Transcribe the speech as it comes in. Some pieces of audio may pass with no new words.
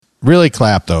Really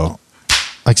clap, though.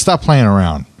 Like, stop playing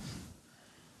around.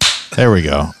 There we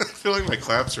go. I feel like my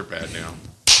claps are bad now.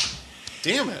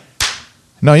 Damn it.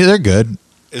 No, they're good.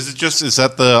 Is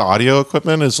that the audio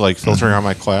equipment is like filtering out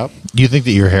my clap? Do you think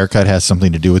that your haircut has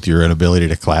something to do with your inability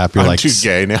to clap? You're I'm like too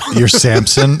gay now. You're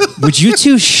Samson. Would you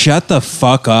two shut the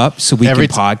fuck up so we can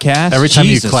podcast? Every time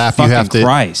Jesus you clap, you have to.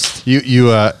 Christ.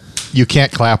 You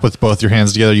can't clap with both your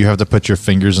hands together. You have to put your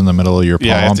fingers in the middle of your palm.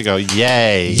 Yeah, I have to go,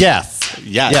 yay. Yes.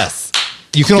 Yes.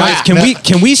 You can Guys,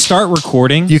 can we start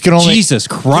recording? You can only. Jesus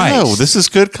Christ. No, this is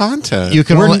good content. You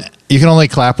can only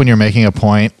clap when you're making a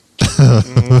point.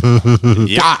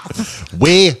 Yeah.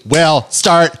 We will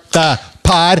start the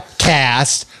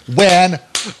podcast when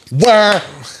we're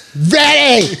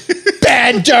ready,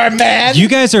 Benjamin. You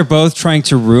guys are both trying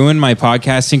to ruin my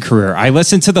podcasting career. I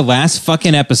listened to the last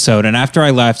fucking episode, and after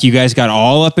I left, you guys got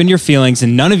all up in your feelings,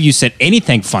 and none of you said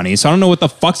anything funny, so I don't know what the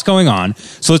fuck's going on.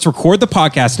 So let's record the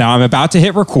podcast now. I'm about to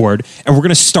hit record, and we're going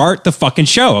to start the fucking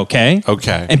show, okay?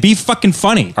 Okay. And be fucking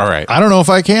funny. All right. I don't know if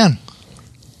I can.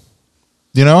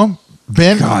 You know,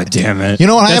 Ben. God damn it. You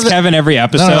know what? That's Kevin every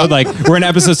episode. No. Like, we're in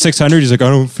episode 600. He's like, I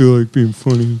don't feel like being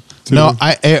funny. No,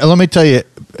 let me tell you,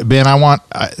 Ben, I want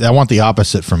the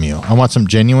opposite from you. I want some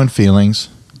genuine feelings.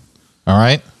 All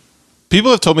right?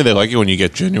 People have told me they like it when you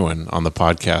get genuine on the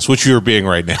podcast, which you're being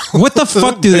right now. What the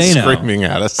fuck do they know? Screaming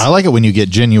at us. I like it when you get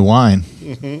genuine.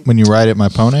 When you ride at my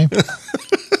pony.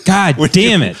 God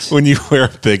damn it. When you wear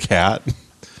a big hat.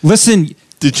 Listen.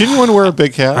 Did Genuine wear a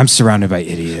big hat? I'm surrounded by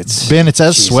idiots. Ben, it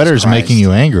says Jesus sweaters Christ. making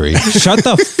you angry. Shut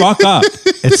the fuck up.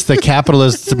 It's the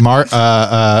capitalist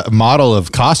model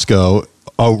of Costco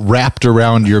wrapped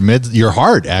around your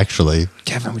heart, actually.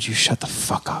 Kevin, would you shut the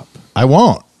fuck up? I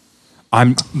won't.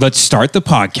 Let's start the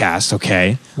podcast,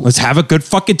 okay? Let's have a good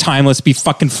fucking time. Let's be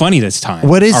fucking funny this time.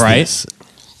 What is all right? this?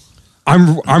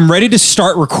 I'm ready to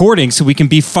start recording so we can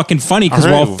be fucking funny because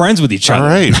we're all friends with each other. All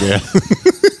right, man.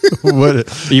 What?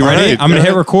 Are you ready? Right, I'm gonna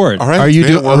hit record. All right. Are you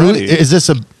man, doing? we're ready. Is this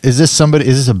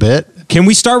a bit? Can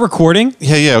we start recording?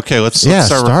 Yeah. Okay, let's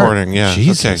start recording. Yeah.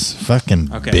 Jesus,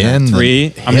 fucking Okay. Ben.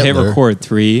 3. I'm gonna hit Hitler. record.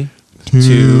 3,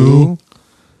 2,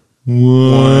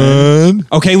 1.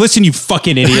 Okay, listen, you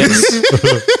fucking idiots.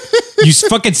 You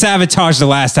fucking sabotaged the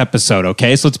last episode,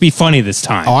 okay? So let's be funny this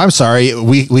time. Oh, I'm sorry.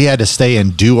 We had to stay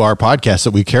and do our podcast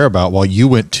that we care about while you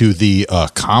went to the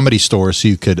comedy store so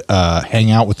you could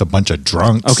hang out with a bunch of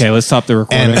drunks. Okay, let's stop the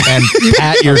recording. And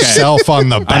pat yourself on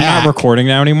the back. I'm not recording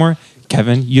now anymore.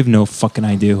 Kevin, you have no fucking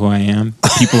idea who I am.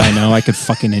 People I know, I could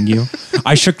fucking end you.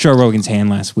 I shook Joe Rogan's hand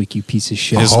last week, you piece of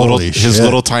shit. His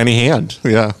little tiny hand.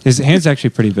 Yeah. His hand's actually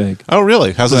pretty big. Oh,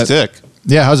 really? How's his dick?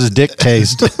 Yeah, how's his dick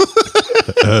taste?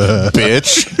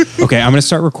 Bitch. Okay, I'm going to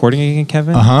start recording again,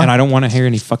 Kevin, and I don't want to hear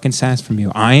any fucking sass from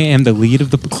you. I am the lead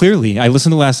of the... Clearly, I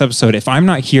listened to the last episode. If I'm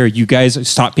not here, you guys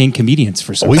stop being comedians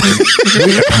for some reason.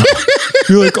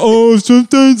 You're like, oh,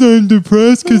 sometimes I'm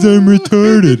depressed because I'm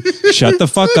retarded. Shut the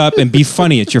fuck up and be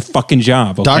funny. It's your fucking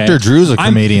job, okay? Dr. Drew's a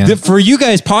comedian. For you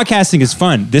guys, podcasting is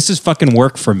fun. This is fucking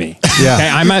work for me. Yeah. Okay,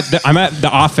 I'm at the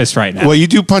office right now. Well, you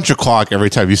do punch a clock every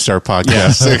time you start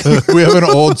podcasting. We have an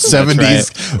old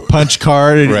 70s punch card.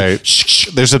 And Right.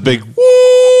 There's a big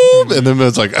woo, and then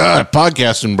it's like,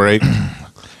 podcasting break.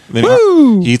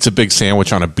 Then he eats a big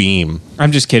sandwich on a beam.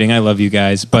 I'm just kidding. I love you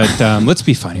guys, but let's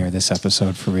be funnier this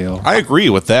episode for real. I agree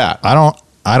with that. I don't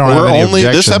have any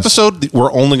objections. This episode,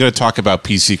 we're only going to talk about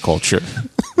PC culture.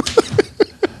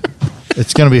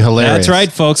 It's going to be hilarious. That's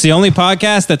right, folks. The only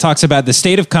podcast that talks about the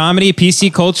state of comedy, PC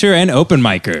culture, and open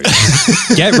micers.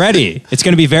 Get ready. It's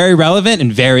going to be very relevant and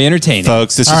very entertaining.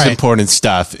 Folks, this All is right. important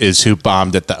stuff is who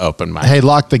bombed at the open mic. Hey,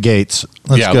 lock the gates.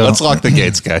 Let's go. Let's lock the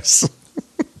gates, guys.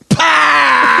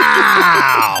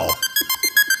 Pow!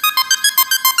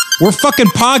 We're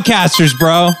fucking podcasters,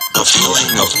 bro. The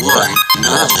feeling of worry,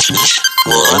 nervousness,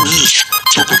 or unease,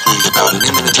 typically about an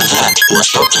imminent event or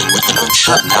something with an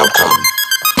uncertain outcome.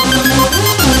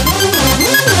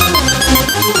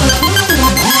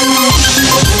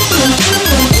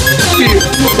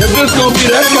 If this gonna be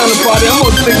that kind of party, I'm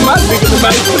gonna stick my dick in the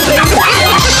mashed potato.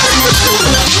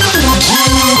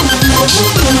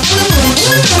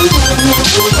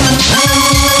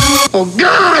 Oh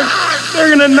God! They're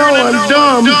gonna know I'm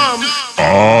dumb.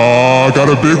 I got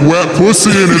a big wet pussy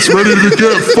and it's ready to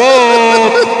get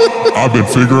fucked. I've been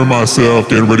figuring myself,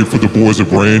 getting ready for the boys of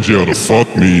Brain Jail to fuck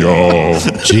me, y'all.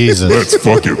 Jesus. Let's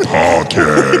fucking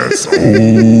podcast.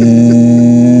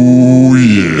 Oh,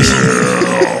 yeah.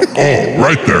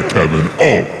 right there, Kevin.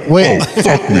 Wait.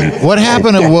 Fuck me. What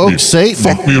happened to Fuck woke me. Satan?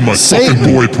 Fuck me in my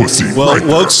fucking boy pussy. Well, right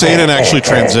woke there. Satan actually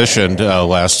transitioned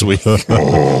last week.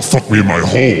 Oh, fuck me in my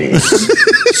holes.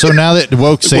 So now that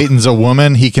woke Satan's a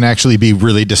woman, he can actually be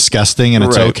really disgusting and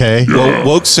it's Right. okay? Well,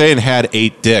 woke Satan had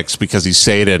 8 dicks because he's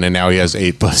Satan, and now he has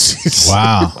 8 pussies.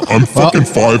 Wow. I'm fucking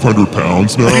 500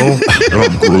 pounds now, and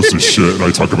I'm gross as shit, and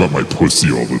I talk about my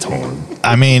pussy all the time.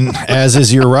 I mean, as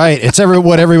is your right. It's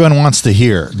what everyone wants to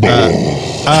hear.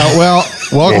 Well,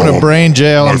 welcome to Brain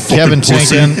Jail. My I'm fucking Kevin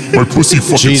pussy, Tinkin. my pussy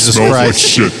fucking Jesus smells like Christ.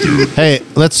 shit, dude. Hey,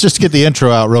 let's just get the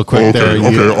intro out real quick there.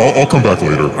 I'll come back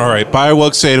later. All right, bye,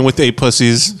 woke Satan with 8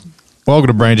 pussies. Welcome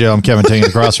to Brain Jail. I'm Kevin Tinkin.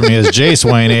 Across from me is Jace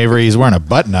Wayne Avery. He's wearing a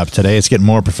button-up today. It's getting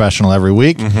more professional every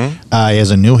week. He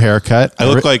has a new haircut. I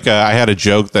look like I had a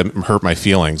joke that hurt my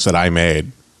feelings that I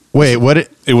made. Wait, what?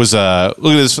 It was look at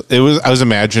this. I was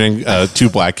imagining 2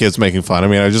 black kids making fun of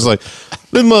me, and I was just like,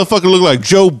 this motherfucker look like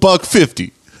Joe Buck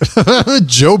 50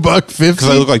 Joe Buck 50? because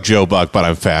I look like Joe Buck, but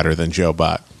I'm fatter than Joe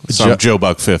Buck. So I'm Joe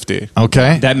Buck 50.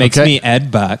 Okay. That makes okay. me Ed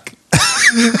Buck.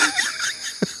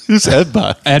 Who's Ed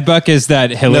Buck? Ed Buck is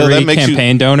that Hillary that makes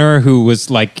campaign donor who was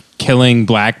like killing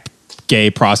black gay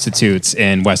prostitutes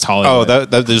in West Oh,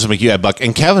 Hollywood. that doesn't make you Ed Buck.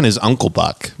 And Kevin is Uncle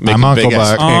Buck. I'm Uncle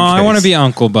Buck. Oh, I want to be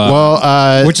Uncle Buck.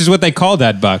 Well, which is what they called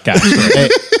Ed Buck, actually.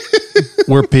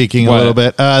 we're peeking a What? little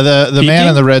bit. The man Peeking?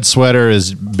 in the red sweater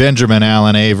is Benjamin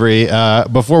Allen Avery.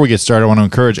 Before we get started, I want to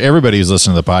encourage everybody who's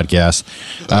listening to the podcast,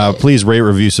 please rate,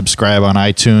 review, subscribe on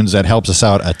iTunes. That helps us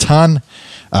out a ton.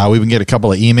 We can get a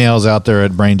couple of emails out there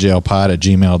at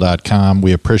brainjailpod@gmail.com.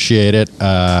 We appreciate it.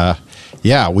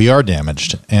 Yeah, we are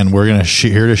damaged, and we're going to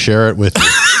here to share it with you.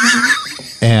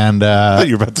 And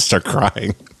You're about to start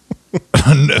crying.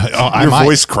 I Your might.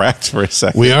 voice cracked for a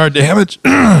second. We are damaged,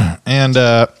 and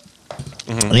I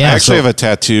yeah, actually so- have a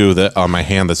tattoo that on my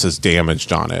hand that says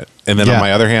damaged on it. And then Yeah. on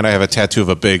my other hand, I have a tattoo of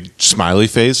a big smiley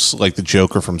face, like the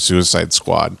Joker from Suicide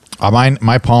Squad.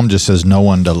 my palm just says "no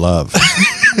one to love."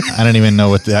 I don't even know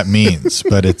what that means,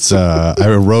 but it's I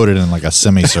wrote it in like a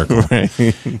semicircle,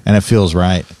 and it feels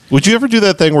right. Would you ever do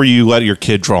that thing where you let your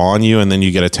kid draw on you and then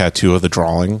you get a tattoo of the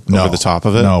drawing over the top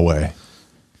of it? No way.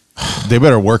 They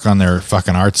better work on their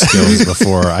fucking art skills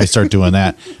before I start doing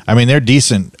that. I mean, they're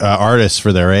decent artists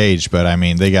for their age, but I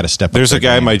mean, they got to step up. There's a their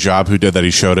guy at game. my job who did that. He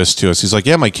showed us to us. He's like,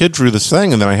 yeah, my kid drew this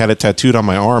thing, and then I had it tattooed on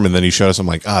my arm, and then he showed us. I'm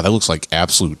like, that looks like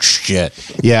absolute shit.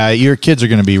 Yeah, your kids are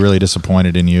going to be really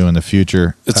disappointed in you in the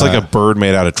future. It's like a bird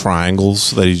made out of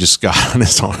triangles that he just got on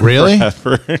his arm. Really?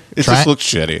 Forever. It just looks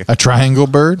shitty. A triangle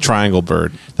bird? Triangle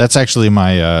bird. That's actually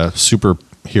my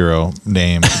superhero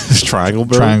name. Triangle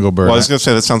bird. Triangle bird. Well, I was gonna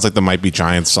say that sounds like the Might Be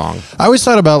Giants song. I always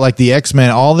thought about like the X-Men.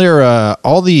 All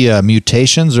the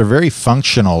mutations are very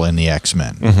functional in the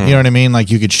X-Men. You know what I mean? Like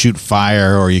you could shoot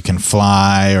fire, or you can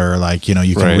fly, or like you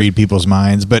can Right. read people's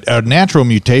minds. But a natural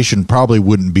mutation probably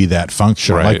wouldn't be that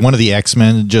functional. Right. Like one of the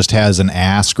X-Men just has an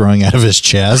ass growing out of his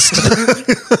chest.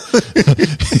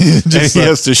 And he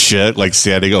has to shit like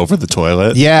standing over the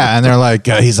toilet. Yeah, and they're like,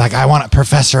 he's like, I want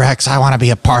Professor X. I want to be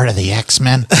a part of the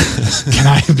X-Men. Can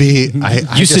I be?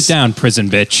 You sit down, prison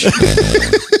bitch.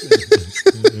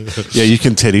 Yeah, you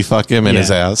can titty fuck him in Yeah.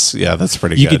 his ass. Yeah, that's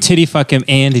pretty You good. could titty fuck him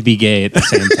and be gay at the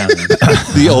same time.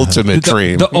 The ultimate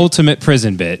dream. The ultimate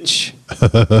prison bitch.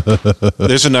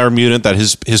 There's another mutant that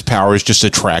his power is just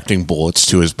attracting bullets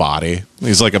to his body.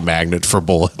 He's like a magnet for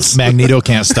bullets. Magneto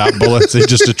can't stop bullets. It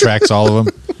just attracts all of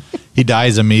them. He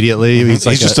dies immediately. He's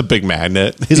like He's just a big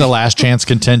magnet. he's a last chance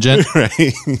contingent.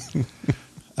 Right.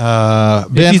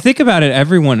 If Ben, you think about it,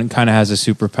 everyone kind of has a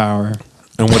superpower.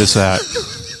 And what is that?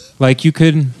 Like you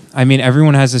could, I mean,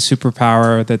 everyone has a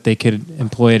superpower that they could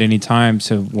employ at any time.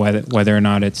 So whether or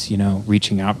not it's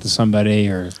reaching out to somebody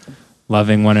or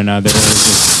loving one another, or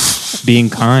just being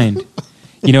kind.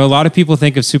 A lot of people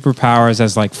think of superpowers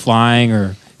as like flying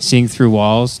or seeing through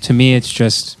walls. To me, it's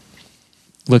just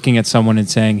looking at someone and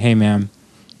saying, "Hey, ma'am,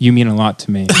 you mean a lot to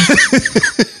me."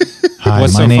 hi,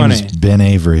 what's my so name funny? is Ben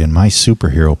Avery, and my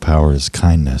superhero power is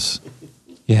kindness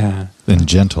Yeah. and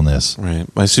gentleness. Right.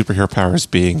 My superhero power is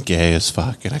being gay as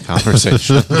fuck in a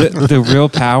conversation. The real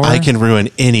power. I can ruin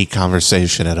any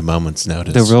conversation at a moment's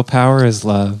notice. The real power is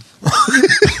love.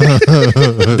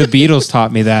 The Beatles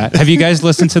taught me that. Have you guys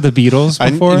listened to the Beatles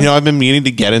before? I've been meaning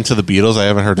to get into the Beatles. I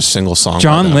haven't heard a single song. by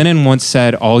John them. Lennon once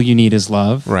said, "All you need is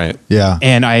love." Right. Yeah.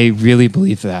 And I really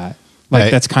believe that. Like, Hey.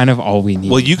 that's kind of all we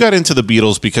need. Well, you got into the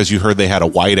Beatles because you heard they had a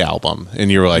white album, and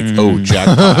you were like, "Oh,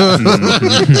 jackpot!"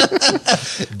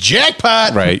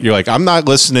 Jackpot. Right? You're like, "I'm not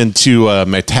listening to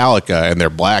Metallica and their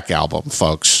Black album,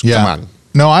 folks." Yeah. Come on.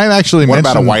 No, I'm actually What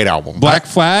about a mentioned- white album? Black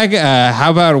Flag?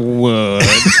 How about wood?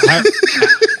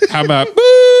 How about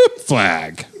boop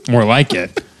flag? More like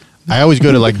it. I always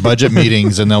go to like budget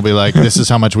meetings and they'll be like, this is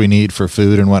how much we need for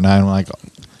food and whatnot. And I'm like,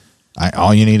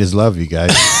 all you need is love, you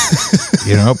guys.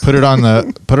 Put it on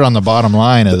the bottom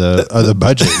line of the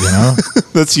budget,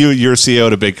 That's you. You're CEO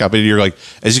at a big company. You're like,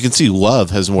 as you can see, love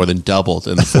has more than doubled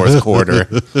in the fourth quarter.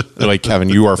 They're like, Kevin,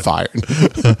 you are fired.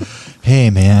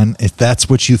 Hey, man, if that's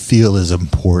what you feel is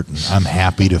important, I'm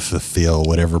happy to fulfill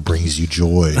whatever brings you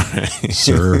joy,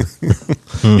 sir.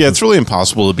 Yeah, it's really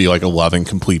impossible to be like a loving,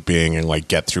 complete being and like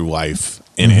get through life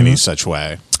in any such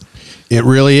way. It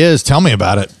really is. Tell me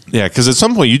about it. Yeah, because at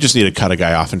some point you just need to cut a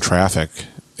guy off in traffic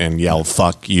and yell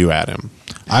 "fuck you" at him.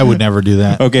 I would never do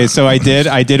that. Okay, so I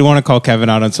did want to call Kevin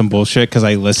out on some bullshit because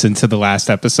I listened to the last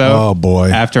episode. Oh boy!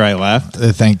 After I left,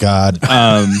 thank God.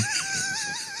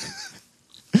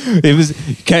 It was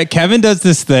Kevin does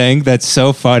this thing that's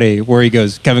so funny where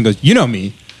Kevin goes, you know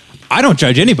me, I don't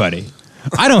judge anybody,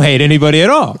 I don't hate anybody at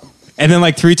all. And then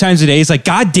like 3 times a day, he's like,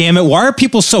 God damn it, why are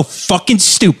people so fucking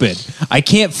stupid? I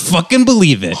can't fucking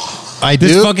believe it. I do.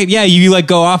 You like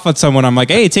go off on someone. I'm like,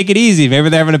 hey, take it easy. Maybe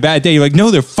they're having a bad day. You're like,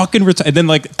 no, they're fucking retarded. And then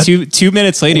like two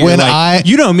minutes later, you're like,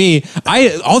 you know me,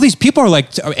 all these people are like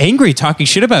angry, talking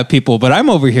shit about people, but I'm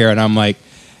over here and I'm like,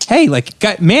 hey, like,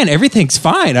 God, man, everything's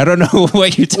fine. I don't know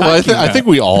what you're talking about. I think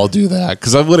we all do that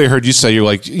because I've literally heard you say, you're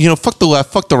like, fuck the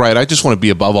left, fuck the right. I just want to be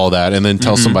above all that, and then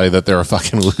tell somebody that they're a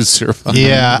fucking loser.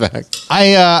 Yeah,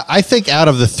 I think out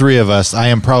of the 3 of us, I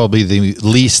am probably the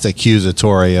least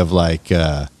accusatory of like,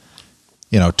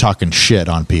 talking shit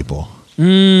on people.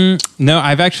 No,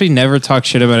 I've actually never talked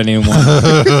shit about anyone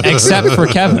except for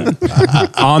Kevin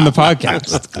on the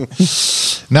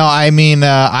podcast. No, I mean,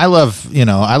 I love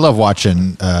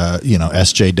watching,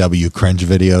 SJW cringe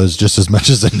videos just as much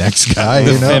as the next guy.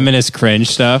 The feminist cringe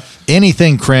stuff.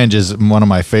 Anything cringe is one of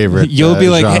my favorite. You'll be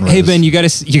like, genres. hey Ben, you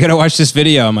gotta watch this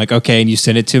video. I'm like, okay, and you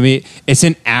send it to me. It's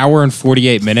an hour and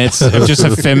 48 minutes of just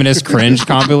a feminist cringe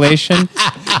compilation.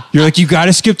 You're like, you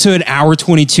gotta skip to an hour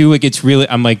 22. It gets really.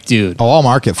 I'm like, dude. Oh, I'll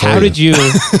mark it for you. How did you?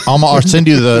 I'll send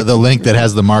you the link that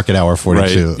has the market hour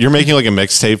 42. Right. You're making like a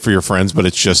mixtape for your friends, but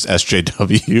it's just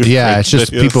SJW. Yeah, it's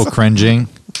just videos. people cringing.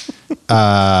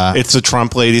 It's a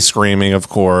Trump lady screaming, of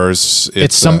course.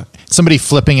 It's somebody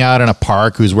flipping out in a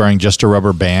park who's wearing just a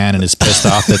rubber band and is pissed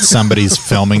off that somebody's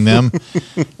filming them.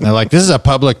 And they're like, this is a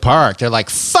public park. They're like,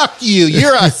 fuck you,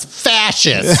 you're a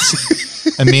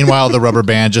fascist. And meanwhile, the rubber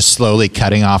band just slowly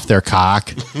cutting off their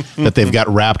cock that they've got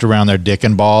wrapped around their dick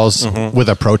and balls with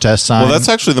a protest sign. Well, that's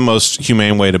actually the most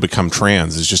humane way to become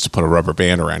trans is just to put a rubber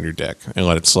band around your dick and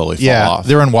let it slowly fall off.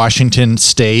 They're in Washington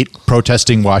State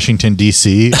protesting Washington,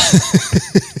 D.C.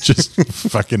 Just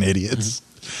fucking idiots.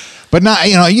 But not,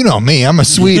 you know me. I'm a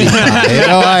sweetie.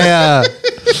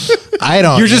 I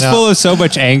don't. You're just full of so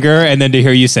much anger, and then to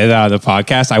hear you say that on the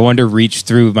podcast, I wanted to reach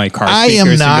through my car I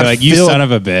speakers am not and be like, "You son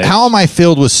of a bitch!" How am I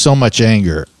filled with so much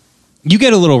anger? You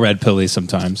get a little red pilly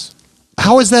sometimes.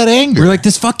 How is that anger? We're like,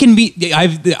 this fucking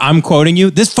I'm quoting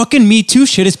you. This fucking Me Too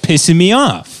shit is pissing me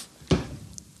off.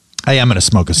 Hey, I'm going to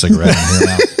smoke a cigarette in here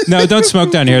now. No, don't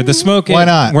smoke down here. The smoking. Why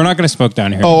not? We're not going to smoke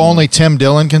down here. Oh, only Tim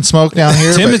Dillon can smoke down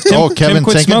here? Tim Kevin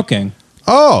quit Tinkin? smoking.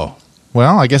 Oh,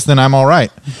 well, I guess then I'm all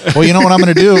right. Well, you know what I'm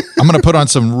going to do? I'm going to put on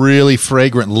some really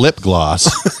fragrant lip gloss,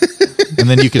 and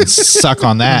then you can suck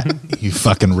on that, you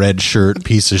fucking red shirt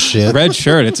piece of shit. Red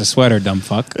shirt. It's a sweater, dumb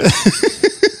fuck.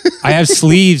 I have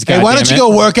sleeves, Hey, why don't you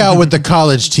go work out with the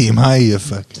college team, huh, you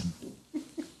fucking...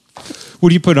 What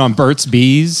do you put on? Burt's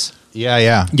Bees?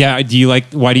 Yeah. Yeah.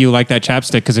 Why do you like that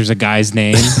chapstick? Because there's a guy's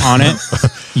name on it.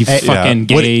 You fucking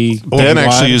gay. Ben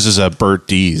actually uses a Burt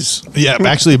D's. Yeah,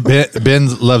 actually,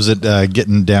 Ben loves it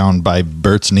getting down by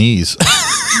Bert's knees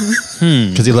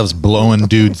because he loves blowing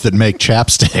dudes that make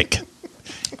chapstick.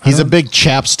 He's a big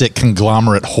chapstick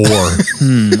conglomerate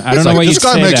whore. I don't know why you say that. This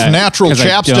guy makes natural 'cause I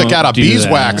chapstick don't out of do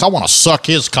beeswax. that. I want to suck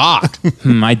his cock.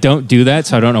 I don't do that,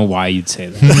 so I don't know why you'd say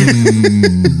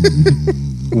that.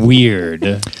 Weird.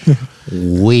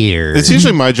 It's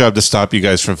usually my job to stop you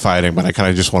guys from fighting, but I kind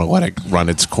of just want to let it run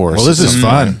its course. Well, this is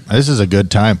fun. This is a good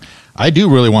time. I do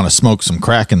really want to smoke some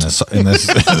crack in this in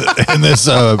this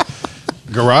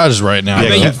garage right now. I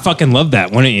bet you fucking love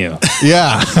that, wouldn't you?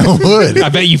 Yeah, I would. I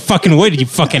bet you fucking would, you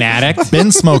fucking addict.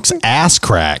 Ben smokes ass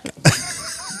crack.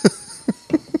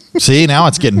 See, now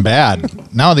it's getting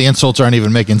bad. Now the insults aren't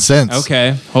even making sense.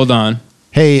 Okay, hold on.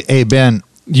 Hey, Ben.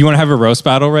 Do you want to have a roast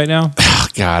battle right now? Oh,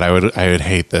 God, I would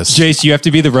hate this. Jace, you have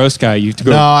to be the roast guy. You have to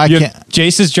go. No, I can't.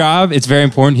 Jace's job, it's very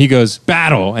important. He goes,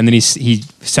 battle, and then he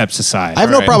steps aside. I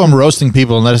have no problem roasting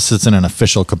people unless it's in an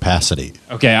official capacity.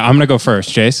 Okay, I'm going to go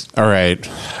first, Jace. All right.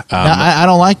 Now, I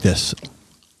don't like this.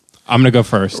 I'm going to go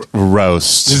first.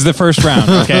 Roast. This is the first round,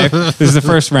 okay? This is the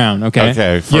first round, okay?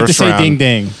 Okay, You have to first say round. ding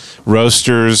ding.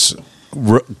 Roasters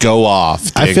go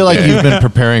off. I feel like you've been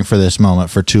preparing for this moment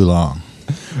for too long.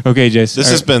 Okay, Jason.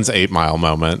 This has Ben's 8 Mile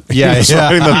moment. Yeah, He was yeah.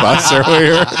 riding the bus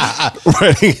earlier,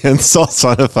 writing insults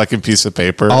on a fucking piece of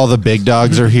paper. All the big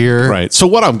dogs are here. Right. So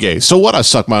what? I'm gay. So what? I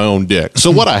suck my own dick.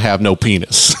 So what? I have no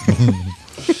penis.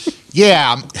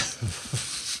 Yeah.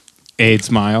 AIDS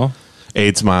Mile.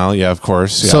 8 Mile. Yeah, of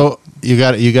course. Yeah. So you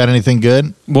got anything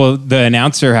good? Well, the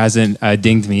announcer hasn't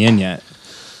dinged me in yet.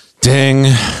 ding.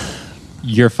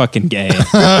 You're fucking gay.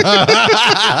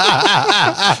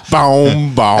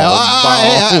 Boom, boom,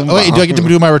 boom. Wait, do I get to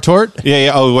do my retort? Yeah,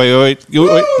 yeah. Oh, wait.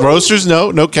 Roasters,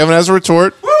 no. Kevin has a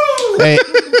retort. Hey,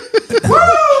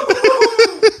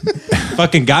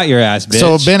 Fucking got your ass, bitch.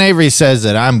 so Ben Avery says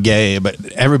that I'm gay,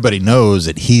 but everybody knows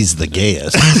that he's the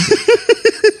gayest.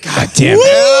 God damn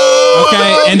it.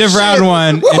 Okay, end of round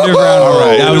one. End of round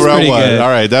one. That was round pretty one. good. All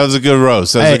right, that was a good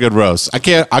roast. That was Hey, a good roast. I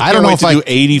can't don't know wait if to I- do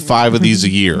 85 of these a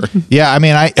year. Yeah, I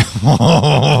mean, I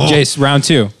Jace, round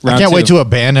two. I can't wait to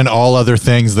abandon all other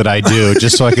things that I do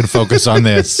just so I can focus on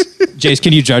this. Jace,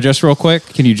 can you judge us real quick?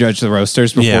 Can you judge the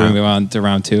roasters before Yeah. we move on to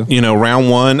round two? You know, round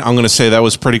one, I'm going to say that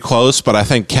was pretty close, but I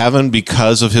think Kevin,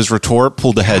 because of his retort,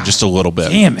 pulled ahead just a little bit.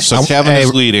 Damn it. So Kevin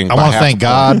is leading. I by want to half thank a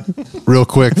God real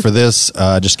quick for this.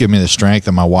 Just give me the strength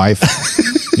and my wife,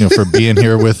 for being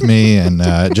here with me and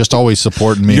just always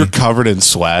supporting me. You're covered in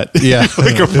sweat. Yeah.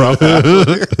 Like a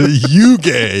You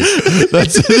gay.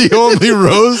 That's the only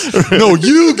roast. No,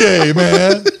 you gay,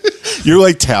 man. You're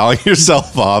like tallying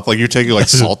yourself off, like you're taking like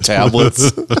salt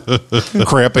tablets,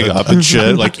 cramping up and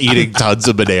shit, like eating tons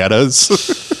of bananas.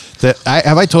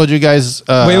 Have I told you guys?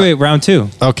 Wait, round two.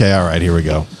 Okay, all right, here we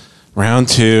go. Round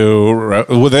two.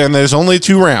 Well, then there's only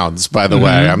 2 rounds, by the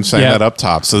way. I'm saying Yeah. that up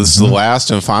top. So this is the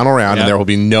last and final round, Yeah. and there will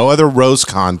be no other roast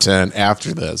content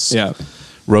after this. Yeah.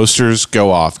 Roasters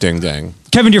go off. Ding, ding.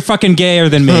 Kevin, you're fucking gayer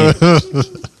than me.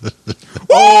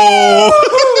 Woo!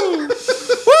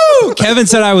 Kevin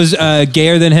said I was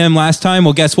gayer than him last time.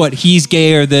 Well, guess what? He's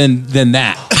gayer than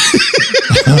that.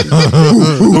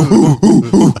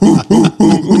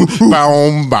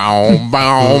 Boom, boom, boom,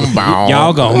 boom.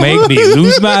 Y'all gonna make me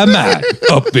lose my mind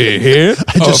up in here.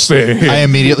 I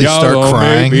immediately Y'all start gonna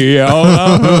crying. make me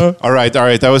all All right.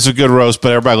 That was a good roast,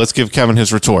 but everybody, let's give Kevin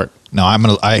his retort. No,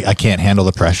 I can't handle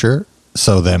the pressure.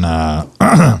 So then,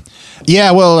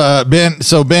 yeah. Well,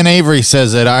 Ben Avery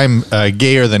says that I'm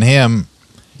gayer than him,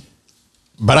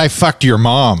 but I fucked your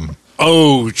mom.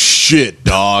 Oh, shit,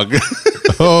 dog.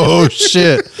 Oh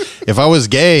shit! If I was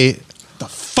gay,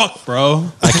 fuck,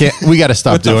 bro. I can't. We got to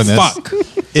stop What the doing this. fuck?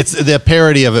 It's the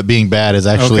parody of it being bad is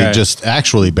actually Okay. just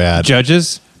actually bad.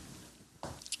 Judges?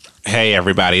 Hey,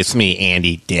 everybody, it's me,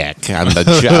 Andy Dick. I'm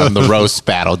the roast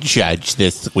battle judge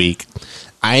this week.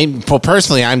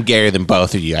 Personally, I'm gayer than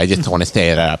both of you. I just want to say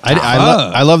it up.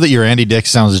 I love that your Andy Dick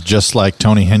sounds just like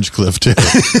Tony Hinchcliffe too.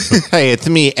 Hey, it's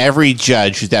me, every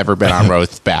judge who's ever been on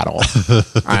Roast Battle.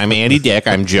 I'm Andy Dick.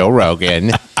 I'm Joe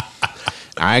Rogan.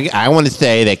 I want to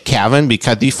say that Kevin,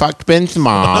 because he fucked Ben's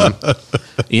mom,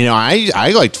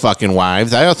 I liked fucking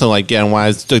wives. I also like getting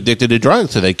wives addicted to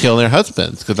drugs so they kill their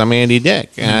husbands because I'm Andy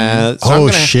Dick.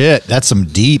 Shit, that's some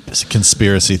deep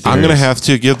conspiracy theories. I'm going to have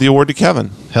to give the award to Kevin.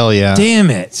 Hell yeah.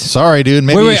 Damn it. Sorry, dude.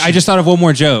 Maybe Wait, I just thought of one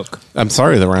more joke. I'm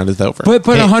sorry the round is over. But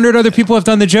 100 other people have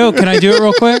done the joke. Can I do it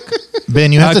real quick?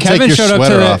 Ben, you have to take your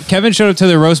sweater off. Kevin showed up to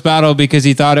the roast battle because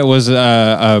he thought it was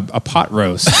a pot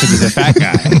roast because he's a fat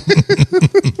guy.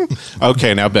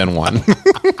 Okay, now Ben won.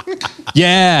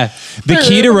 Yeah. The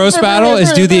key to roast battle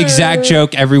is do the exact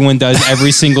joke everyone does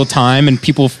every single time, and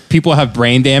people have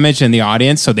brain damage in the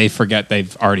audience, so they forget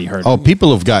they've already heard Oh, it.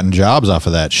 people have gotten jobs off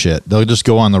of that shit. They'll just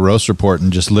go on the roast report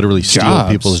and just literally steal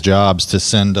Jobs? people's jobs to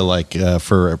send to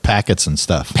for packets and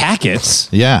stuff. Packets?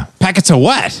 Yeah. Packets of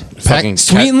what? Fucking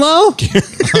Sweet and low?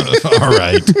 All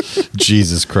right.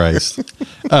 Jesus Christ.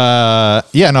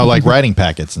 Like writing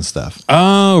packets and stuff.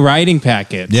 Oh, writing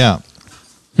packets. Yeah.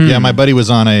 Yeah, my buddy was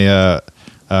on a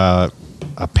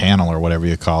panel or whatever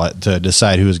you call it to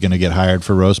decide who was going to get hired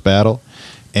for roast battle.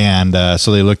 And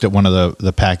so they looked at one of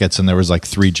the packets and there was like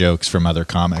 3 jokes from other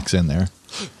comics in there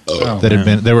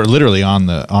they were literally on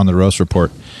the roast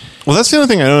report. Well, that's the other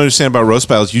thing I don't understand about roast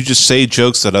battles. You just say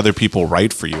jokes that other people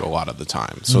write for you a lot of the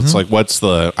time. So it's like,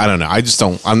 I don't know. I just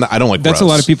don't. I don't like. That's roast. a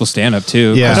lot of people stand up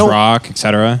too. Yeah. Chris Rock,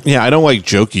 etc. Yeah, I don't like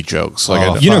jokey jokes. Like,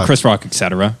 Oh, I, You know Fuck. Chris Rock,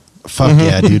 etc. Fuck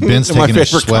yeah, dude. Ben's My taking his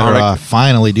favorite sweater comic. off.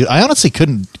 Finally, dude. I honestly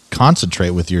couldn't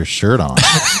concentrate with your shirt on.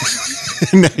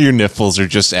 Now your nipples are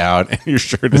just out and your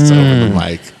shirt is over the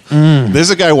mic. There's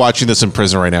a guy watching this in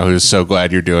prison right now who's so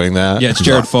glad you're doing that. Yeah, it's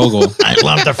Jared Fogle. I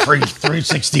love the free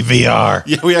 360 VR.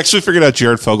 Yeah, we actually figured out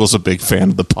Jared Fogel's a big fan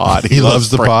of the pod. He loves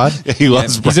the pod? Yeah, he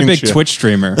loves He's a brain big shit. Twitch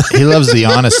streamer. He loves the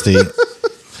honesty.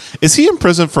 Is he in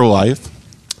prison for life?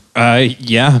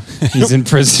 Yeah, he's in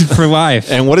prison for life.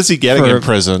 And what is he getting For- in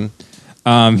prison?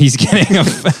 He's getting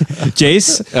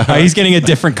Jace. He's getting a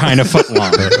different kind of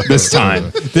footlong this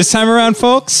time. This time around,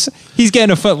 folks, he's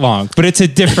getting a footlong, but it's a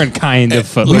different kind of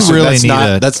footlong. We really that's need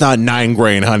not, a- that's not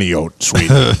 9-grain honey oat, sweetie.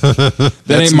 That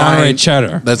ain't Monterey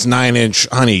cheddar. That's 9-inch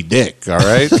honey dick. All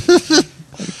right.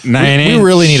 9 We inch.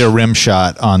 really need a rim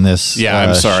shot on this. Yeah,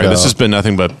 I'm sorry. show. This has been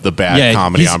nothing but the bad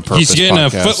comedy on purpose. He's getting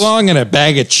podcast. a footlong and a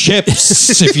bag of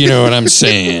chips, if you know what I'm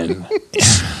saying,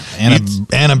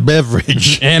 and a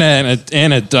beverage.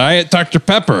 and a diet Dr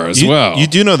Pepper as well. You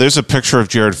do know there's a picture of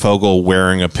Jared Fogle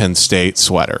wearing a Penn State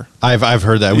sweater. I've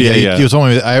heard that. Yeah, He- yeah. He was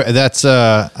only that's.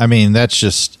 I mean, that's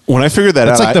just. When I figured that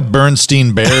That's out, like the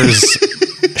Bernstein Bears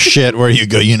shit, where you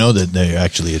go, you know that they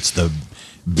actually it's the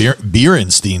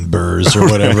Beerenstein Bears or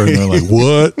whatever, and they're like,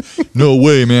 "What? No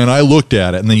way, man! I looked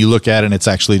at it." And then you look at it, and it's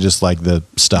actually just like the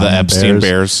Stein Epstein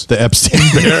Bears. the Epstein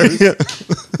Bears.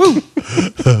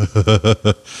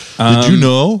 Did you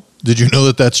know? Did you know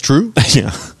that that's true?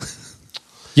 yeah.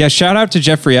 Yeah, shout out to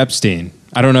Jeffrey Epstein.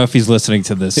 I don't know if he's listening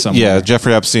to this somewhere. Yeah,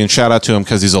 Jeffrey Epstein. Shout out to him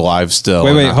because he's alive still.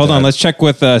 Wait, and not hold on. dead. Let's check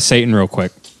with Satan real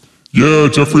quick. Yeah,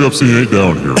 Jeffrey Epstein ain't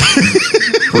down here.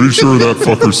 Pretty sure that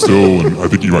fucker's still, and I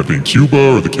think he might be in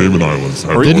Cuba or the Cayman Islands. I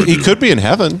have Or no he idea. could be in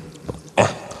heaven.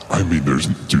 I mean,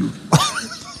 dude.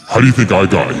 How do you think I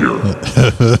got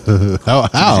here? How?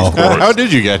 How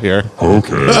did you get here?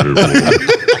 Okay, well,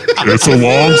 it's a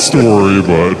long story,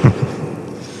 but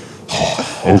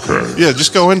okay. Yeah,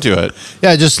 just go into it.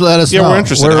 Yeah, just let us Yeah, know. we're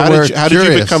interested. How did you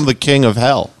curious. become the king of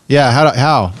hell? Yeah,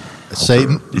 how?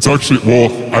 Satan. It's actually,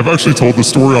 well, I've actually told the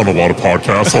story on a lot of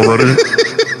podcasts already.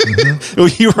 Well,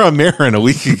 you were on Marin a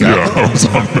week ago. Yeah,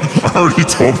 I already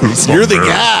told this. You're on the there.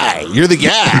 guy. You're the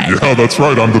guy. Yeah, that's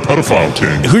right. I'm the pedophile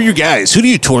king. Who are you guys? Who do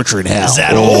you torture in hell?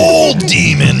 That old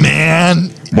demon,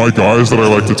 man. My guys that I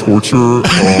like to torture,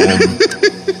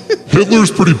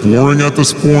 Hitler's pretty boring at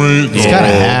this point. He's kind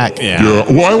of hack. Yeah.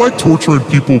 Well, I like torturing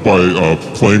people by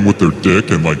playing with their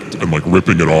dick and like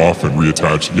ripping it off and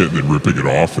reattaching it and then ripping it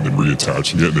off and then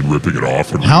reattaching it and then ripping it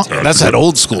off and How- reattaching That's it. that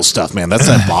old school stuff, man. That's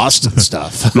that Boston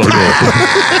stuff. I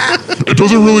know. It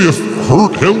doesn't really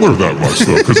hurt Hitler that much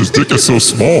though because his dick is so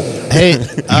small. Hey,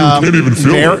 You can't even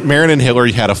feel it. Marin and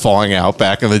Hillary had a falling out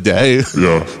back in the day.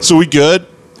 Yeah. So we good?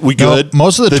 We no, good?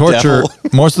 most of the torture, devil?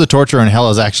 most of the torture in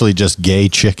hell is actually just gay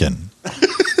chicken.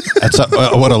 That's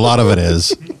what a lot of it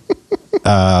is.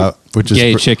 Which is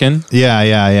Gay chicken.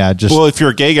 Yeah. Just Well, if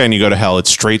you're a gay guy and you go to hell, it's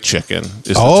straight chicken. Is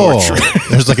the torture.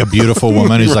 there's like a beautiful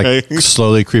woman who's Right. like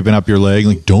slowly creeping up your leg.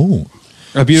 Like, don't.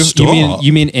 A beautiful. Stop.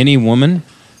 You mean any woman?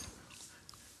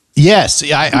 Yes,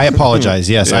 I apologize.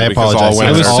 Yes, Yeah, I because apologize. all I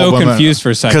women was are- so confused for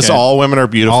a second. Because all women are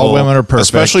beautiful. All women are perfect.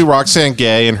 Especially Roxanne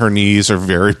Gay, and her knees are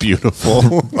very beautiful.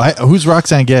 Who's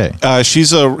Roxanne Gay? She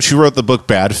wrote the book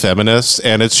Bad Feminist,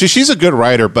 and she's a good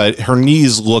writer, but her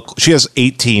knees look. She has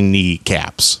 18 knee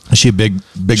caps. Is she a big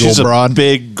She's old a broad?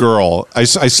 big girl. I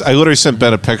literally sent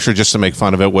Ben a picture just to make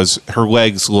fun of it. Was her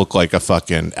legs look like a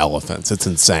fucking elephant's? It's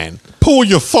insane. Pull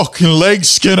your fucking leg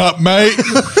skin up, mate.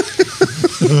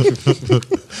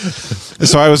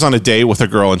 So I was on a date with a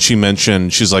girl, and she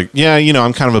mentioned, she's like, yeah,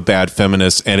 I'm kind of a bad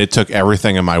feminist, and it took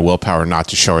everything in my willpower not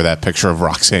to show her that picture of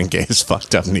Roxanne Gay's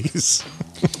fucked up knees.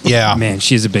 Yeah. Man,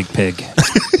 she's a big pig.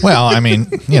 Well, I mean,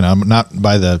 not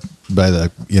by the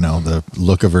the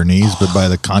look of her knees, but by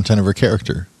the content of her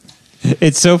character.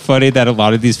 It's so funny that a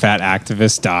lot of these fat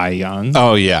activists die young.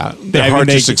 Oh yeah, their heart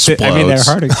just explodes. I mean, their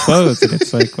heart explodes, and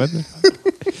it's like, what the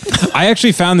fuck? I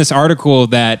actually found this article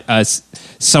that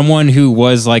someone who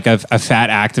was like a fat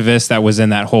activist that was in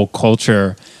that whole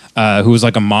culture, who was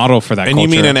like a model for that And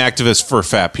culture. you mean an activist for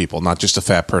fat people, not just a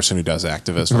fat person who does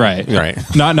activism, Right.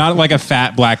 Not like a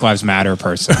fat Black Lives Matter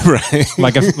person. Right.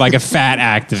 Like a fat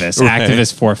activist. Right.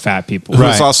 Activist for fat people. Who's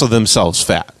Right. also themselves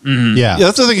fat. Yeah. Yeah,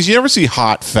 that's the thing is you never see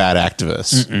hot fat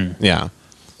activists. Yeah.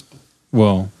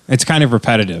 Well, it's kind of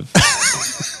repetitive.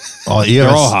 Well, They're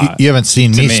all hot. you haven't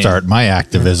seen To me me. start my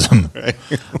activism.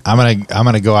 I'm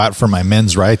gonna go out for my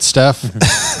men's rights stuff.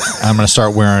 I'm gonna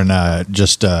start wearing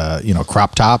just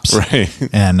crop tops, Right.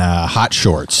 and hot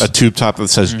shorts. A tube top that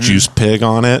says juice pig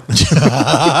on it.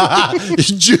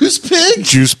 Juice pig.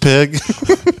 Juice pig.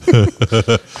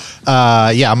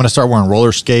 Yeah, I'm gonna start wearing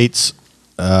roller skates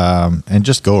and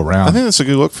just go around. I think that's a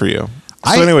good look for you.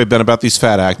 So I- anyway, Ben, about these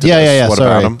fat activists. yeah. What Sorry,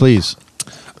 about them? please.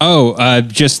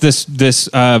 Just this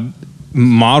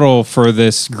model for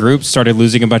this group started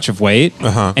losing a bunch of weight,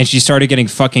 and she started getting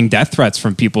fucking death threats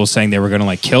from people saying they were going to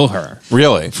like kill her.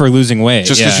 Really? For losing weight.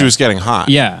 Just because she was getting hot.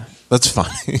 Yeah. That's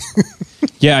funny.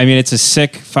 Yeah, I mean, it's a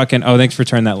sick fucking... Oh, thanks for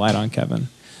turning that light on, Kevin.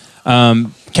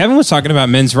 Kevin was talking about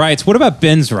men's rights. What about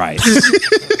Ben's rights?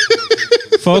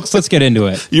 Folks, let's get into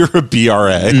it. You're a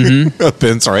BRA, a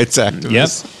Ben's rights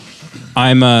activist. Yep.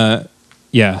 I'm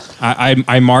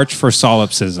I march for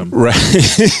solipsism. Right.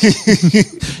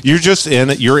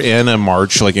 You're in a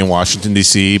march like in Washington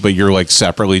D.C., but you're like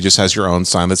separately just has your own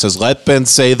sign that says "Let Ben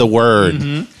say the word."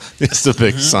 It's the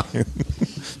big sign.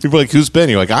 People are like, "Who's Ben?"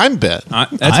 You're like, "I'm Ben."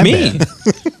 That's I'm me.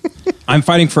 I'm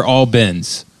fighting for all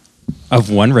Bens of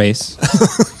one race,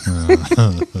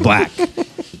 black,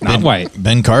 not white.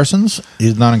 Ben Carson's?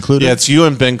 He's not included? Yeah, it's you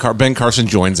and Ben. Ben Carson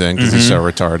joins in because he's so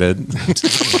retarded.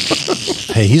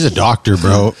 Hey, he's a doctor,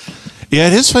 bro. Yeah,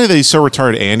 it is funny that he's so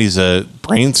retarded and he's a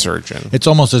brain surgeon. It's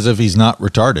almost as if he's not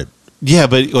retarded. Yeah,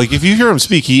 but like if you hear him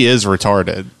speak, he is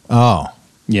retarded. Oh.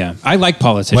 Yeah, I like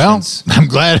politicians. Well, I'm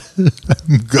glad.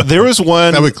 There was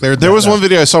one. That we cleared there that was up. one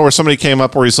video I saw where somebody came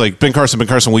up where he's like, Ben Carson,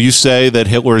 will you say that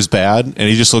Hitler is bad? And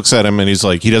he just looks at him and he's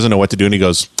like, he doesn't know what to do, and he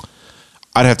goes,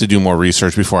 I'd have to do more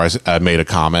research before I made a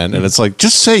comment. And it's like,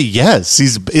 just say yes.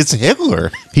 It's Hitler.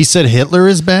 He said Hitler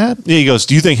is bad? Yeah, he goes,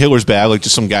 do you think Hitler's bad? Like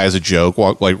just some guy as a joke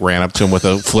ran up to him with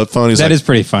a flip phone. He's that like, is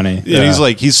pretty funny.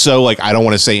 And he's so like, I don't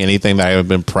want to say anything that I haven't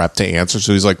been prepped to answer.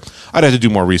 So he's like, I'd have to do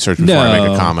more research before I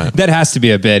make a comment. That has to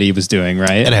be a bit he was doing,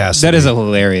 right? It has to That be. is a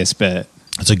hilarious bit.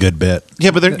 It's a good bit.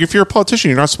 Yeah, but if you're a politician,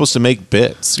 you're not supposed to make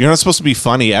bits. You're not supposed to be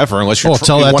funny ever unless you're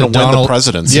Tell you that want to to win Donald. the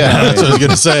presidency. Yeah, that's what I was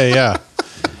going to say, yeah.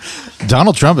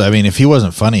 Donald Trump, I mean, if he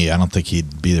wasn't funny, I don't think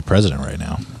he'd be the president right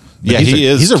now. But Yeah, he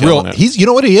is He's a real, killing it. you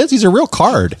know what he is? He's a real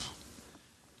card.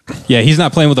 Yeah, he's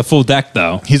not playing with a full deck,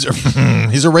 though. He's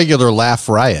a regular laugh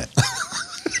riot.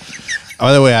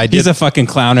 By the way, He's a fucking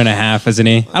clown and a half, isn't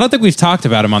he? I don't think we've talked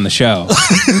about him on the show.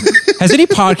 Has any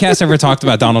podcast ever talked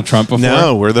about Donald Trump before?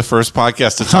 No, we're the first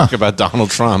podcast to talk about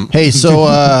Donald Trump. Hey, so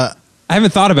I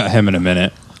haven't thought about him in a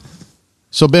minute.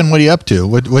 so Ben, what are you up to?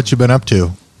 What you been up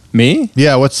to? Me?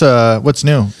 Yeah, what's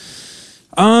new?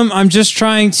 I'm just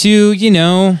trying to,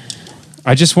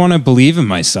 I just want to believe in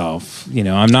myself.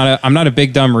 I'm not a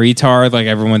big dumb retard like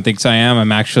everyone thinks I am.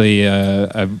 I'm actually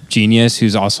a genius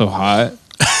who's also hot.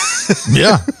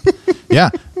 Yeah. Yeah.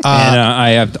 And I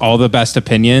have all the best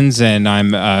opinions, and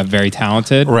I'm very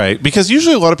talented. Right, because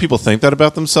usually a lot of people think that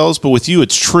about themselves, but with you,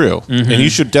 it's true. And you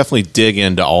should definitely dig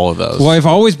into all of those. Well, I've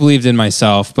always believed in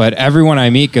myself, but everyone I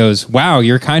meet goes, wow,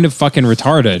 you're kind of fucking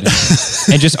retarded.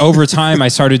 And just over time, I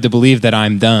started to believe that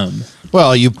I'm dumb.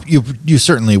 Well, you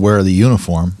certainly wear the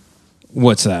uniform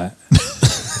What's that?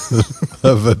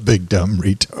 of a big dumb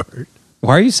retard.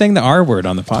 Why are you saying the R word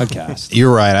on the podcast?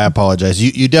 You're right. I apologize.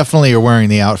 You definitely are wearing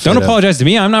the outfit. Don't apologize to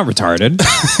me. I'm not retarded.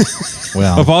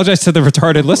 Well, Apologize to the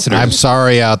retarded listeners. I'm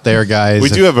sorry out there, guys. we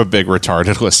do have a big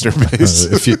retarded listener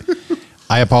base.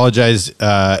 I apologize.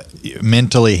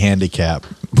 Mentally handicapped.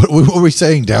 What were we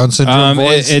saying? Down syndrome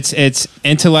voice? It's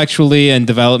intellectually and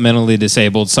developmentally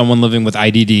disabled. Someone living with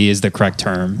IDD is the correct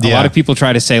term. A Yeah. lot of people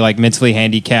try to say like mentally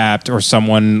handicapped or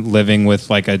someone living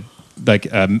with like a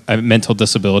mental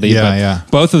disability. Yeah, but yeah.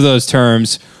 Both of those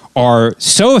terms are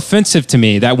so offensive to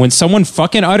me that when someone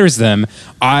fucking utters them,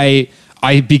 I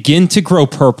begin to grow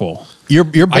purple.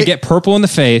 I get purple in the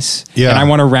face, Yeah. and I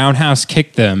want to roundhouse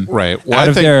kick them Right. Well, out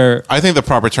of their... I think the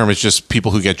proper term is just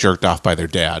people who get jerked off by their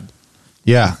dad.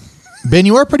 Yeah. Ben,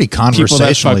 you are pretty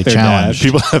conversationally their challenged.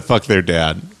 People that fuck their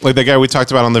dad. Like the guy we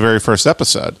talked about on the very first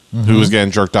episode who was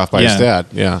getting jerked off by his Yeah. dad.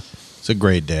 Yeah. It's a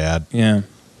great dad. Yeah.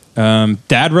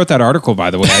 Dad wrote that article, by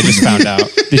the way. I just found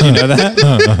out. Did you know that?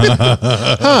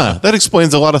 That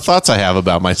explains a lot of thoughts I have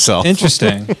about myself.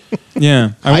 Interesting.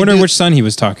 Yeah. I wonder which son he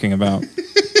was talking about.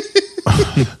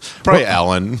 Probably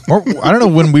Ellen. Or, I don't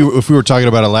know if we were talking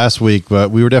about it last week,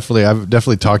 but I've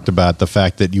definitely talked about the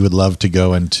fact that you would love to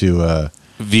go into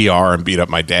VR and beat up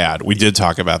my dad. We did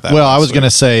talk about that. well, I last was week. going to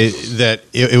say that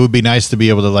it would be nice to be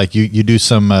able to like you do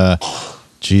some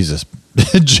Jesus.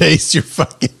 Jace, you're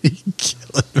fucking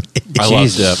killing me. I love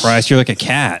Jesus dip. Christ, you're like a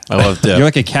cat. I love dip. You're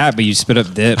like a cat, but you spit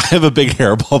up dip. I have a big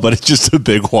hairball, but it's just a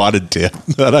big wad of dip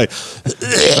that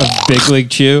A big league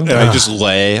chew. I just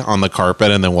lay on the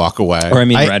carpet and then walk away. Or I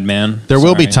mean, I- Red Man. There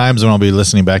will be Sorry. times when I'll be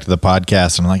listening back to the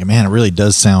podcast and I'm like, man, it really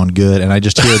does sound good. And I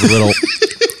just hear the little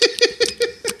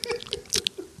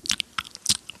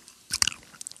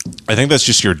I think that's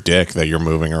just your dick that you're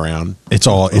moving around. It's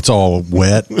all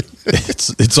wet.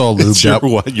 It's all lubed up.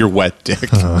 Your wet dick.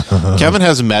 Kevin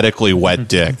has medically wet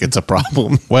dick. It's a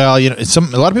problem. Well, a lot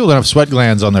of people don't have sweat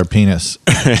glands on their penis,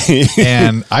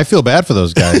 and I feel bad for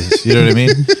those guys. You know what I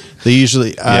mean? They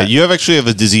usually you actually have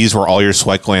a disease where all your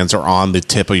sweat glands are on the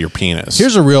tip of your penis.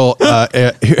 Here's a real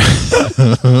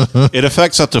it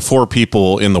affects up to 4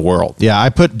 people in the world. Yeah, I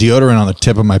put deodorant on the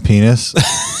tip of my penis,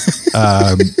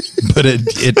 but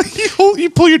it you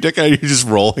pull your dick out, you're just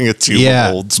rolling a tube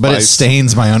of Old Spice. But it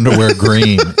stains my underwear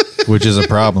green, which is a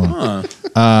problem.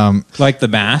 Like the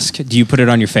mask, do you put it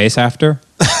on your face after?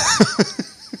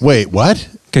 Wait, what?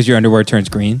 Because your underwear turns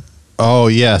green. Oh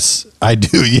yes, I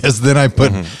do. Yes, then I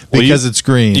put because it's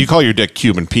green. You call your dick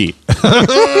Cuban Pete.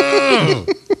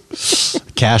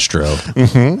 Castro.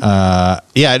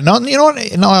 Yeah, no, you know what?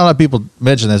 Not a lot of people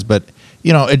mention this, but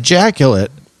ejaculate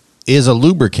is a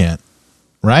lubricant,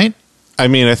 right? I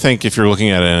mean, I think if you're looking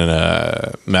at it in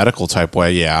a medical type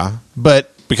way, yeah.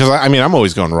 But because I'm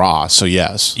always going raw, so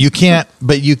yes. You can't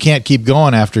keep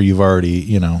going after you've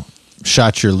already,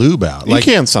 shot your lube out. You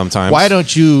can sometimes. Why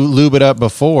don't you lube it up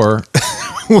before?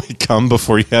 Come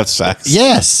before you have sex?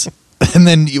 Yes. And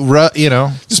then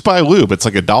just buy lube. It's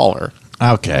like $1.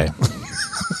 Okay.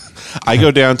 I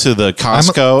go down to the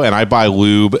Costco and I buy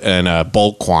lube in a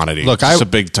bulk quantity. Look, just a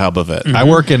big tub of it. I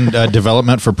work in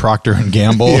development for Procter and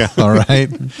Gamble. Yeah. All right.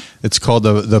 It's called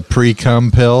the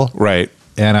pre-cum pill. Right.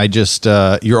 And I just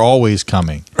you're always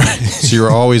coming, so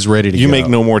you're always ready to. You go. make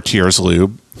No More Tears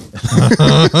lube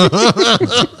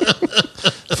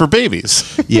for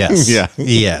babies. Yes. Yeah.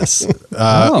 Yes.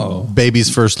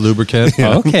 Baby's first lubricant.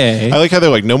 Yeah. Okay. I like how they're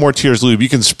like No More Tears lube. You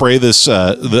can spray this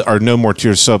or No More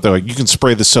Tears soap. They're like you can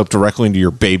spray the soap directly into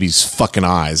your baby's fucking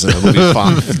eyes and it'll be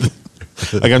fine.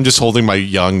 Like I'm just holding my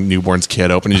young newborn's kid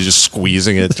open and just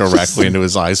squeezing it directly into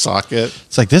his eye socket.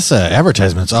 It's like this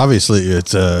advertisement's obviously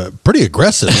it's pretty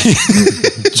aggressive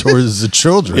towards the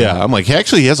children. Yeah, I'm like,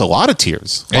 actually, he has a lot of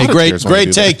tears. Hey, great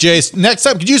take, Jace. Next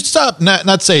time, could you stop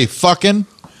not say fucking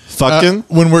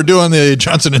when we're doing the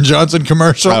Johnson & Johnson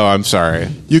commercial? Oh, I'm sorry.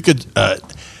 You could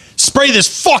spray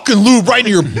this fucking lube right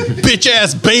into your bitch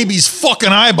ass baby's fucking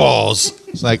eyeballs.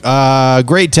 It's like,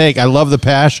 great take. I love the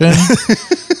passion.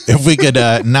 If we could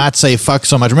not say fuck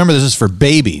so much. Remember, this is for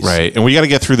babies. Right. And we got to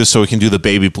get through this so we can do the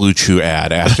baby Blue Chew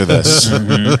ad after this.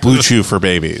 Blue Chew for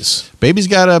babies. Baby's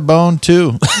got a bone,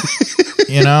 too.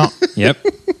 Yep.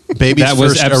 Baby's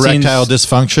first erectile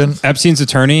dysfunction. Epstein's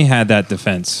attorney had that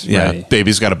defense. Yeah. Ready.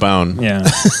 Baby's got a bone. Yeah.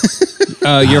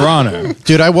 Your Honor.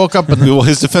 Dude, I woke up and... Well,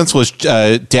 his defense was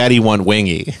Daddy want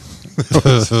wingy.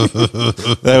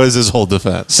 That was his whole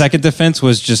defense. Second defense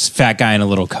was just fat guy in a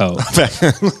little coat.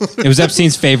 It was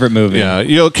Epstein's favorite movie.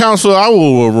 Yeah, counselor, I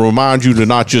will remind you to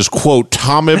not just quote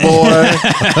Tommy Boy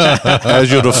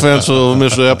as your defense of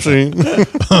Mr. Epstein.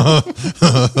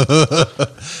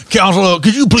 Counselor,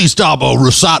 could you please stop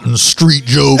reciting street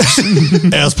jokes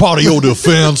as part of your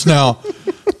defense? Now,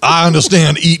 I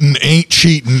understand eating ain't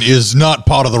cheating is not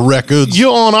part of the records.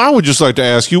 Your Honor, I would just like to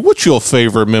ask you, what's your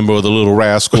favorite member of the Little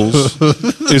Rascals?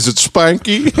 Is it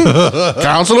Spanky?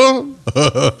 Counselor?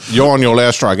 You're on your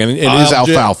last strike, and it is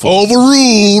alfalfa.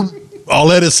 Overruled. I'll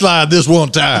let it slide this one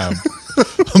time.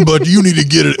 But you need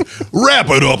to wrap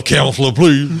it up, counselor,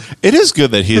 please. It is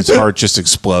good that his heart just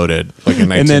exploded, like in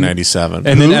 1997.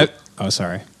 And then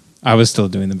sorry. I was still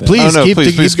doing the bit. Please,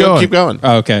 keep going. Keep going.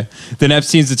 Oh, okay. Then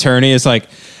Epstein's attorney is like,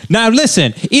 now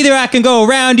listen, either I can go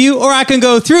around you or I can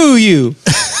go through you.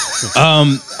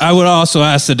 I would also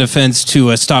ask the defense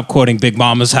to stop quoting Big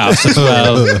Mama's House as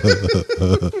well.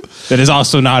 That is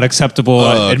also not acceptable.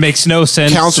 It makes no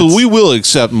sense. Counsel, we will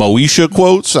accept Moesha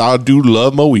quotes. I do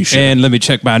love Moesha. And let me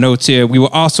check my notes here. We will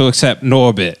also accept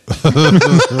Norbit.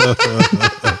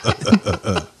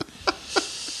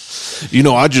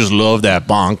 I just love that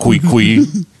Bon Qui Qui.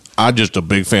 I'm just a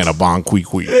big fan of Bon Qui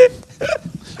Qui.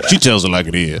 She tells it like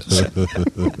it is.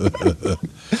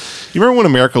 You remember when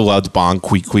America loved Bon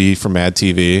Qui Qui from Mad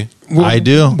TV? I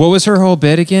do. What was her whole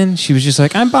bit again? She was just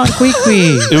like, I'm Bon Qui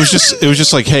Qui. It was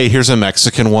just like, hey, here's a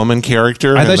Mexican woman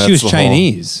character. I thought she was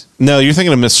Chinese. No, you're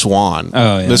thinking of Miss Swan.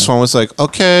 Oh, yeah. Miss Swan was like,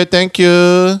 okay, thank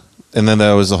you. And then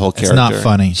that was the whole character. It's not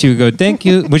funny. She would go, thank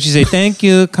you. Would she say, thank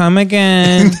you, come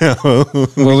again? No.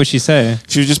 What would she say?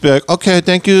 She would just be like, okay,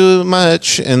 thank you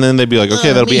much. And then they'd be like,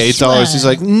 okay, that'll be $8. He's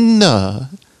like, no.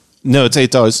 No, it's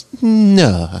 $8.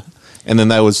 No. And then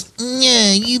that was,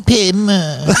 yeah, you pay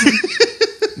more.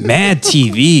 Mad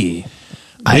TV.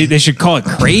 They should call it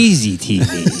crazy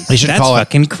TV. They should call it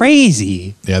fucking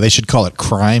crazy. Yeah, they should call it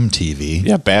crime TV.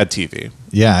 yeah, bad TV.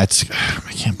 Yeah, I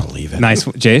can't believe it. Nice,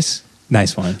 Jace.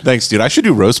 Nice one. Thanks, dude. I should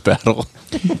do roast battle.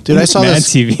 Dude, I saw Mad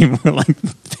this. TV, more like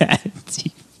bad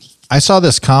TV. I saw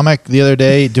this comic the other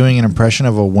day doing an impression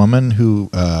of a woman who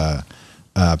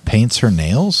paints her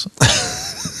nails.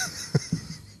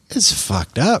 It's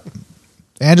fucked up.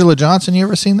 Angela Johnson, you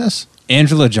ever seen this?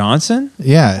 Angela Johnson?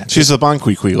 Yeah. She's the Bon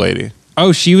Qui Qui lady.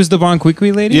 Oh, she was the Bon Qui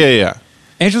Qui lady? Yeah.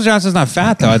 Angela Johnson's not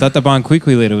fat, though. I thought the Bon Qui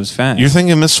Qui lady was fat. You're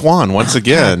thinking Miss Swan once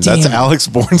again. God damn That's it. Alex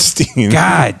Bornstein.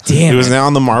 God damn He was it. now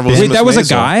on the Marvelous Wait, Miss that was a Maisel.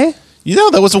 guy? You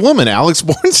know, that was a woman. Alex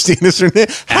Bornstein is her name.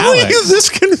 How are Alex. you this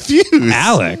confused?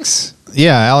 Alex.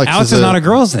 Yeah, Alex Alex is not a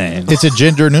girl's name. It's a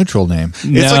gender neutral name.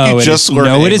 It's like you it just is- learned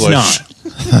No, it is English. not.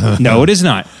 No, it is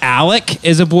not. Alec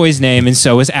is a boy's name, and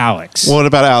so is Alex. What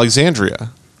about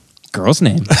Alexandria? Girl's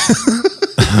name.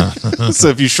 So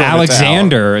if you shorten it to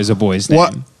Alexander is a boy's name.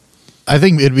 What? I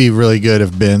think it'd be really good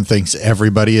if Ben thinks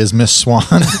everybody is Miss Swan.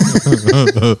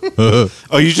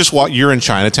 Oh, you just walk. You're in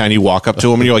Chinatown. You walk up to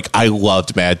him and you're like, "I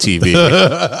loved Mad TV,"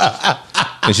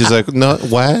 and she's like, "No,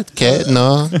 what? Cat?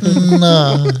 No."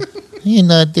 No, you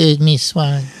know, dude, Miss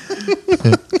Swan.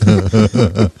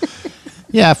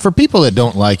 Yeah, for people that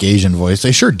don't like Asian voice,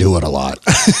 they sure do it a lot.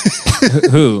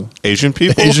 Who? Asian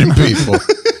people. Asian people.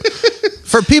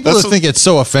 For people That's that think it's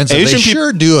so offensive, Asian they peop-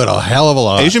 sure do it a hell of a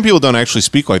lot. Asian people don't actually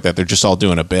speak like that. They're just all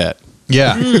doing a bit.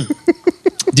 Yeah.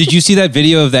 Did you see that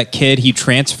video of that kid? He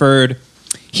transferred.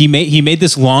 He made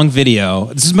this long video.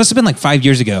 This must have been like 5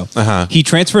 years ago. Uh-huh. He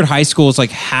transferred high schools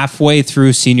like halfway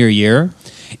through senior year,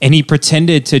 and he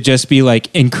pretended to just be like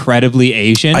incredibly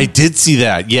Asian. I did see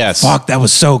that. Yes. Fuck, that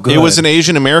was so good. It was an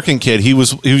Asian American kid. He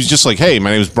was just like, "Hey,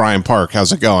 my name is Brian Park.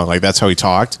 How's it going?" Like that's how he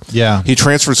talked. Yeah. He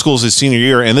transferred schools his senior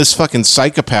year, and this fucking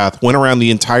psychopath went around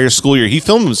the entire school year. He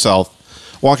filmed himself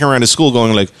walking around his school,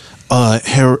 going like,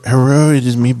 "Hello, it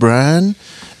is me, Brian.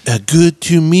 Good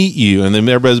to meet you." And then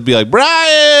everybody'd be like,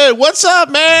 "Brian, what's up,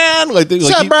 man?"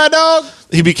 What's up, Brian dog?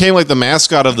 He became like the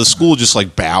mascot of the school, just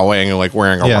like bowing and like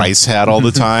wearing a Yeah. rice hat all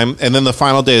the time. And then the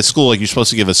final day of school, like you're supposed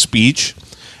to give a speech,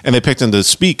 and they picked him to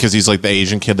speak because he's like the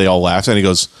Asian kid. They all laughed, and he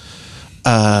goes,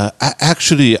 I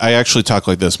actually talk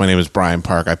like this. My name is Brian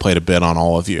Park. I played a bit on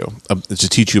all of you to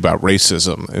teach you about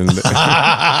racism." And,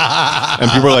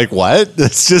 and people are like, "What?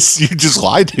 That's just, you just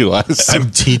lied to us."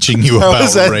 I'm teaching you How about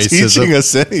is that racism. teaching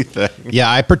us anything? Yeah,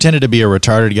 I pretended to be a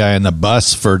retarded guy in the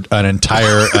bus for an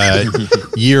entire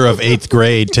year of 8th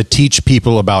grade to teach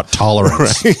people about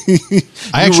tolerance.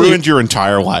 I You ruined your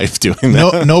entire life doing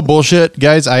that. no bullshit,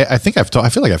 guys. I think I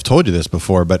feel like I've told you this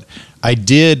before, but I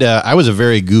did. I was a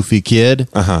very goofy kid,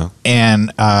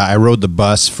 and I rode the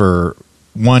bus for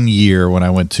 1 year when I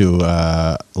went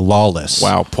to Lawless.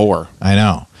 Wow, poor. I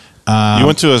know. You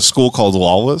went to a school called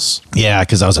Lawless? Yeah,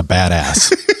 because I was a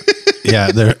badass.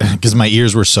 Yeah, because my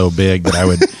ears were so big that I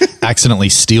would accidentally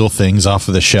steal things off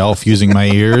of the shelf using my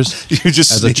ears. You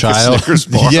just as a sneak child. Snickers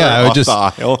bar Yeah, I would off just.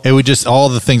 the aisle. It would just all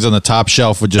the things on the top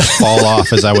shelf would just fall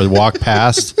off as I would walk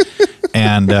past,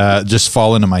 and just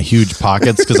fall into my huge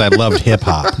pockets because I loved hip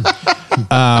hop.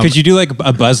 Could you do like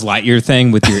a Buzz Lightyear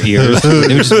thing with your ears? They would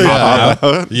just pop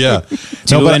out Yeah,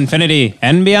 to infinity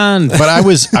and beyond. But I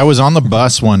was on the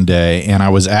bus one day and I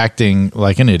was acting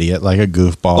like an idiot, like a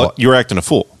goofball. Well, you were acting a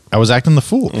fool. I was acting the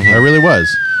fool. I really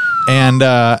was. And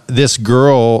this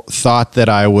girl thought that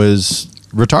I was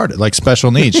retarded, like special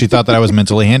needs. She thought that I was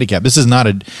mentally handicapped. This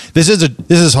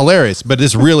is hilarious, but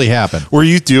this really happened. Were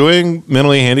you doing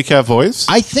mentally handicapped voice?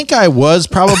 I think I was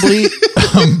probably,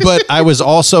 but I was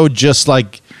also just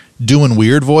like doing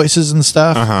weird voices and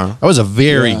stuff. I was a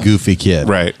very goofy kid.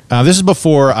 Right. This is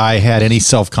before I had any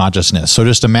self-consciousness. So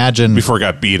just imagine. Before it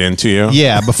got beat into you?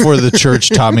 Yeah, before the church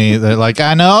taught me that, like,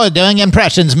 I know doing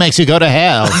impressions makes you go to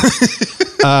hell.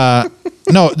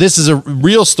 No, this is a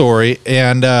real story,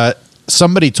 and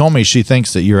somebody told me she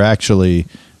thinks that you're actually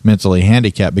mentally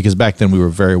handicapped because back then we were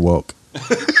very woke.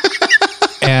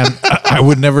 And I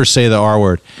would never say the R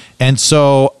word. And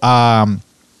so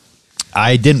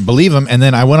I didn't believe him, and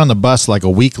then I went on the bus like a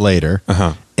week later,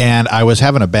 and I was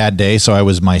having a bad day, so I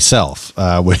was myself,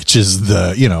 which is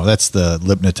that's the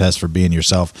Lipna test for being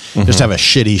yourself. Just have a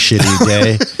shitty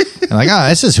day. And like,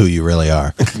 this is who you really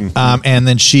are. And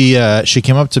then she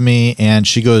came up to me and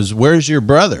she goes, "Where's your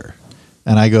brother?"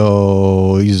 And I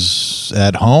go, "He's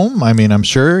at home. I mean, I'm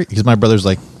sure, because my brother's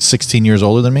like 16 years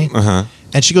older than me."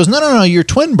 And she goes, No, your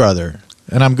twin brother."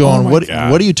 And I'm going, "What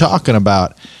are you talking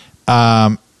about?"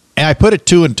 And I put it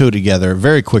 2 and 2 together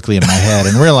very quickly in my head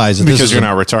and realized that Because you're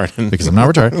not retarded. because I'm not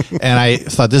retarded. And I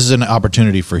thought this is an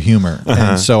opportunity for humor.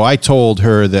 And so I told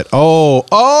her that,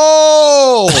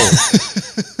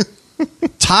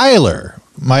 Tyler,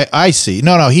 I see.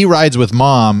 No, he rides with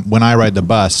mom when I ride the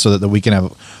bus so that we can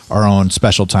have our own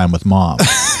special time with mom.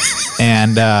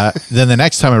 And then the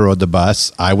next time I rode the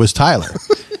bus, I was Tyler.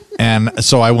 And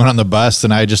so I went on the bus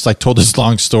and I just like told this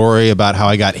long story about how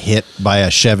I got hit by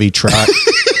a Chevy truck.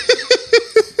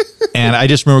 And I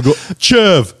just remember going,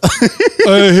 Chev,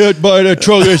 I hit by the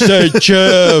truck. I said,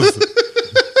 Chev.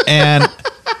 And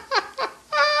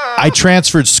I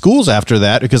transferred schools after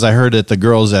that because I heard that the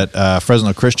girls at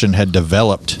Fresno Christian had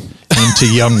developed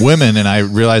into young women, and I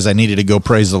realized I needed to go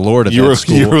praise the Lord at that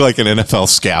school. You were like an NFL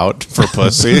scout for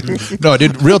pussy. No,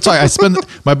 dude, real talk.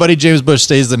 My buddy James Bush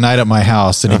stays the night at my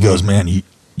house, and he goes, man,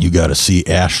 you got to see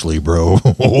Ashley, bro.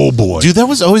 Oh, boy. Dude, that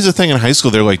was always a thing in high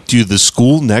school. They're like, dude, the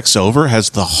school next over has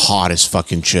the hottest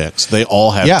fucking chicks. They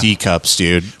all have D cups,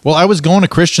 dude. Well, I was going to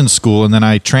Christian school, and then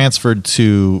I transferred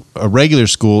to a regular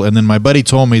school, and then my buddy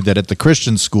told me that at the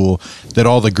Christian school that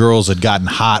all the girls had gotten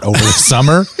hot over the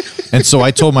summer. And so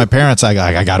I told my parents, I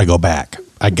got to go back.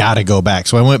 I got to go back.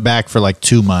 So I went back for like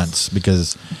 2 months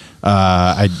because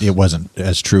it wasn't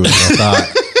as true as I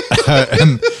thought.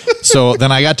 And so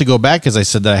then I got to go back because I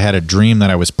said that I had a dream that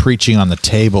I was preaching on the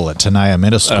table at Tenaya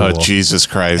Middle School. Oh, Jesus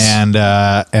Christ. And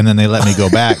then they let me go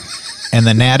back. And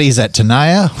the natties at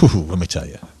Tenaya, let me tell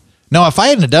you. No, if I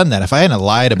hadn't done that, if I hadn't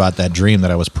lied about that dream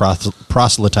that I was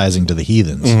proselytizing to the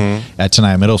heathens at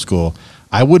Tenaya Middle School,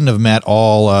 I wouldn't have met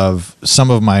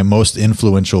some of my most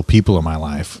influential people in my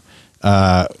life.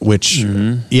 Which,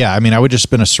 I mean, I would just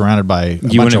been surrounded by a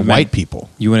bunch of white people.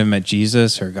 You wouldn't have met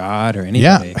Jesus or God or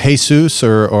anybody. Yeah, Jesus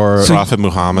or Prophet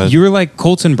Muhammad. You were like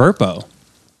Colton Burpo.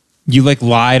 You like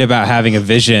lied about having a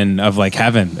vision of like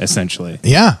heaven, essentially.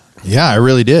 Yeah, I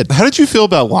really did. How did you feel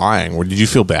about lying? Or did you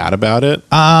feel bad about it?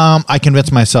 I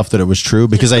convinced myself that it was true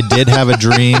because I did have a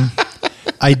dream.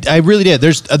 I really did.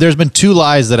 There's been 2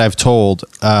 lies that I've told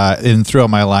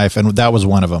throughout my life, and that was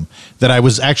one of them that I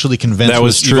was actually convinced that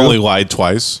was true. You only lied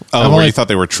twice? Oh, where you thought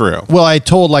they were true? Well, I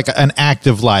told like an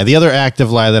active lie. The other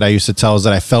active lie that I used to tell is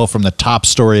that I fell from the top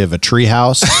story of a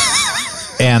treehouse,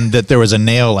 and that there was a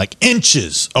nail like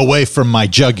inches away from my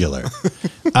jugular.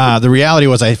 The reality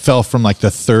was I fell from like the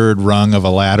 3rd rung of a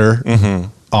ladder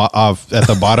at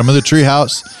the bottom of the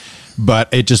treehouse.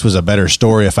 But it just was a better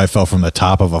story if I fell from the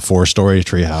top of a 4-story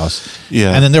treehouse.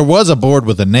 Yeah. And then there was a board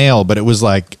with a nail, but it was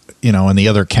like, in the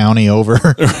other county over.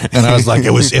 And I was like,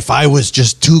 if I was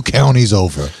just 2 counties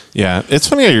over. Yeah. It's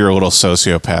funny how you're a little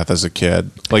sociopath as a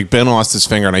kid. Like Ben lost his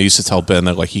finger, and I used to tell Ben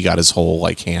that like he got his whole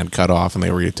like hand cut off and they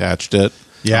reattached it.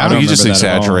 Yeah. I don't you just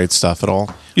exaggerate stuff at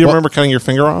all. You don't remember cutting your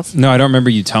finger off? No, I don't remember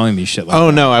you telling me shit like that.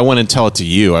 Oh, no. I wouldn't tell it to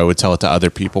you. I would tell it to other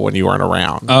people when you weren't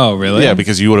around. Oh, really? Yeah,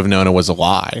 because you would have known it was a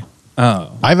lie.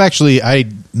 Oh. I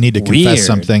need to confess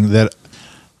something that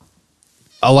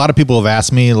a lot of people have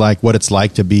asked me like what it's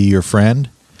like to be your friend.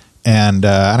 And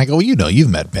I go, well, you've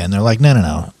met Ben. They're like,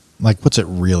 no. Like, what's it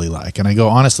really like? And I go,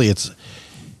 honestly, it's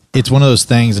one of those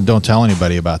things, and don't tell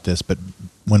anybody about this, but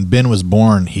when Ben was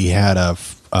born, he had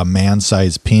a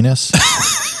man-sized penis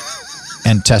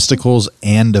and testicles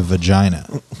and a vagina.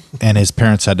 And his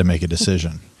parents had to make a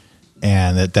decision.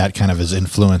 And that kind of has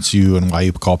influenced you and why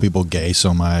you call people gay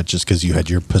so much, just because you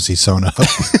had your pussy sewn up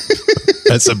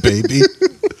as a baby.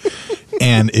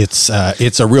 And it's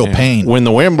a real pain. When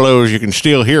the wind blows, you can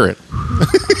still hear it.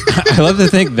 I love to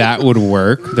think that would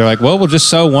work. They're like, well, we'll just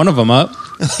sew one of them up.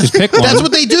 Just pick one. That's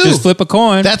what they do. Just flip a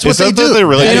coin. That's what they do.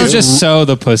 They don't just sew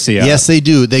the pussy up. Yes, they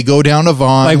do. They go down to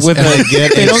Vaughn's like they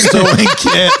get a sewing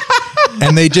kit.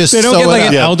 And they don't get like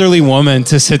an elderly woman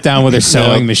to sit down with her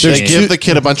sewing machine. They give the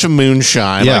kid a bunch of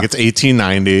moonshine like it's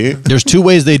 1890. There's 2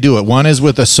 ways they do it. One is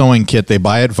with a sewing kit they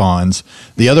buy at Vaughn's.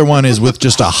 The other one is with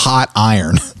just a hot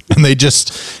iron, and they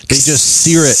just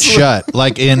sear it shut.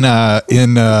 Like in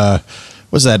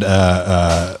what's that?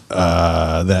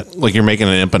 That like you're making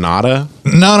an empanada?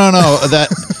 No.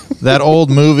 That old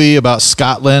movie about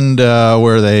Scotland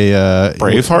where they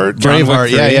Braveheart. Braveheart.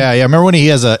 Yeah. Remember when he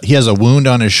has a wound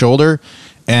on his shoulder,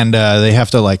 and they have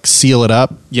to like seal it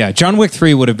up. Yeah, John Wick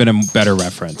 3 would have been a better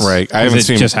reference. Right. I haven't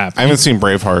seen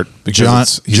Braveheart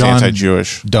because he's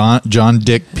anti-Jewish. John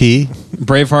Dick P.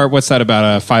 Braveheart. What's that about?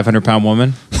 A 500-pound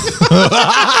woman?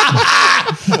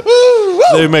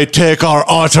 They may take our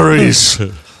arteries,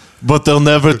 but they'll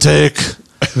never take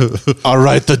our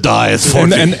right to die at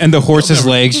 40. And the horse's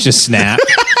legs just snap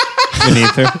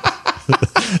beneath her.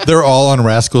 They're all on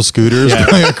rascal scooters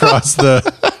going across the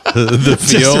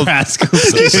field.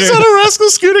 She's on a rascal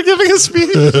scooter giving a speech.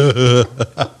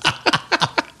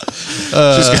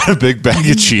 She's got a big bag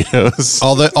of Cheetos.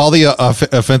 All the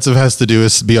offensive has to do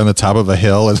is be on the top of a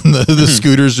hill, and the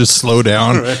scooters just slow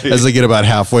down as they get about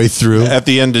halfway through. At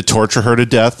the end, to torture her to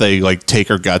death, they like take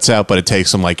her guts out, but it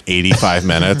takes them like 85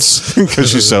 minutes because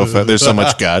she's so fat. There's so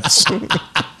much guts.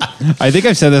 I think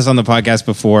I've said this on the podcast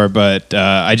before, but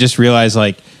I just realized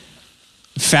like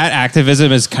fat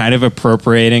activism is kind of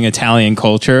appropriating Italian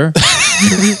culture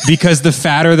because the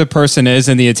fatter the person is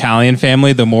in the Italian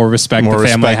family, the more respect the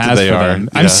family has for them.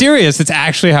 I'm serious. It's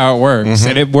actually how it works.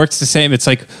 And it works the same. It's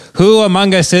like, who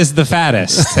among us is the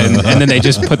fattest? And then they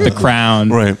just put the crown.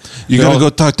 Right. You got to go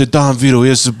talk to Don Vito. He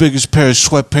has the biggest pair of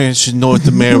sweatpants in North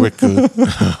America.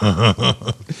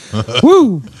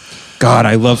 Woo! God,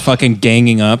 I love fucking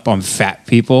ganging up on fat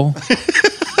people.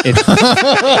 It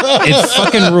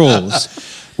fucking rules.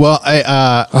 Well,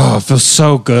 it feels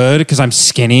so good because I'm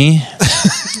skinny.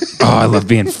 I love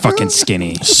being fucking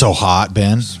skinny. So hot,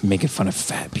 Ben. Making fun of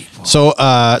fat people. So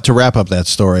to wrap up that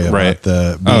story about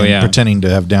pretending to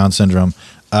have Down syndrome.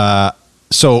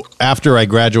 So after I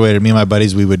graduated, me and my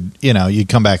buddies, we would, you'd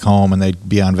come back home and they'd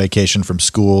be on vacation from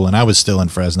school, and I was still in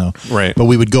Fresno. Right. But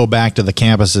we would go back to the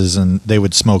campuses and they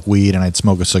would smoke weed and I'd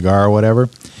smoke a cigar or whatever.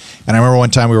 And I remember one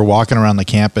time we were walking around the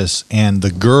campus and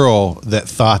the girl that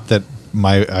thought that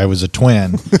I was a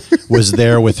twin was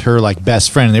there with her like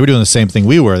best friend. And they were doing the same thing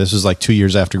we were. This was like 2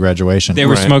 years after graduation. They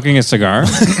were smoking a cigar?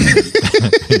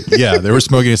 Yeah, they were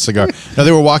smoking a cigar. No,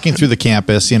 they were walking through the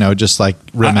campus, just like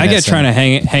reminiscing. I get trying to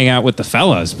hang out with the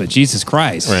fellas, but Jesus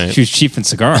Christ. Right. She was chiefing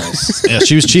cigars. Yeah,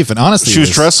 she was chiefing. Honestly, She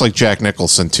was dressed like Jack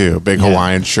Nicholson, too. Big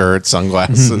Hawaiian shirt,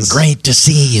 sunglasses. Great to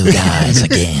see you guys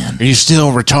again. Are you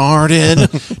still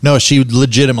retarded? No, she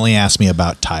legitimately asked me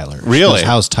about Tyler. She Really? goes,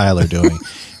 how's Tyler doing?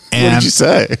 And What did you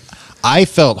say? I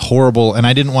felt horrible, and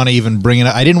I didn't want to even bring it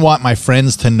up. I didn't want my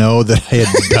friends to know that I had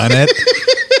done it.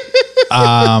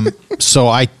 So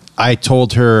I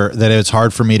told her that it was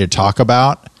hard for me to talk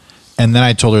about, and then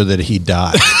I told her that he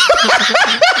died.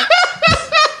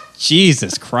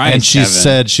 Jesus Christ. And she Kevin.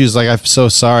 said, she was like, I'm so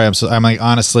sorry. I'm like,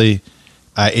 honestly,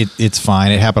 it's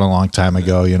fine. It happened a long time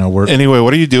ago. We're Anyway,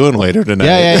 what are you doing later tonight?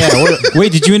 yeah.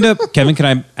 Wait, did you end up, Kevin, can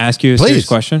I ask you a serious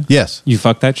question? Yes. You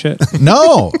fucked that shit?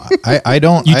 No, I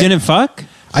don't. You didn't fuck?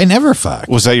 I never fucked.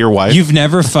 Was that your wife? You've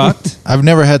never fucked? I've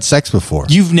never had sex before.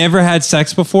 You've never had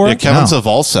sex before? Yeah, Kevin's No. a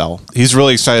Volcel. He's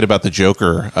really excited about the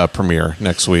Joker premiere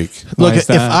next week. Look, is if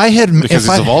that? I had, Because if he's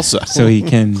a I, Volcel. So he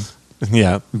can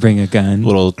Yeah. bring a gun.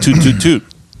 Little toot, toot, toot.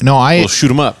 no, We'll shoot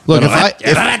him up. look, and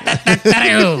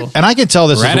I can tell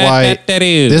this is why,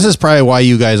 this is probably why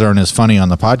you guys aren't as funny on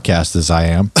the podcast as I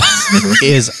am,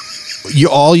 is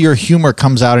all your humor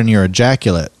comes out in your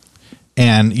ejaculate.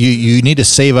 And you need to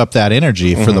save up that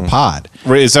energy for the pod.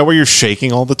 Right, is that where you're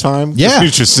shaking all the time? Yeah. You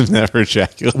just never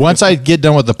ejaculate. Once I get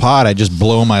done with the pod, I just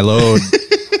blow my load.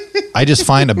 I just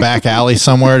find a back alley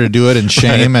somewhere to do it in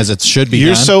shame as it should be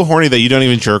You're done. so horny that you don't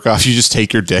even jerk off. You just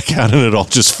take your dick out and it all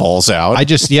just falls out.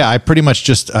 I pretty much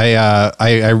just I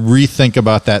rethink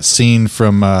about that scene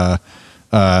from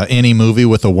any movie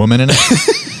with a woman in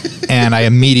it, and I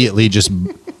immediately just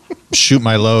shoot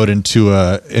my load into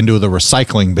the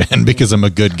recycling bin because I'm a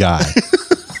good guy.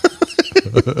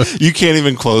 You can't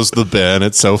even close the bin.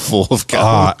 It's so full of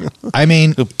cum. I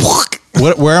mean,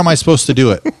 where am I supposed to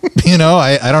do it?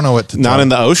 I don't know what to Not tell. in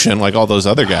the ocean like all those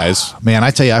other guys. Man,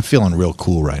 I tell you, I'm feeling real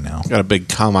cool right now. Got a big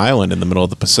cum island in the middle of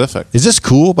the Pacific. Is this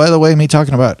cool, by the way, me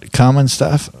talking about cum and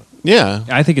stuff? Yeah.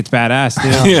 I think it's badass,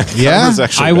 dude. Yeah. Yeah? Cum is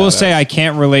actually I will badass. say I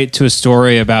can't relate to a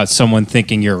story about someone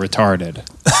thinking you're retarded.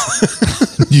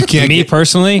 You can't Me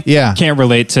personally, Yeah. can't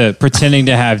relate to pretending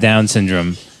to have Down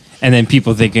syndrome and then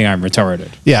people thinking I'm retarded.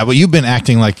 Yeah, but you've been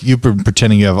acting like you've been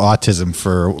pretending you have autism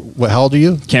for how old are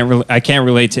you? I can't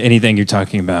relate to anything you're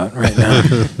talking about right now.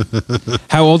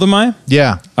 How old am I?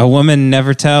 Yeah. A woman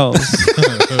never tells.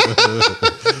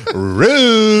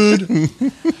 Rude.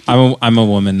 I'm a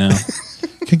woman now.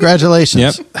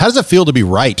 Congratulations. Yep. How does it feel to be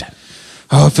right?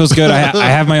 Oh, it feels good. I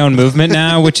have my own movement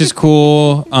now, which is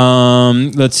cool.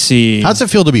 Let's see. How does it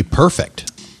feel to be perfect?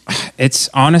 It's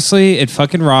honestly, it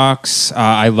fucking rocks.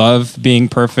 I love being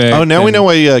perfect. Oh, now we and- know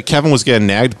why Kevin was getting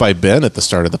nagged by Ben at the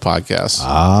start of the podcast.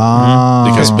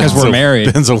 Because Ben's we're married.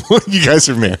 You guys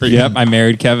are married. Yep, I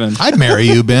married Kevin. I'd marry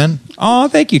you, Ben. Oh,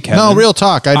 thank you, Kevin. No, real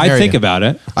talk. I'd marry think you. about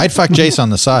it. I'd fuck Jace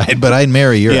on the side, but I'd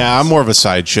marry you. Yeah, I'm more of a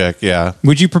side chick. Yeah.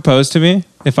 Would you propose to me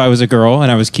if I was a girl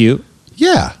and I was cute?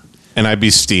 Yeah. And I'd be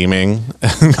steaming.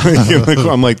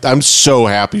 I'm like, I'm so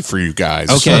happy for you guys.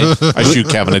 Okay. I shoot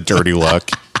Kevin a dirty look.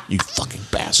 You fucking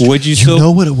bastard. Would you You still?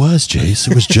 know what it was, Jace?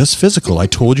 It was just physical. I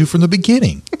told you from the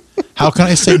beginning. How can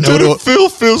I say no to it? feel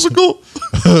physical?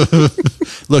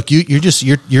 Look,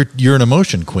 you're an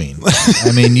emotion queen.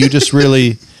 I mean, you just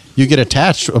really you get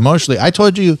attached emotionally. I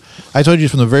told you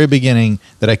from the very beginning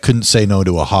that I couldn't say no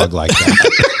to a hog like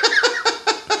that.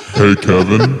 Hey,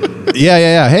 Kevin,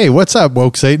 Yeah. Hey, what's up,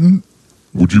 woke Satan?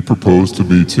 would you propose to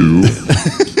me too?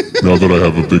 Now that I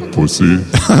have a big pussy,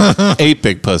 8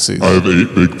 big pussies. I have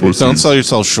 8 big pussies. Don't sell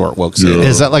yourself short, woke. Yeah.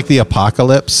 Is that like the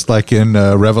apocalypse, like in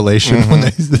Revelation, when they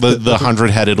The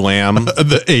 100-headed lamb,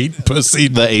 the 8 pussy?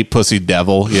 the 8-pussy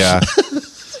devil? Yeah.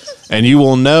 And you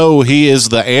will know he is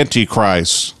the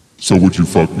Antichrist. So would you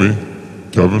fuck me,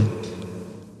 Kevin?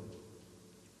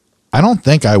 I don't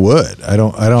think I would. I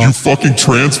don't. You fucking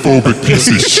transphobic piece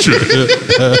of shit.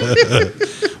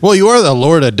 Well, you are the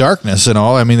Lord of Darkness and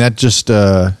all. I mean, that just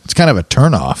it's kind of a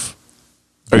turnoff.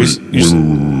 Are you,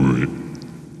 Wait.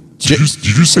 Did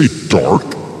you say dark?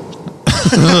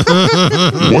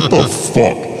 What the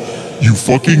fuck? You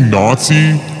fucking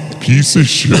Nazi piece of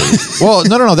shit. Well,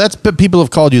 no. That's but people have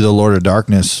called you the Lord of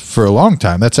Darkness for a long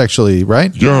time. That's actually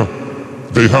right. Yeah,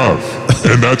 they have.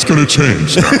 And that's going to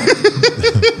change now.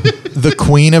 The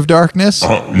Queen of Darkness.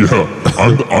 Yeah,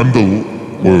 I'm the...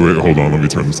 Wait, hold on. Let me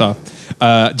turn this So,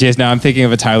 Jason, now I'm thinking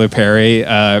of a Tyler Perry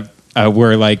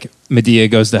where like Medea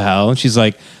goes to hell and she's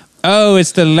like, "Oh,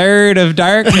 it's the Lord of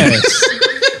Darkness."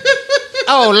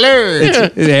 Oh, Lord.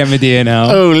 Aunt Medea in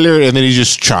hell. oh, Lord. And then he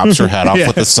just chops her head off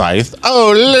with a scythe.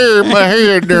 Oh, Lord, my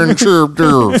head done chirped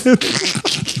off.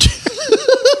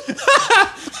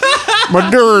 My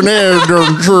darn head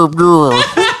done chirped off.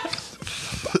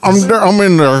 I'm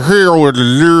in the hell with the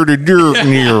Lord of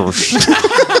Darkness.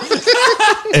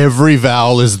 Every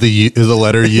vowel is the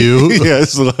letter U.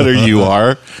 Yes, the letter you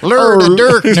are. Lord of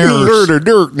Darkness. Lord of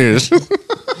Darkness.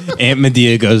 Aunt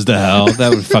Medea goes to hell. That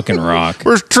would fucking rock.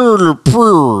 Where's Turtle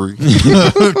Prairie?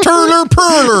 Turler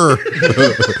Perler.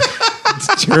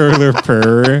 Turler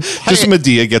purr. Just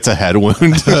Medea gets a head wound.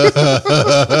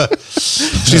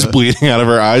 She's bleeding out of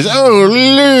her eyes. Oh,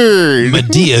 Lord.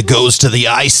 Medea goes to the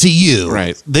ICU.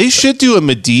 Right. They should do a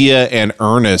Medea and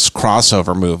Ernest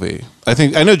crossover movie.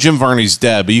 I know Jim Varney's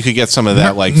dead, but you could get some of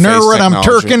that like Know face what I'm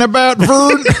technology. turking about,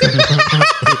 Vern?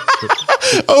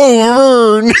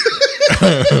 Oh, Vern.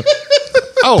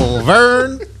 Oh,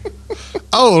 Vern.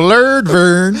 Oh, Lord,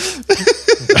 Vern.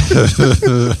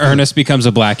 Ernest becomes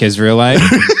a black Israelite.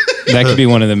 That could be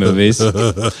one of the movies.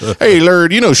 Hey,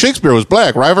 Lord, you know Shakespeare was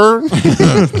black, right, Vern?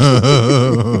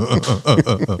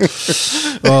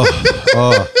 Oh,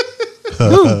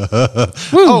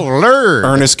 Lord.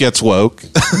 Ernest gets woke.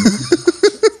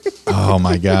 Oh,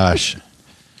 my gosh.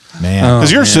 Man.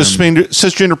 Because you're a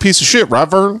cisgender piece of shit, right,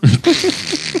 Vern?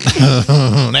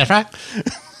 That's right.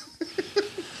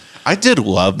 I did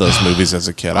love those movies as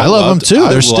a kid. I love them too.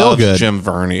 They're still loved good. Jim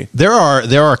Varney. There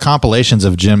are compilations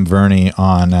of Jim Varney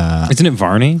on Isn't it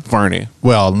Varney? Varney.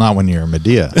 well, not when you're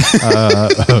Medea.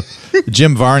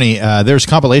 Jim Varney, there's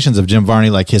compilations of Jim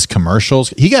Varney, like his commercials.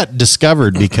 He got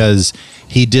discovered because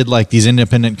he did like these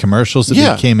independent commercials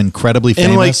that became incredibly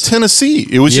famous. In like Tennessee.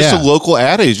 It was just a local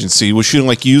ad agency was shooting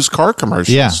like used car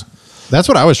commercials. Yeah. That's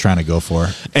what I was trying to go for.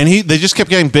 And they just kept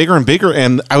getting bigger and bigger.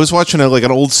 And I was watching an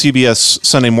old CBS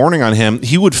Sunday Morning on him.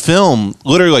 He would film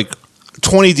literally like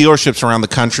 20 dealerships around the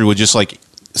country would just like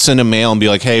send a mail and be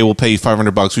like, "Hey, we'll pay you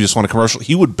 $500. We just want a commercial."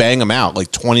 He would bang them out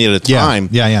like 20 at a time.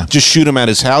 Yeah. Just shoot them at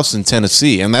his house in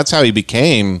Tennessee. And that's how he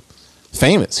became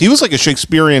famous. He was like a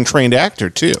Shakespearean trained actor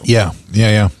too. Yeah.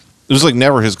 It was like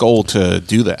never his goal to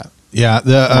do that. Yeah.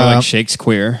 Or like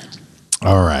Shakespeare.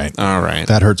 All right.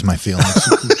 That hurts my feelings.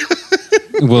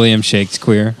 William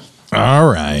Shakespeare. All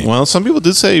right. Well, some people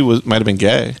did say he might have been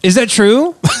gay. Is that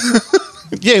true?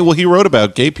 Yeah, well, he wrote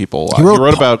about gay people a lot. He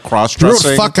wrote about He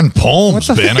cross-dressing. wrote fucking poems,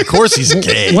 Ben. Of course he's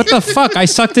gay. What the fuck? I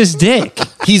sucked his dick.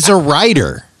 He's a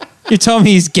writer. You tell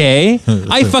me he's gay?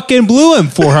 I fucking blew him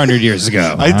 400 years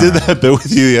ago. I did that bit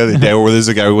with you the other day where there's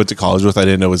a guy we went to college with I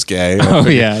didn't know was gay. Oh,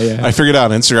 yeah. I figured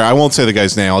out on Instagram. I won't say the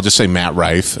guy's name. I'll just say Matt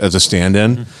Rife as a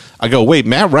stand-in. I go, "Wait,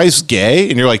 Matt Rife's gay?"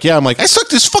 And you're like, "Yeah." I'm like, "I sucked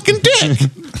his fucking dick."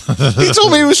 He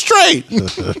told me he was straight.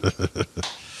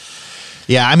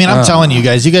 Yeah, I mean, I'm telling you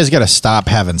guys got to stop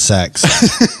having sex.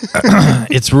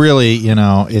 It's really,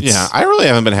 it's... Yeah, I really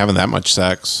haven't been having that much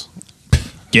sex.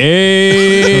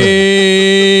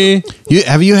 Gay.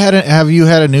 Have you had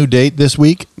a new date this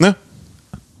week? No.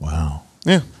 Wow.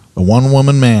 Yeah. A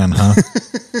one-woman man, huh?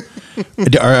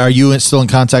 Are you still in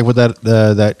contact with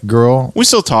that girl? We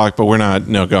still talk, but we're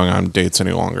not going on dates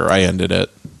any longer. I ended it.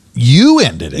 You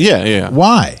ended it? Yeah.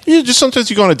 Why? Yeah, just sometimes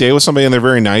you go on a date with somebody and they're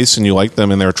very nice and you like them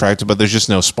and they're attractive, but there's just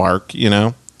no spark,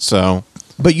 So...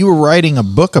 But you were writing a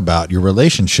book about your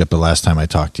relationship the last time I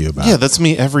talked to you about. Yeah, that's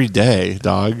me every day,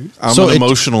 dog. I'm an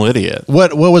emotional idiot.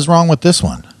 What was wrong with this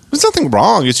one? There's nothing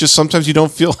wrong. It's just sometimes you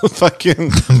don't feel fucking...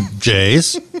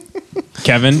 Jays?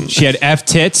 Kevin, she had F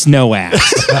tits, no ass.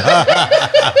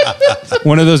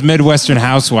 One of those Midwestern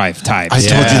housewife types. I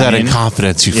told you that in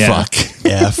confidence, you fuck.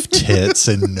 F tits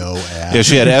and no ass. Yeah,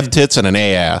 she had F tits and an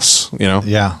A ass. You know.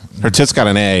 Yeah. Her tits got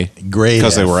an A. Great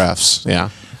because they F. were Fs. Yeah.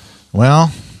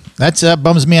 Well, that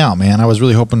bums me out, man. I was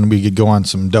really hoping we could go on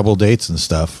some double dates and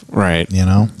stuff. Right. You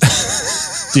know.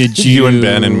 Did you and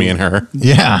Ben and me and her?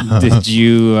 Yeah. Did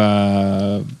you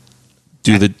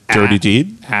do the dirty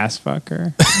deed? ass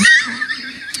fucker?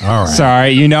 All right.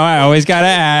 Sorry, I always gotta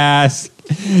ask.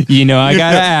 I gotta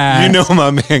ask. You know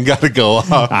my man got to go off.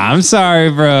 I'm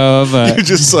sorry, bro, but You're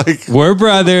just like we're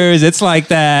brothers. It's like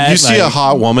that. you see like, a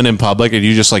hot woman in public and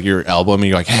you just like your elbow and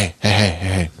you're like,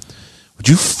 hey, would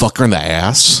you fuck her in the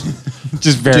ass?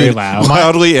 just very Dude, loud.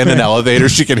 Loudly in an elevator,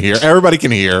 she can hear. Everybody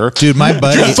can hear. Dude, my Did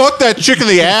buddy. you fuck that chick in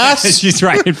the ass? She's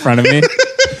right in front of me.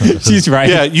 She's right.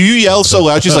 Yeah, you yell so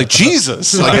loud, she's like,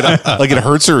 Jesus. Like it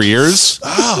hurts her ears.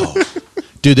 Oh.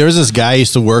 Dude, there was this guy I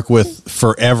used to work with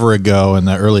forever ago in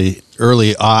the early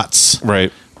aughts.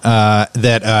 Right.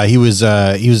 That he was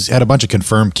had a bunch of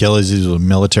confirmed killers. He was a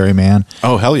military man.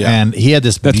 Oh, hell yeah. And he had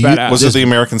this. badass. Was it the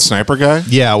American Sniper guy?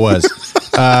 Yeah, it was.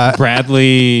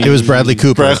 Bradley. It was Bradley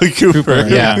Cooper. Bradley Cooper.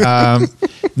 Yeah.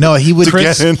 No, he would.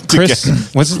 Chris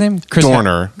What's his name? Chris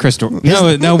Dorner. Chris Dorner.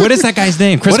 No. What is that guy's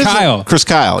name? Chris What is it? Kyle. Chris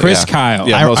Kyle. Chris yeah. Kyle.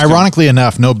 Yeah, most Ironically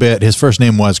enough, no bit. His first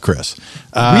name was Chris.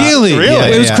 Really?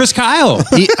 Really? It was Yeah. Chris Kyle.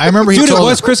 I remember he Dude, it told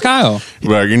was Chris Kyle.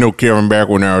 Well, Kevin, back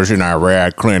when I was in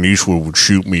Iraq, Clint Eastwood would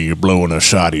shoot me, blowing a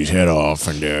Saudis head off,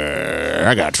 and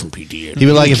I got some PTSD. He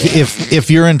would like if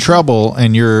you're in trouble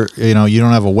and you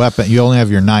don't have a weapon, you only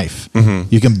have your knife.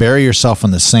 Mm-hmm. You can bury yourself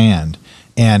in the sand,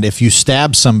 and if you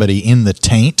stab somebody in the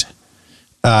taint,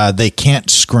 they can't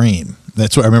scream.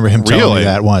 That's what I remember him telling me Really?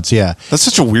 that once. Yeah. That's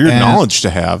such a weird And- knowledge to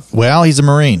have. Well, he's a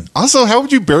Marine. Also, how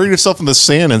would you bury yourself in the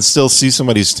sand and still see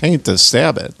somebody's taint to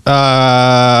stab it?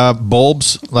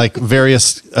 Bulbs, like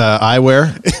various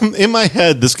eyewear. In my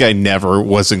head, this guy never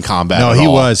was in combat. No, at he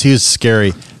all. was. He was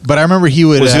scary. But I remember he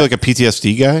would. Was he like a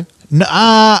PTSD guy?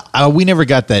 No, we never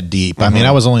got that deep. I Mm-hmm. mean,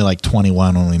 I was only like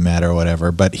 21 when we met or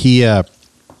whatever. But I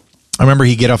remember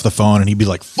he'd get off the phone and he'd be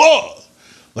like, "Fuck."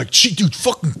 Like, dude,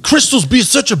 fucking Crystal's being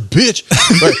such a bitch.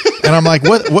 And I'm like,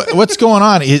 what's going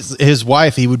on? His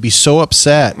wife, he would be so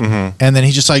upset. Mm-hmm. And then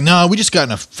he's just like, no, we just got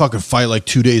in a fucking fight like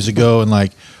 2 days ago. And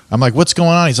like, I'm like, what's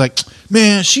going on? He's like,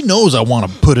 man, she knows I want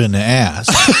to put her in the ass.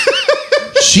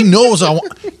 She knows I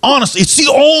want. Honestly, it's the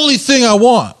only thing I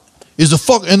want is the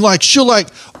fuck. And like, she'll like,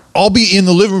 I'll be in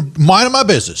the living room minding my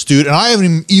business, dude, and I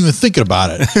haven't even thinking about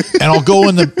it. And I'll go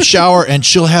in the shower and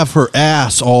she'll have her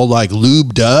ass all like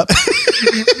lubed up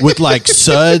with like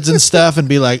suds and stuff and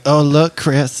be like, oh, look,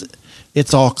 Chris,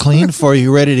 it's all clean for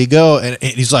you, ready to go. And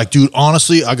he's like, dude,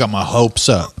 honestly, I got my hopes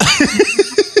up.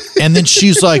 And then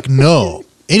she's like, no.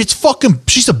 And it's fucking,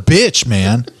 she's a bitch,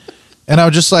 man. And I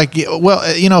was just like, yeah,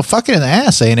 well, fucking in the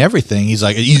ass ain't everything. He's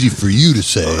like, easy for you to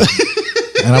say.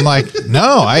 And I'm like,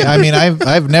 no, I mean,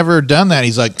 I've never done that.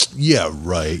 He's like, yeah,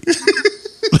 right.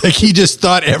 Like he just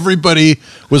thought everybody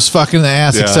was fucking in the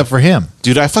ass Yeah. except for him.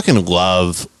 Dude, I fucking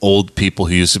love old people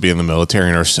who used to be in the military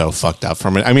and are so fucked up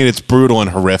from it. I mean, it's brutal and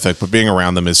horrific, but being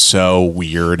around them is so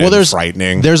weird and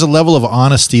frightening. There's a level of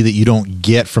honesty that you don't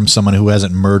get from someone who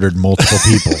hasn't murdered multiple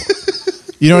people.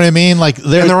 You know what I mean? Like and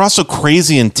they're also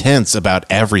crazy intense about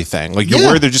everything. Like you're Yeah.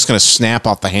 worried they're just going to snap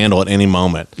off the handle at any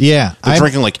moment. yeah, They're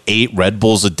drinking like 8 Red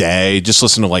Bulls a day. Just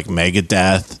listen to like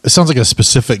Megadeth. it sounds like a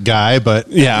specific guy, but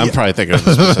Yeah, I'm probably thinking of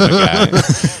a specific guy.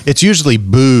 it's usually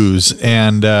booze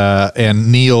and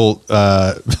Neil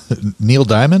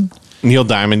Diamond. Neil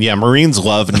Diamond. Yeah, Marines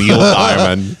love Neil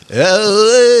Diamond.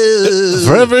 Forever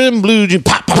Forever in blue jeans.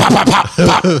 Pop, pop, pop, pop,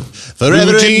 pop, pop. Forever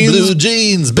Blue in jeans. blue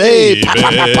jeans, babe.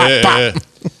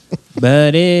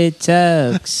 But it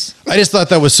sucks. I just thought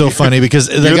that was so funny because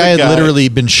the You're guy had the guy. literally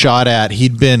been shot at.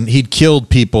 He'd killed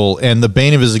people, and the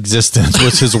bane of his existence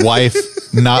was his wife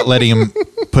not letting him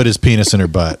put his penis in her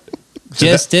butt.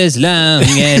 Just as long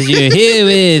as you're here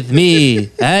with me,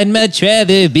 I'd much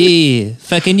rather be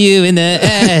fucking you in the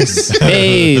ass,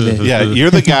 babe. Yeah,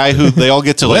 you're the guy who they all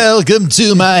get to like. Welcome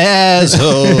to my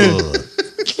asshole.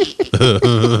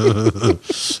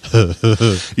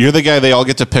 You're the guy they all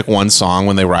get to pick one song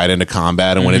when they ride into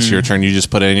combat, and when it's your turn, you just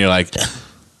put it in. You're like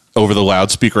over the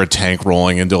loudspeaker, a tank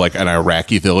rolling into like an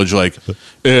Iraqi village, like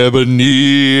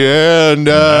Ebony and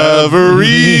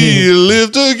Ivory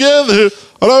live together.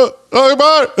 Hello,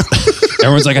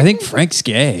 Everyone's like, I think Frank's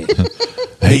gay.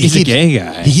 He's a gay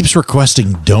guy. He keeps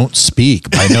requesting "Don't Speak"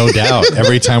 by No Doubt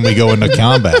every time we go into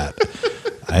combat.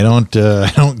 I don't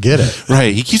get it.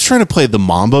 Right. He keeps trying to play the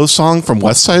Mambo song from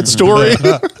West Side Story.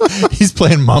 He's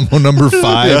playing Mambo number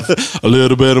 5. A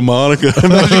little bit of Monica.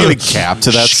 Imagine getting capped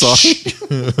to that song.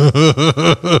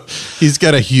 He's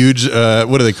got a huge,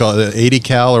 what do they call it? 80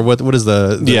 cal or what is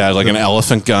the Yeah, like an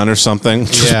elephant gun or something.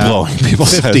 Just blowing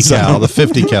people's 50 heads cal, out. the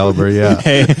 50 caliber, yeah.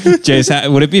 Hey,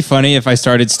 Jace, would it be funny if I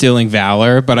started stealing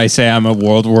valor, but I say I'm a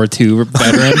World War II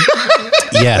veteran?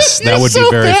 Yes, that would be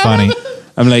very funny.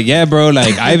 I'm like, yeah, bro.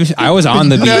 Like I was on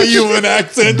the beach. Now you have an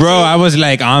accent. Bro, I was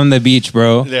like on the beach,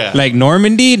 bro. Yeah. Like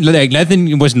Normandy, like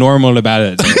nothing was normal about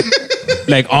it.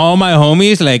 Like all my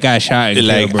homies, like got shot. And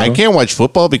Like, killed, bro. I can't watch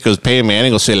football because Peyton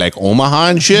Manning will say like Omaha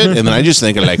and shit, and then I just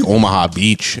think of like Omaha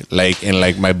Beach, like, and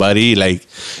like my buddy, like,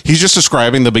 He's just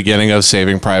describing the beginning of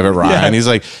Saving Private Ryan. yeah, and he's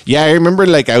like, yeah, I remember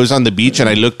like I was on the beach and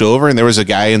I looked over and there was a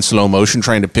guy in slow motion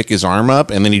trying to pick his arm up,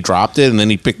 and then he dropped it and then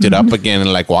he picked it up again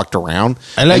and like walked around,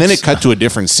 I like and then it cut to a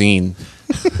different scene.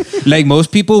 Like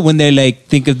most people, when they like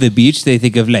think of the beach, they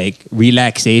think of like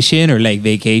relaxation or like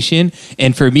vacation.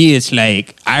 And for me, it's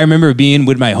like I remember being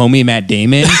with my homie Matt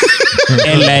Damon,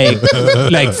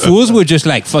 and like fools were just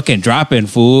like fucking dropping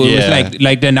fool. It was Yeah.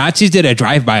 like the Nazis did a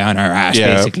drive by on our ass,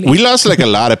 Yeah, basically. we lost like a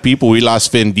lot of people. We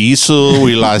lost Vin Diesel.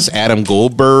 We lost Adam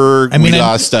Goldberg. I mean, we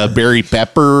lost Barry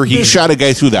Pepper. He shot a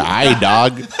guy through the eye,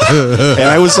 dog. And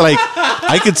I was like,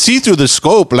 I could see through the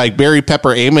scope, like Barry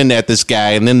Pepper aiming at this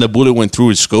guy, and then the bullet went through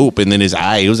his scope and then his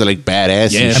eye. It was like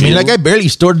badass. Yeah, and I mean, shit. like I barely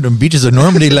stored the beaches of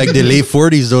Normandy like the late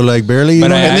 40s though, like barely.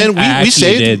 But and then I we actually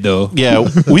saved did, though. Yeah,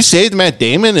 we saved Matt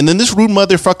Damon, and then this rude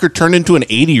motherfucker turned into an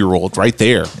 80-year-old right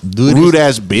there. Dude, rude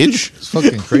ass bitch. it's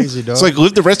fucking crazy, dog. It's like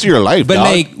live the rest of your life, But dog.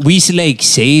 like we like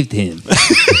saved him.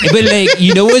 But like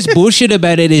you know what's bullshit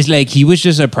about it is like he was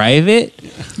just a private.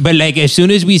 But like as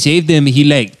soon as we saved him, he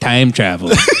like time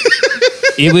traveled.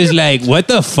 It was like what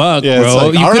the fuck, Yeah, it's bro?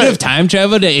 like, You all could right. have time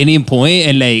traveled at any point,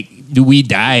 and like we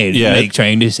died. Yeah. Like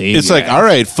trying to save. it's you like, guys. all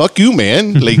right, fuck you,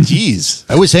 man. Like, jeez.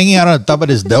 I was hanging out on the top of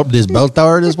this bell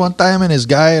tower this one time, and this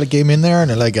guy came in there,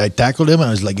 and like I tackled him, and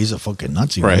I was like, he's a fucking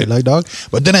Nazi, right? Right. Like, dog.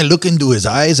 But then I look into his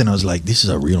eyes, and I was like, this is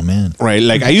a real man. Right,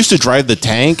 like I used to drive the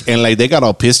tank, and like they got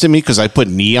all pissed at me because I put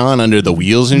neon under the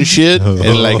wheels and shit,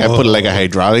 and like I put like a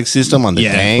hydraulic system on the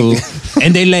Yeah, tank. fool.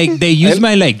 And they used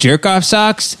my like jerk off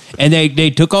socks, and they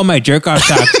took all my jerk off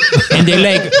socks, and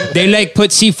they put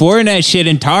C4 in that shit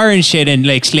and tar and shit, and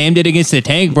like slammed it against the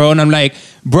tank, bro. And I'm like,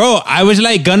 bro, I was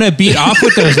like gonna beat off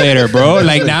with those later, bro.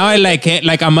 Like now I like can't,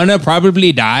 like I'm gonna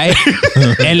probably die,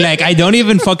 and like I don't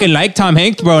even fucking like Tom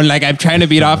Hanks, bro. And like I'm trying to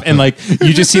beat off, and like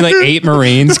you just see like 8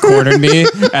 Marines corner me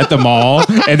at the mall,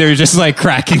 and they're just like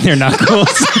cracking their knuckles.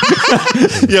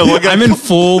 Yeah, one guy, I'm in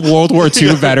full World War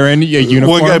II veteran uniform.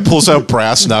 one guy pulls out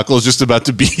brass knuckles just about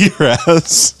to beat your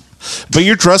ass. But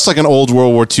you're dressed like an old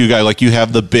World War II guy. Like you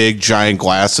have the big giant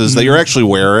glasses that you're actually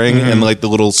wearing and like the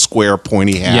little square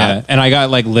pointy hat. Yeah, and I got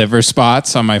like liver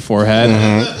spots on my forehead.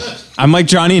 I'm like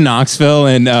Johnny Knoxville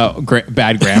and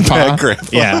Bad Grandpa. Bad Grandpa.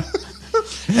 Yeah.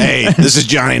 Hey, this is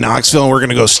Johnny Knoxville, and we're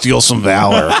gonna go steal some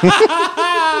valor.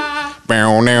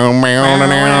 Bow, now, bow,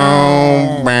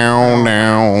 now, bow,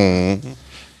 now.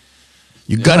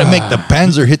 You gotta make the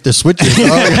Panzer hit the switches, dog.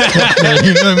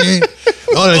 You know what I mean? Oh,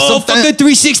 Oh, sometimes, fucking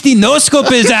 360 no scope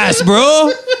his ass,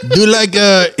 bro. dude, like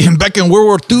back in World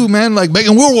War II, man, like back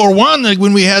in World War One, like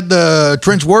when we had the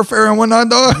trench warfare and whatnot,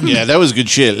 dog. Yeah, that was good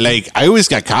shit. Like, I always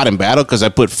got caught in battle because I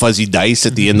put fuzzy dice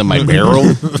at the end of my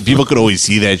barrel. People could always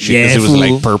see that shit because Yeah, it was fool.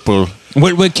 like purple.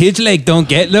 What kids like don't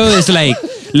get though is like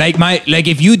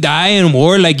if you die in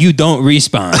war, like you don't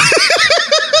respawn.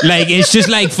 Like it's just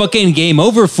like fucking game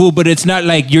over, fool. But it's not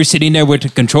like you're sitting there with the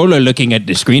controller looking at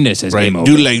the screen that says Right, game over.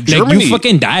 dude, like Germany- you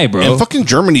fucking die, bro. And fucking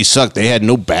Germany sucked. They had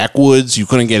no backwoods. You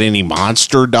couldn't get any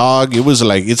monster dog. It was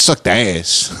like, it sucked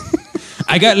ass.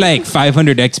 I got like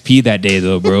 500 XP that day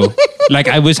though, bro. Like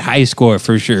I was high score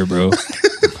for sure, bro.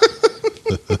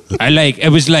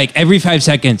 It was like every 5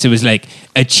 seconds, it was like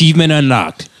achievement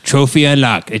unlocked, trophy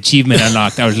unlocked, achievement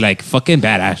unlocked. I was like fucking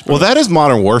badass, bro. Well, that is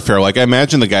modern warfare. Like, I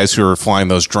imagine the guys who are flying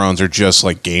those drones are just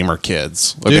like gamer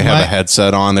kids. Like, Dude, they have my- a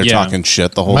headset on. They're Yeah. talking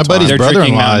shit the whole My time. buddy's They're brother-in-law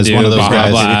tricking Mountain is one of Dew, those Baja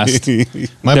guys.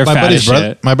 Blast. My They're fat as buddy's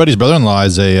shit. my buddy's brother-in-law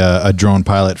is a drone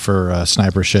pilot for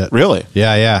sniper shit. Really?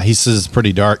 Yeah. He says it's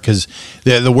pretty dark because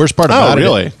the worst part about it.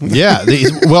 really? Yeah.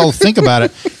 Well, think about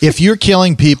it. If you're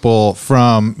killing people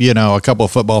from a couple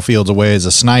of football fields away as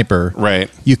a sniper, Right.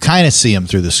 you kind of see them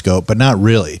through the scope, but not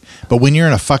really. But when you're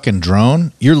in a fucking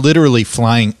drone, you're literally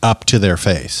flying up to their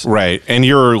face. Right. And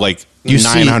you're like You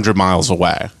see- 900 miles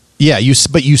away. Yeah,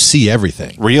 but you see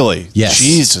everything. Really? Yes.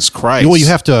 Jesus Christ. Well, you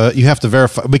have to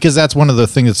verify because that's one of the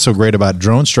things that's so great about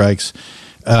drone strikes.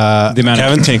 The amount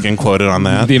Kevin Tinkin quoted on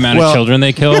that. the amount Well- of children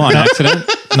they kill on accident.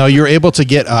 No, you're able to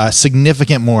get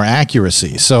significant more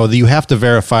accuracy. So you have to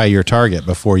verify your target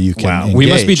before you can. Wow, engage. we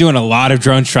must be doing a lot of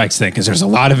drone strikes then, because there's a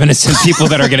lot of innocent people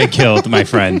that are getting killed, my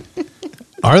friend.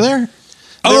 Are there?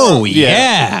 Oh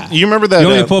yeah. You remember that? You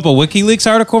want me to pull up a WikiLeaks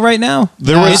article right now?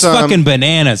 There was, it's fucking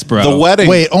bananas, bro. the wedding.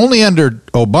 Wait, only under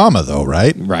Obama though,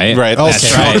 right? Right. Right.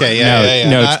 That's Okay, right. okay,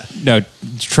 yeah. No,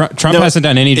 Trump hasn't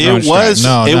done any drone It was strikes.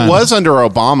 No, it none. was under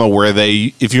Obama where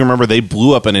they, if you remember, they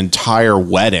blew up an entire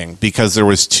wedding because there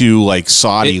was two like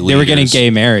Saudi They were getting leaders. gay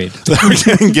married. They were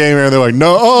getting gay married. They're like,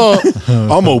 no,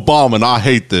 I'm Obama and I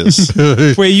hate this.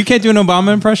 Wait, you can't do an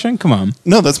Obama impression? Come on.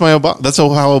 No, that's my Obama. That's how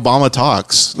Obama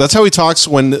talks. That's how he talks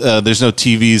when there's no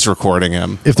TVs recording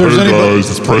him. If there's Hey anybody, guys,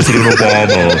 it's President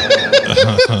Obama.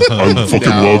 I fucking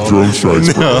love drone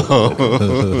strikes, bro.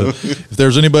 if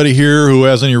there's anybody here who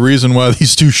has any reason why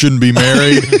these two shouldn't be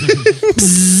married,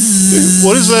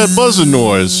 What is that buzzing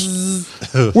noise?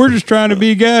 We're just trying to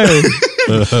be gay.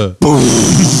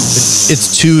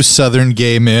 it's two Southern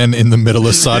gay men in the middle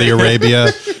of Saudi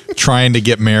Arabia trying to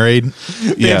get married.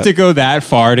 They have to go that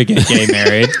far to get gay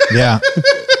married. Yeah.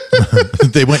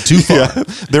 They went too far.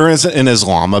 They're in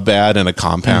Islamabad in a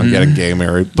compound getting gay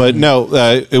married. But no,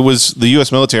 it was the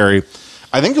U.S. military.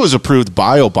 I think it was approved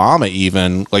by Obama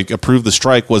even, like approved the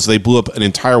strike, was they blew up an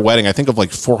entire wedding, I think of like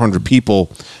 400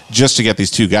 people just to get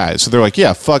these two guys. So they're like,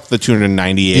 yeah, fuck the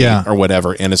 298 Yeah. or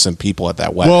whatever innocent people at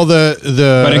that wedding. Well,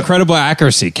 But incredible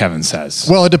accuracy, Kevin says.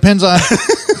 well, it depends on.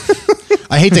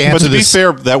 I hate to but answer to be this.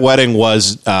 fair, that wedding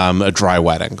was a dry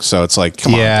wedding. So it's like,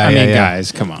 come Yeah, on. I mean, yeah.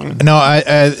 guys, come on. No,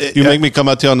 You make me come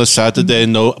out here on a Saturday,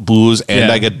 no booze, and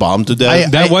Yeah. I get bombed to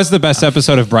death. That was the best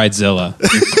episode of Bridezilla.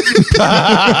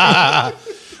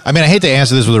 I mean, I hate to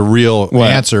answer this with a real What?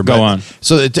 answer. Go But on.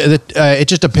 So it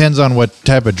just depends on what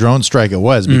type of drone strike it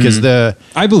was, because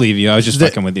I believe you. I was just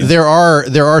fucking with you. There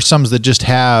are some that just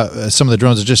have some of the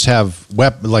drones that just have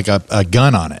like a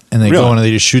gun on it, and they Really? go and they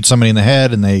just shoot somebody in the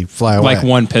head and they fly away. Like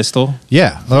one pistol.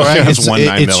 Yeah, all right. It's one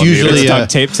 9mm. It's usually It's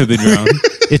duct taped to the drone.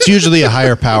 it's usually a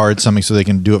higher powered something, so they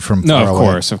can do it from No, far of away.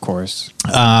 course, of course.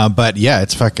 But yeah,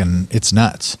 it's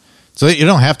nuts. So you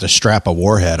don't have to strap a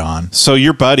warhead on. So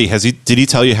your buddy, did he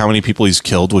tell you how many people he's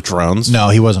killed with drones? No,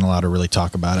 he wasn't allowed to really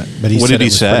talk about it. But he What said did he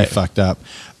it was say? pretty fucked up.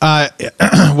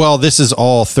 Well, this is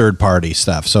all third party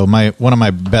stuff. So one of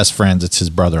my best friends, it's his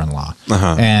brother-in-law.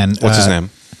 Uh-huh. And What's his name?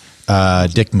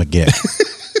 Dick McGick.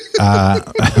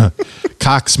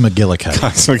 Cox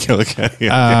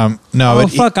McGillicuddy. No, Oh,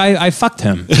 but fuck. I fucked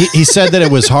him. he said that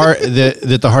it was hard.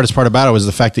 That the hardest part about it was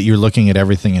the fact that you're looking at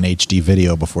everything in HD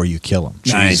video before you kill him.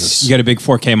 Nice. You got a big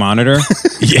 4K monitor?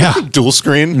 Yeah, Dual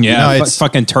screen? Yeah. No, it's-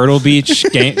 fucking Turtle Beach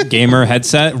gamer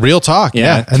headset. real talk.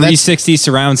 Yeah. And that's 360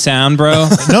 surround sound, bro.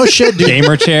 no shit, dude.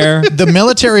 Gamer chair. The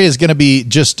military is going to be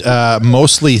just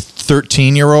mostly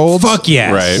 13-year-olds. Fuck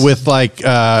yes. Right. With like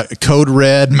Code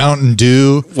Red, Mountain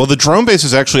Dew. Well, the drone base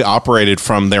is actually operated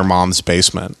from their mom's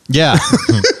basement. Yeah.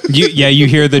 You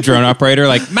hear the drone operator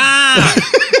like, Mom!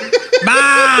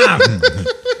 Mom!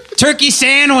 Turkey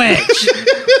sandwich!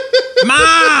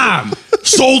 Mom!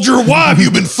 Soldier, why have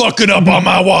you been fucking up on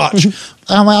my watch?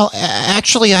 Well,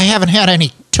 actually, I haven't had any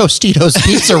Tostitos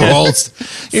pizza rolls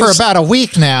for about a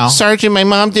week now. Sergeant, my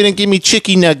mom didn't give me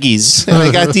chicky nuggies, and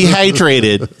I got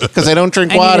dehydrated because I don't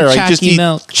drink water. I just chalky eat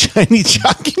milk. I need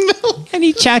chalky milk. I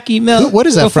need chalky milk. What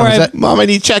is that from? Is that Mom, I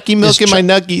need chalky milk Is in my ch-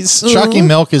 nuggies. Chalky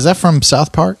Milk? Is that from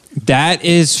South Park? That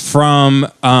is from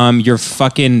your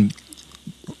fucking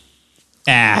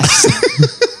ass.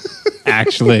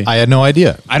 Actually, I had no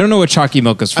idea. I don't know what chalky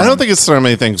milk is from. I don't think it's from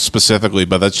anything specifically,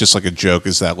 but that's just like a joke.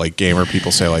 Is that like gamer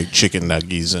people say like chicken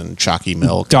nuggies and chalky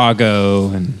milk, Doggo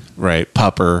and right?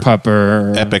 Pupper,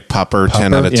 Pupper. epic pupper,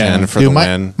 10 out of 10 Yeah. for Dude, the my,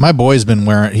 win. my boy's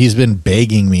been he's been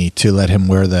begging me to let him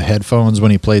wear the headphones when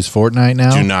he plays Fortnite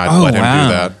now. Do not Oh, let him wow.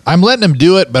 do that. I'm letting him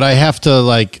do it, but I have to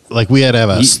like we had to have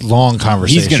a long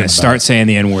conversation. He's going to about start it. saying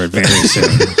the N word very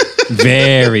soon.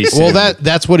 Very soon. Well,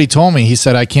 that's what he told me. He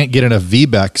said I can't get enough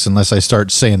V-Bucks unless I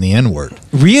start saying the N-word.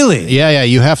 really? Yeah.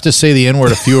 You have to say the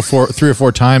N-word three or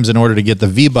four times in order to get the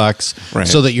V-Bucks, Right.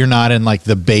 so that you're not in like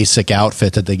the basic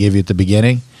outfit that they give you at the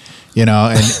beginning. You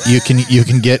know, and you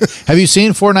can get. Have you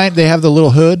seen Fortnite? They have the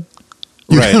little hood.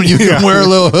 You Right. can, you can wear a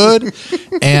little hood,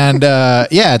 and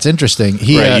yeah, it's interesting.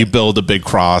 Right, you build a big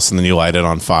cross and then you light it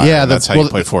on fire. yeah, that's how you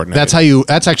play Fortnite.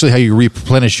 That's actually how you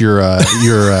replenish your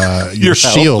Your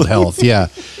shield health. Yeah,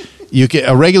 you get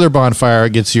a regular bonfire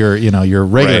gets your regular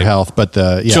Right. health, but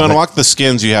to unlock the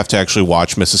skins, you have to actually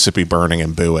watch Mississippi Burning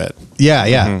and boo it.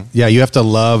 yeah. You have to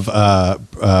love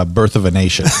Birth of a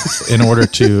Nation in order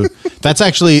to. That's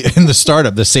actually in the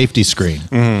startup, the safety screen.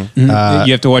 you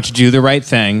have to watch Do the Right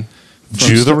Thing.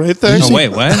 Do the right thing? Oh, wait,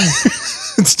 what?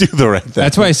 Let's do the right thing.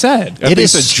 That's what I said. It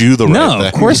is a do the right No, thing.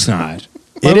 of course not.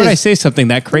 Why It would I is- say something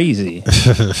that crazy?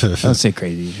 Don't say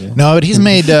crazy shit. No, but he's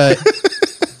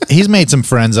made some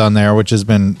friends on there, which has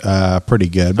been pretty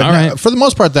good. But All right. for the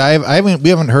most part, we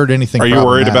haven't heard anything. Are you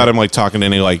worried problematic. about him like talking to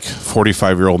any like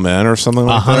 45-year-old men or something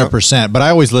like that? 100%. But I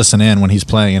always listen in when he's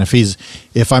playing, and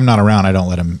if I'm not around, I don't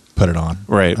let him put it on.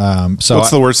 Right. So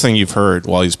what's the worst thing you've heard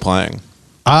while he's playing?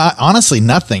 honestly,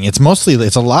 nothing. It's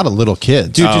a lot of little kids.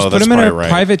 Dude, just put that's him in a probably right.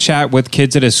 private chat with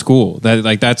kids at his school.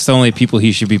 That's the only people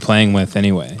he should be playing with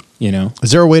anyway. You know,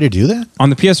 Is there a way to do that? on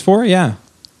the PS4, yeah.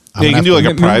 Yeah, you can do like a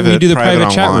Maybe private, we do the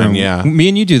private chat online, room. Yeah. Me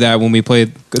and you do that when we play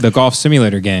the golf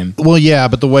simulator game. Well, yeah,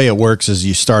 but the way it works is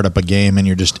you start up a game and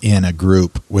you're just in a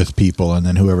group with people, and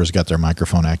then whoever's got their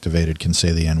microphone activated can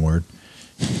say the N-word.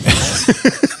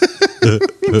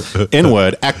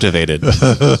 Inwood activated.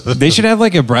 They should have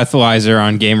like a breathalyzer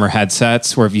on gamer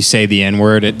headsets where if you say the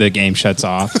N-word, the game shuts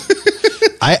off.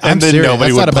 I'm And then serious.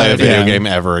 nobody That's not would a play bad a video idea. game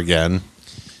ever again.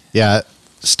 Yeah.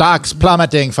 Stocks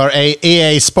plummeting for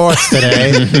EA Sports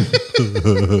today.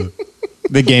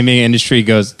 The gaming industry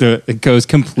goes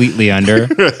completely under.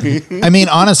 I mean,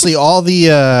 honestly, all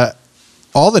the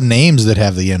names that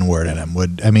have the N-word in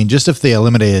them just if they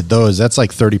eliminated those, that's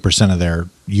like 30% of their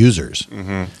users.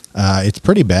 It's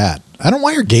pretty bad. I don't know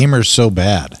why are gamers so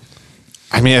bad.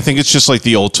 I mean, I think it's just like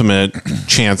the ultimate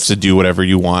chance to do whatever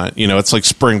you want. You know, it's like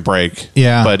spring break,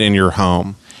 Yeah. but in your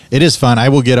home. It is fun. I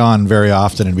will get on very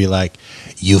often and be like,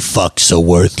 "You fucks are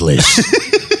worthless.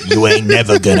 You ain't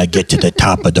never gonna get to the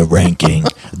top of the ranking.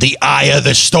 The eye of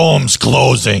the storm's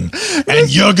closing, and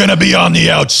you're gonna be on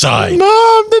the outside.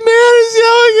 Mom, the man is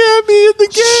yelling at me in the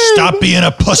game. Stop being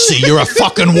a pussy. You're a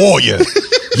fucking warrior.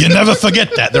 You never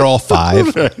forget that." They're all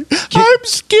 5. I'm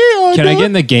scared. Can I get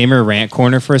in the gamer rant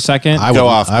corner for a second? I Go would,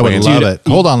 off, I would Queen. love Dude, it.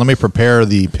 Hold on, let me prepare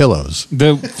the pillows.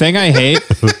 The thing I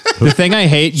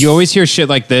hate, you always hear shit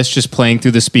like this just playing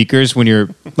through the speakers when you're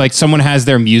like someone has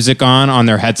their music on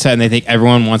their headset and they think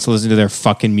everyone wants to listen to their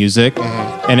fucking music.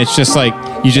 And it's just like,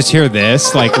 you just hear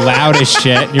this like loud as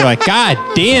shit. And you're like, God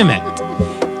damn it,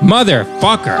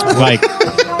 motherfucker. Like,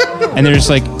 and they're just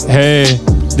like, hey,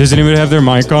 does anybody have their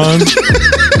mic on?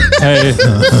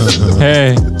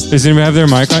 Hey, does anybody have their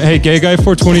mic on? Hey, Gay Guy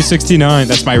 42069.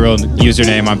 That's my real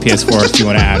username on PS4 if you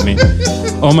want to add me.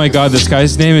 Oh my God, this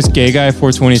guy's name is Gay Guy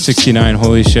 42069.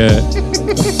 Holy shit.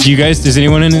 Does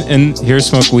anyone in here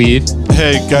smoke weed?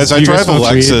 Hey, guys, I You guys drive a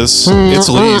smoke weed? Lexus. It's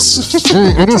lease.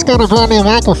 I just got a brand new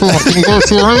microphone. Can you guys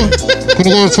hear me? Can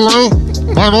you guys hear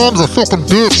me? My mom's a fucking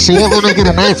bitch. She won't let me get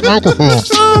a nice microphone.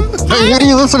 Hey, what are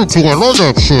you listening to? I love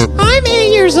that shit. I'm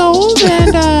 8 years old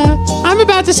and I'm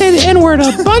about to say the N-word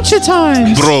a bunch of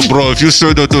times. Bro, if you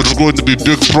say that there's going to be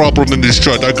big problem in this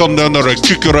chat, I come down there, I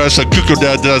kick your ass, I kick your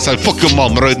dad's ass, I fuck your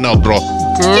mom right now, bro.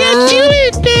 Yeah, do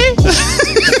it, bitch.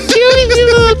 Do it, you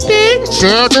little bitch.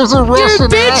 Dad, there's a Russian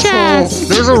bitch asshole. ass.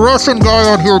 There's a Russian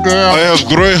guy on here, I Dad. have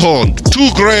Greyhound, 2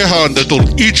 Greyhound that'll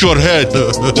eat your head.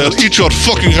 They'll eat your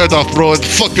fucking head off, bro, and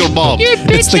fuck your mom. You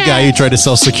bitch It's the guy you tried to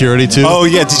sell security to. Oh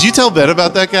yeah, did you tell Ben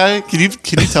about that guy? Can you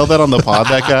tell that on the pod?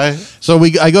 That guy. So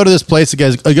I go to this place. The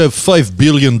guy's, I got $5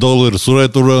 billion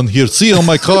right around here. See on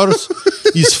my cars?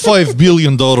 He's $5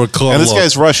 billion car. And this lot.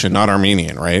 guy's Russian, not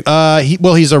Armenian, right?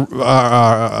 He's a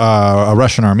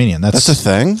Russian Armenian. That's a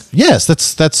thing. Yes,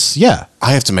 that's yeah.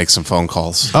 I have to make some phone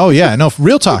calls. Oh yeah, no,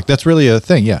 real talk. That's really a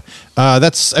thing. Yeah,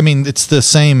 it's the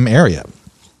same area.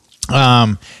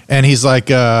 And he's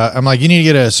like, I'm like, you need to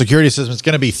get a security system. It's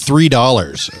going to be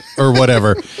 $3 or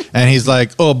whatever. And he's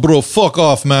like, oh, bro, fuck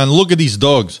off, man. Look at these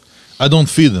dogs. I don't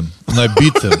feed them and I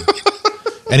beat them.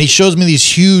 And he shows me these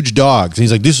huge dogs.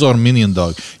 He's like, this is an Armenian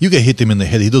dog. You can hit him in the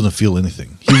head. He doesn't feel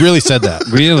anything. He really said that.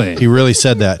 Really? He really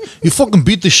said that. You fucking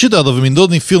beat the shit out of him and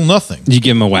doesn't feel nothing. Did you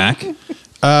give him a whack?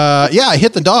 Yeah, I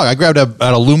hit the dog. I grabbed an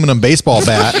aluminum baseball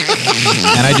bat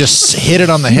and I just hit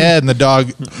it on the head, and the dog,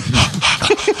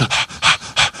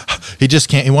 he just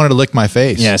can't. He wanted to lick my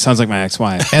face. Yeah, it sounds like my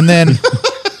ex-wife. And then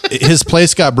his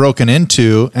place got broken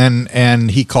into, and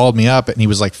he called me up and he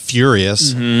was like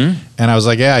furious. And I was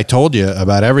like, yeah, I told you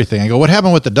about everything. I go, what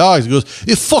happened with the dogs? He goes,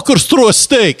 you fuckers throw a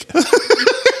steak.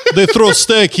 They throw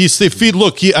steak. They feed.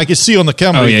 Look, I can see on the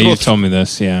camera. Oh he yeah, you throws- told me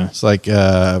this. Yeah. It's like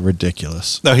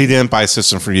ridiculous. No, he didn't buy a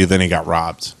system for you. Then he got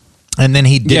robbed. And then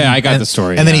he did. Yeah, I got the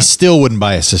story, And then he yeah. still wouldn't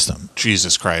buy a system.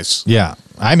 Jesus Christ. Yeah,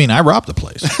 I mean, I robbed the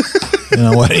place.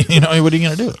 What are you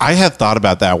gonna do? I have thought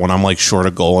about that when I'm like short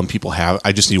a goal and people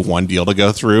I just need one deal to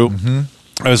go through.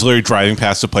 I was literally driving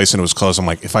past the place and it was closed. I'm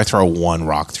like, if I throw one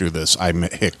rock through this, I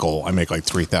hit goal. I make like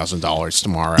 $3,000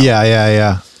 tomorrow.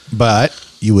 Yeah. But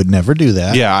you would never do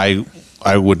that. Yeah,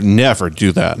 I would never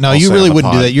do that. No, I'll you say really on the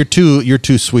wouldn't do pod. that. You're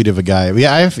too sweet of a guy.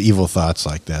 Yeah, I have evil thoughts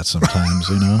like that sometimes.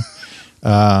 You know.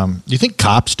 Do you think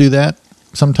cops do that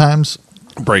sometimes?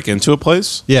 Break into a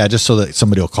place? Yeah, just so that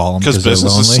somebody will call them 'Cause they're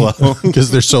business is lonely. slow.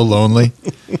 Because they're so lonely.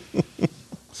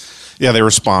 Yeah, they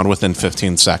respond within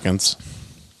 15 seconds.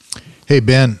 Hey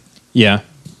Ben, Yeah.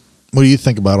 what do you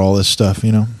think about all this stuff?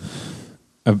 You know.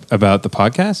 About the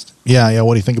podcast? Yeah.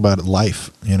 What do you think about life?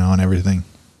 You know, and everything.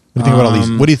 What do you think about all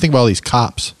these? What do you think about all these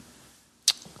cops?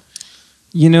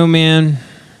 You know, man,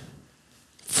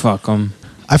 fuck them.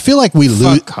 I feel like we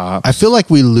lose. cops. I feel like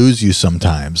we lose you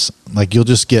sometimes. Like you'll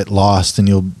just get lost,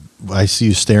 and I see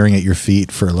you staring at your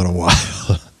feet for a little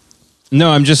while.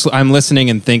 No, I'm listening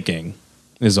and thinking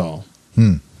is all.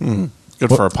 Good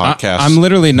for a podcast. I'm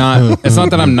literally not. It's not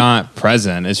that I'm not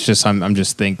present. It's just I'm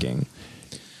just thinking.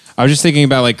 I was just thinking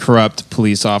about like corrupt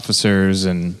police officers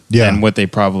and what they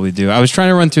probably do. I was trying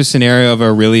to run through a scenario of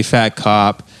a really fat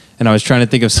cop, and I was trying to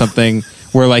think of something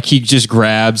where like he just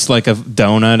grabs like a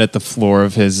donut at the floor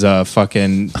of his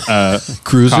fucking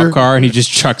Cruiser? cop car, and he just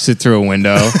chucks it through a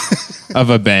window of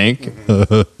a bank.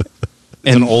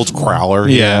 It's an old growler.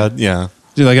 Yeah. Yeah.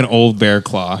 Do like an old bear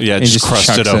claw. Yeah, and just crust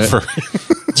it chucks over.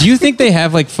 Do you think they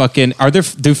have like fucking?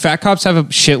 Do fat cops have a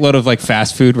shitload of like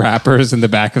fast food wrappers in the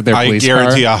back of their I police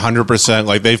guarantee car? 100%.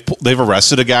 Like they've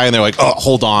arrested a guy and they're like, oh,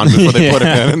 hold on before they put him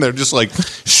in, and they're just like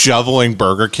shoveling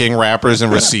Burger King wrappers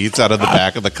and receipts out of the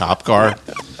back of the cop car.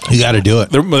 You got to do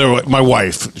it. My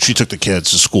wife, she took the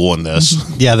kids to school in this.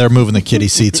 Yeah, they're moving the kiddie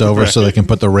seats over so they can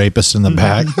put the rapist in the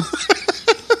back.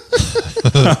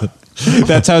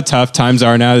 That's how tough times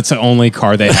are now. It's the only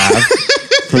car they have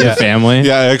for the family.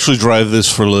 Yeah, I actually drive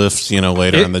this for Lyft,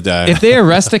 later in the day. If they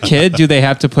arrest a kid, do they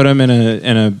have to put him in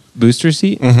a booster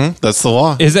seat? Mm-hmm. That's the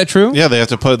law. Is that true? Yeah, they have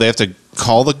to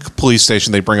call the police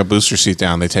station. They bring a booster seat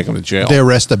down. They take them to jail. They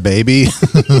arrest a baby.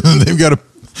 They've got to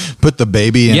put the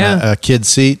baby in a kid's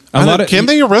seat. Can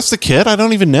they arrest the kid? I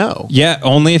don't even know. Yeah,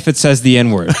 only if it says the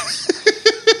N word.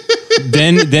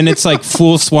 Then it's like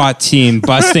full SWAT team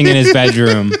busting in his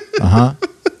bedroom.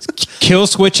 Kill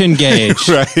switch engage.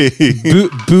 Right.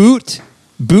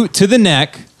 Boot to the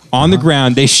neck on the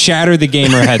ground. They shatter the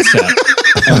gamer headset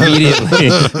immediately.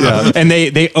 Yeah. And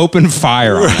they open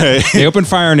fire on it. They open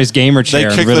fire on his gamer chair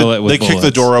and riddle it with bullets. Kick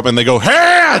the door open. They go,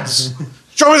 hands!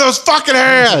 Show me those fucking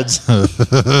hands!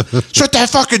 Shut that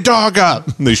fucking dog up!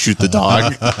 And they shoot the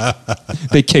dog.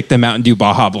 They kick the Mountain Dew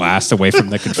Baja Blast away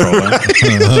from the controller.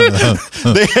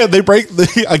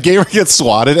 A gamer gets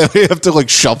swatted and they have to like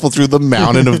shuffle through the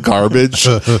mountain of garbage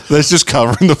that's just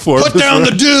covering the floor. Put down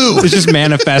the Dew! It's just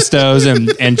manifestos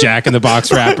and Jack in the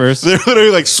Box wrappers. They're literally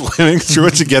like swimming through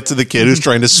it to get to the kid who's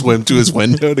trying to swim to his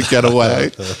window to get away.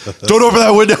 Don't open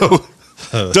that window!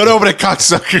 Don't open it,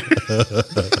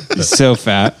 cocksucker! He's so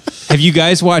fat. Have you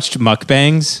guys watched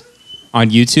mukbangs on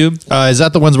YouTube? Is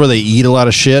that the ones where they eat a lot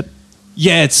of shit?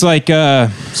 Yeah, it's like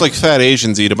It's like fat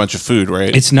Asians eat a bunch of food,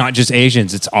 right? it's not just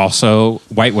Asians; it's also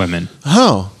white women.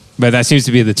 Oh. But that seems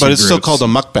to be the two. But it's still groups. called a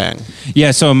mukbang.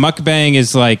 Yeah, so a mukbang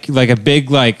is like a big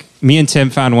like. Me and Tim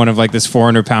found one of like this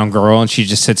 400-pound girl, and she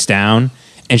just sits down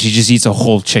and she just eats a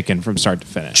whole chicken from start to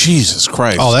finish. Jesus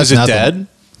Christ! Oh, that's is it nothing. dead?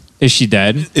 Is she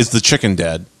dead? Is the chicken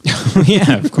dead?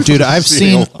 Yeah, of course. Dude, I've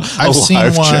seen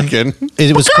live one. chicken.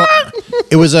 It was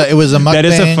it was a mukbang. That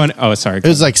is a fun. Oh, sorry. It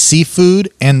was like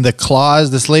seafood, and the claws.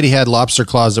 This lady had lobster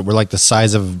claws that were like the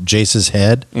size of Jace's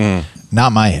head,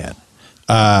 not my head.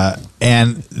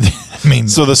 And I mean,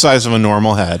 So the size of a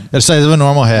normal head. the size of a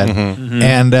normal head,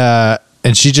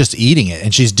 and she's just eating it,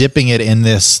 and she's dipping it in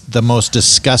the most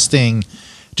disgusting,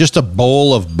 just a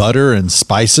bowl of butter and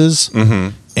spices,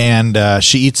 and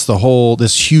she eats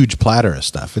this huge platter of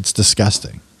stuff. It's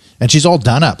disgusting. And she's all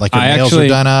done up. Like her nails are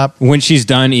done up. When she's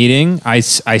done eating, I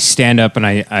stand up and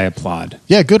I applaud.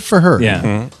 Yeah, good for her.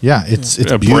 Yeah. Yeah, it's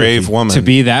A beautiful. brave woman. To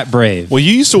be that brave. Well,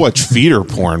 you used to watch feeder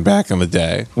porn back in the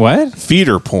day. What?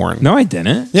 Feeder porn. No, I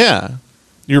didn't. Yeah.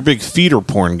 You're a big feeder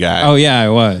porn guy. Oh, yeah, I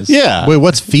was. Yeah. Wait,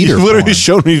 what's feeder You literally porn?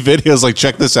 showed me videos like,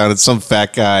 check this out. It's some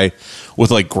fat guy with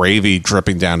like gravy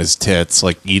dripping down his tits,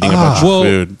 like eating a bunch of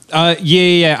food.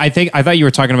 Yeah. I thought you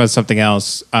were talking about something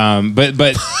else. But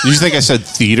Did you think I said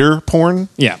theater porn?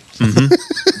 yeah.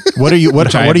 What are you I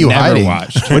hiding? never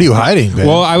watched. What are you hiding, babe?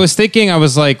 Well, I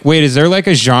was like, wait, is there like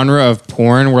a genre of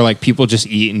porn where like people just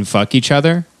eat and fuck each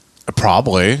other?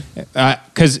 Probably.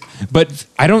 But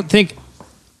I don't think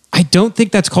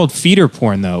that's called feeder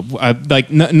porn though.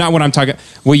 Not what I'm talking.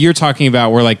 What you're talking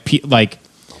about, where like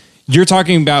you're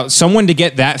talking about someone to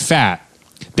get that fat,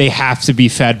 they have to be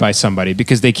fed by somebody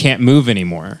because they can't move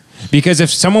anymore. Because if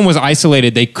someone was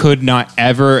isolated, they could not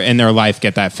ever in their life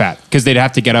get that fat because they'd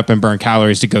have to get up and burn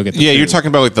calories to go get the food. You're talking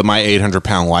about like the My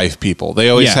 800-Pound Life people. They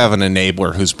always Yeah. have an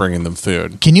enabler who's bringing them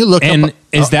food. Can you look And up?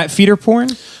 is that feeder porn?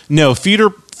 No, feeder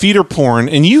porn,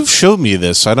 and you've showed me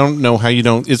this. I don't know how you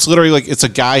don't. It's literally like it's a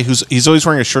guy he's always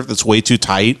wearing a shirt that's way too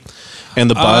tight, and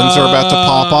the buttons are about to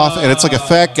pop off, and it's like a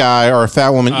fat guy or a fat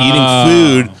woman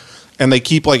eating food, and they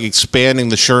keep like expanding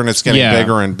the shirt, and it's getting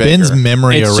bigger and bigger. Ben's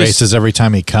memory It's erases just- every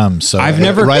time he comes. So I've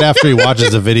never- right after he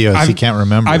watches the videos, he can't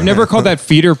remember. I've never called that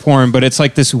feeder porn, but it's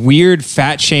like this weird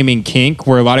fat shaming kink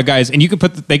where a lot of guys, and they can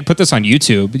put this on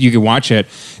YouTube. You can watch it.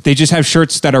 They just have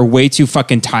shirts that are way too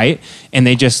fucking tight, and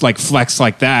they just like flex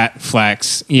like that,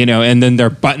 and then their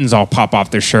buttons all pop off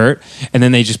their shirt, and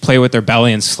then they just play with their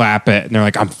belly and slap it, and they're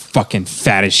like, "I'm fucking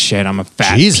fat as shit. I'm a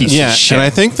fat piece of shit." And I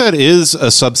think that is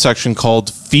a subsection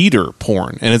called feeder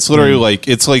porn, and it's literally like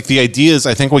the idea is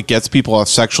I think what gets people off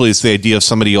sexually is the idea of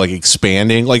somebody like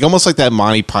expanding, like almost like that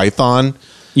Monty Python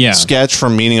sketch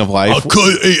from Meaning of Life.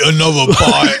 could eat another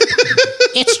bite.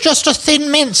 It's just a thin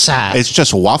mincer. It's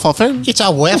just waffle thin. It's a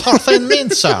waffle thin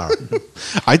mincer.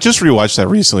 I just rewatched that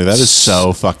recently. That is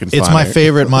so fucking funny. It's my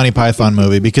favorite Monty Python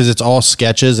movie because it's all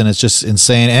sketches and it's just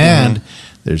insane. And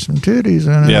there's some titties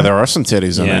in it. Yeah, there are some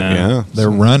titties in it. Yeah, They're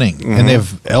running and they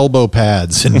have elbow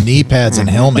pads and knee pads and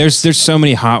helmets. There's so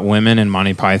many hot women in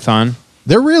Monty Python.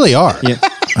 There really are. Yeah.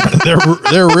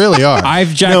 there really are.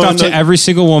 I've jacked off to every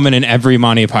single woman in every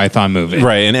Monty Python movie.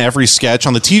 Right, in every sketch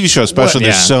on the TV show, especially.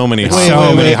 There's so many.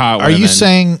 Many hot Are women. you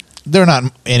saying they're not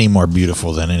any more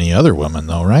beautiful than any other women,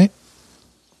 though? Right?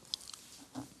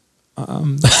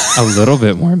 A little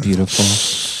bit more beautiful.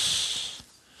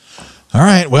 All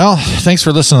right. Well, thanks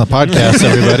for listening to the podcast,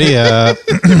 everybody.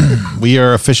 We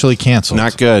are officially canceled.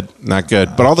 Not good.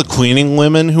 But all the cleaning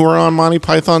women who are on Monty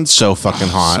Python, so fucking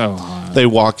hot. So hot. They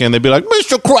walk in, they'd be like,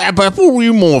 "Mr. Crabapple, will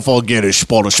you more if I get a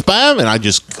spot of spam?" And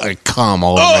I come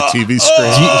all over my TV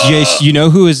screen. Jace, you know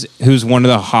who's one of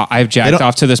the hot? I've jacked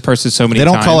off to this person so many They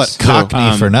times. don't call it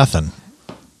Cockney for nothing.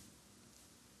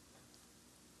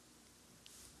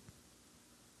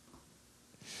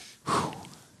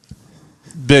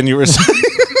 Ben, you were saying?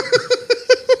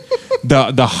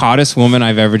 The hottest woman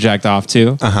I've ever jacked off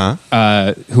to.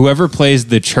 Whoever plays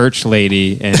the church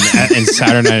lady in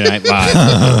Saturday Night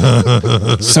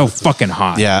Live. So fucking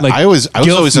hot. Yeah, like, I was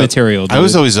always material. I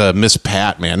was always a Miss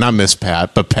Pat, man. Not Miss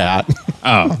Pat, but Pat.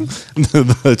 Oh,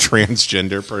 the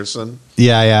transgender person.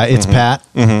 Yeah. It's Pat.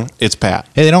 Mm-hmm. It's Pat.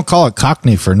 Hey, they don't call it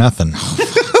Cockney for nothing.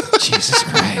 Jesus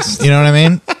Christ. You know what I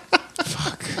mean?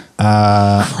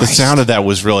 The sound of that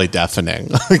was really deafening.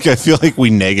 Like I feel like we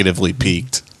negatively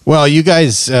peaked. Well, you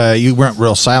guys, you weren't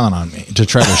real silent on me to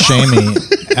try to shame me,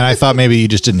 and I thought maybe you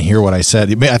just didn't hear what I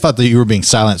said. I thought that you were being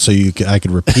silent so I could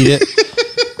repeat it,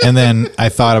 and then I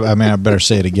thought, I better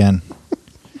say it again.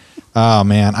 Oh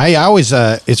man, I always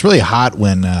it's really hot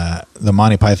when the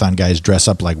Monty Python guys dress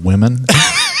up like women.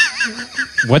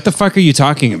 What the fuck are you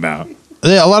talking about?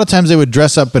 A lot of times they would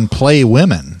dress up and play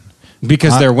women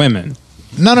Because they're women.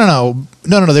 No.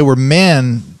 They were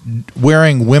men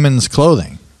wearing women's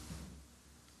clothing.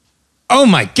 Oh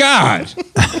my God.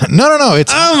 No.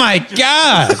 It's Oh my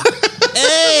God.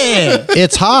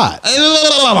 it's hot.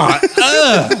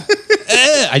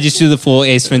 I just do the full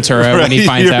Ace Ventura when he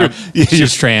finds out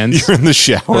she's trans. You're in the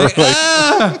shower.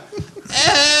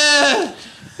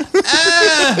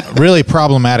 Really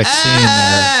problematic scene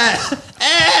there.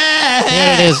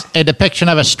 Here it is, a depiction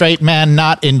of a straight man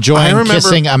not enjoying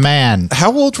kissing a man.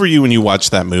 How old were you when you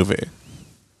watched that movie?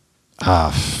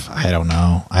 I don't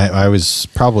know. I was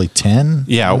probably 10.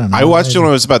 Yeah, I watched it when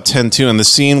I was about 10 too. And the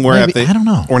scene where Maybe, I don't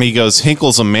know. when he goes,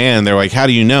 Hinkle's a man, they're like, "How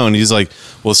do you know?" And he's like,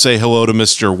 "Well, say hello to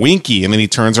Mr. Winky." And then he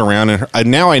turns around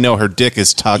and now I know her dick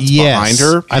is tucked behind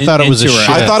her. I thought it was a Into her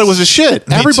shit. I thought it was a shit.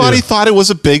 Me Everybody too. thought it was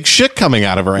a big shit coming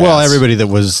out of her ass. Well, everybody that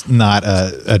was not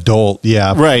adult,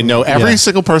 yeah. Right. No, every Yeah.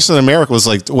 single person in America was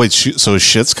like, "Wait, so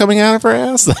shit's coming out of her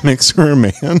ass? That makes her a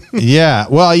man." Yeah.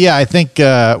 Well, yeah, I think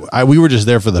we were just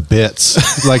there for the bits.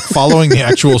 Like following the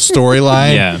actual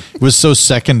storyline was so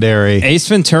secondary. Ace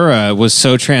Ventura was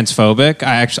so transphobic.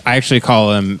 I actually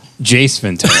call him Jace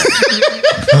Ventura.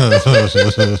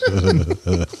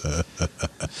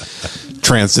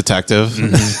 Trans detective.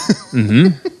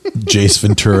 Jace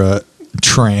Ventura,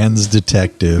 trans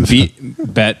detective.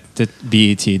 BET detective.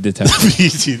 BET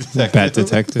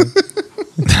detective.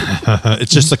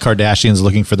 It's just the Kardashians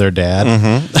looking for their dad.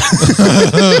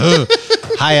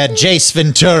 Hiya, Jace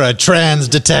Ventura, trans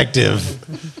detective.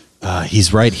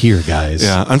 He's right here, guys.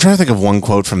 Yeah, I'm trying to think of one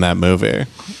quote from that movie.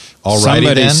 Alrighty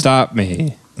Somebody then. stop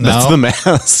me. That's No. The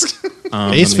Mask.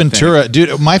 Ace Ventura, dude.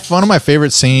 One of my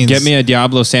favorite scenes. Get me a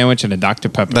Diablo sandwich and a Dr.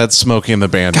 Pepper. That's Smokey and the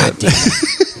Bandit.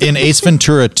 In Ace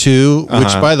Ventura 2,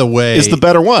 which by the way is the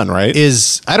better one, right?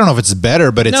 I don't know if it's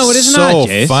better, but it's No, it is so not,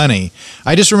 Jace. funny.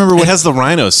 I just remember It when has the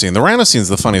rhino scene. The rhino scene is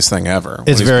the funniest thing ever. when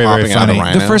It's he's very, very popping out a funny.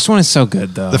 rhino. The first one is so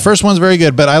good, though. the first one's very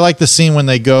good, but I like the scene when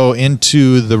they go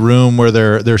into the room where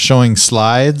they're showing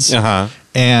slides. Uh-huh.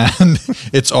 And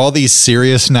it's all these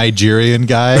serious Nigerian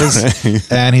guys.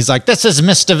 And he's like, "This is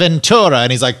Mr. Ventura."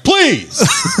 And he's like, "Please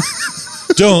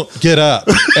don't get up."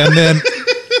 And then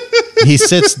he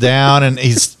sits down and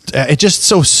it's just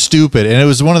so stupid. And it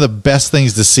was one of the best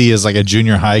things to see as like a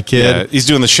junior high kid. Yeah, he's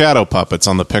doing the shadow puppets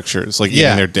on the pictures, like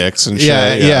eating their dicks and shit.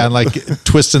 Yeah, and like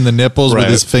twisting the nipples with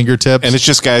Right. his fingertips. And it's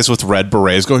just guys with red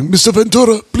berets going, "Mr.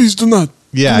 Ventura, please do not.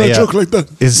 Do not joke like that."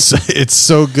 It's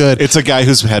so good. It's a guy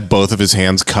who's had both of his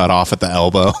hands cut off at the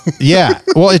elbow. Yeah.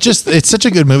 Well, it's such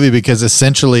a good movie because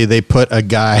essentially they put a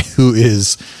guy who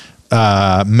is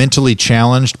mentally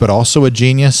challenged but also a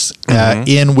genius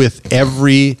in with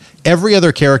every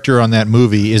other character on that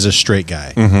movie is a straight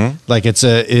guy. Like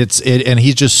and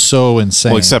he's just so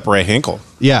insane. Well, except Ray Hinkle.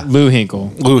 Yeah. Lou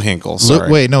Hinkle. Lou Hinkle,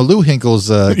 sorry. Lou Hinkle's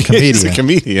a comedian. He's a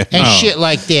comedian. And shit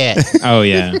like that. Oh,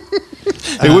 yeah.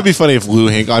 It would be funny if Lou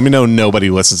Hinkle, I mean, no, nobody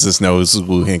listens to this knows who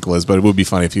Lou Hinkle is, but it would be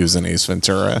funny if he was in Ace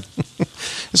Ventura.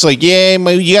 It's like, yeah,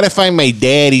 you got to find my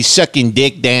dad. He's sucking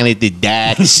dick down at the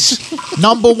docks.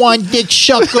 #1 dick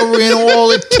sucker in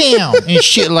all of town and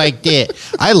shit like that.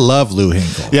 I love Lou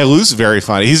Hinkle. Yeah, Lou's very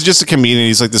funny. He's just a comedian.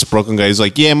 He's like this Brooklyn guy. He's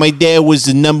like, yeah, my dad was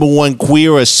the #1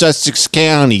 queer of Sussex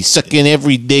County, sucking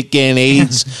every dick and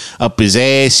AIDS up his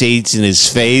ass, AIDS in his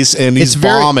face, and he's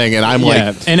bombing. And I'm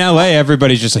like, in LA,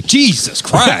 everybody's just like, Jesus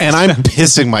Christ. and I'm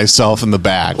pissing myself in the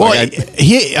back. Well, Like,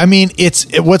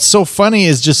 what's so funny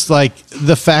is just like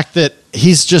the fact that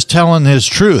he's just telling his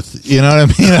truth. You know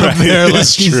what I mean? Up there, like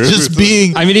It's he's true. just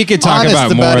being. I mean, he could talk honest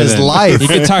about more his than life. He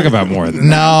could talk about more than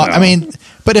No, that. I mean,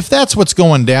 but if that's what's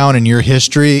going down in your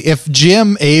history, if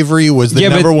Jim Avery was the Yeah,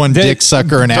 but #1 the- dick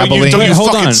sucker in don't you Abilene,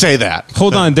 hold fucking on. say that.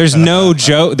 Hold on, there's no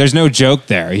joke. There's no joke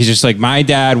there. He's just like, my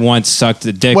dad once sucked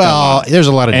a dick. a well, lot. there's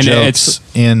a lot of And jokes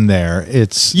in there.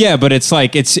 It's Yeah, but it's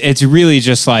like it's really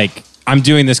just like, I'm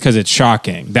doing this because it's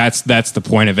shocking. That's the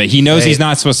point of it. He knows he's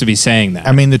not supposed to be saying that.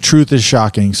 I mean, the truth is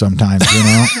shocking sometimes. You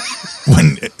know,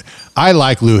 when I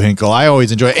like Lou Hinkle, I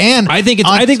always enjoy it. And I think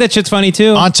that shit's funny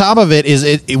too. on top of it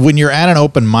is when you're at an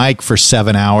open mic for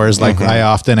 7 hours, like I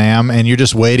often am, and you're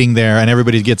just waiting there, and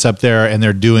everybody gets up there and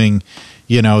they're doing,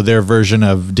 their version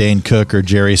of Dane Cook or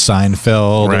Jerry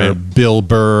Seinfeld or Right. Bill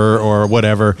Burr or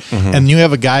whatever, and you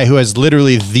have a guy who has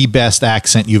literally the best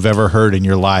accent you've ever heard in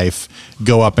your life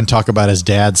go up and talk about his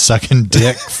dad sucking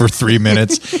dick for 3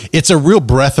 minutes. It's a real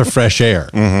breath of fresh air,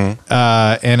 and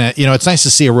it's nice to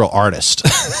see a real artist.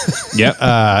 Yep.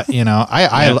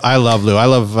 I love Lou. I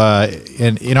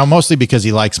love, mostly because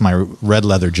he likes my red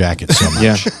leather jacket so much.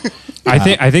 Yeah.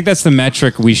 I think that's the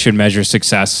metric we should measure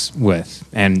success with,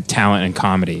 and talent and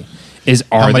comedy. Is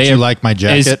How are much they you like my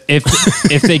jacket?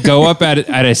 if they go up at a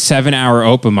 7-hour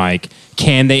open mic,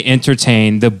 can they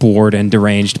entertain the bored and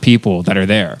deranged people that are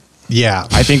there? Yeah.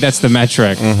 I think that's the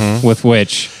metric with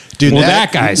which. Dude, well,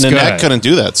 that- that guy's Nanette good. couldn't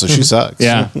do that, so she sucks.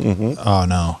 Yeah. Oh,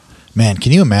 no. Man,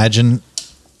 can you imagine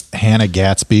Hannah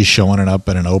Gatsby showing it up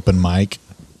at an open mic?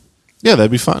 Yeah,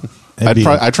 that'd be fun. It'd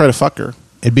I'd try to fuck her.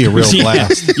 It'd be a real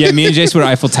blast. Yeah, me and Jace would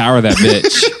Eiffel Tower that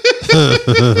bitch.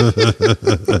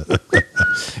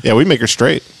 Yeah, we'd make her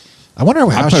straight. I wonder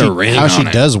how put a ring she on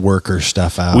it. does work her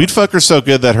stuff out. We'd fuck her so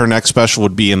good that her next special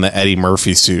would be in the Eddie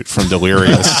Murphy suit from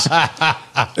Delirious.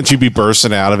 And she'd be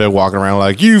bursting out of it, walking around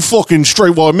like, you fucking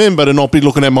straight white men better not be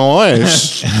looking at my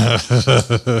ass.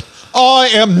 I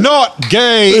am not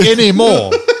gay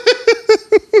anymore.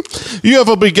 You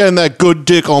ever be getting that good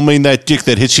dick, I mean that dick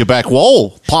that hits your back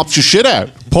wall, pops your shit out.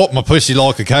 Pop my pussy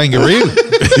like a kangaroo.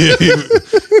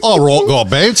 All right, got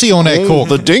bouncy on that cock.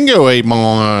 The dingo ate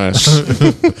my ass.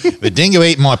 The dingo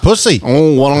ate my pussy.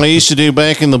 Oh, what I used to do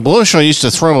back in the bush, I used to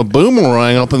throw a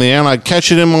boomerang up in the air and I'd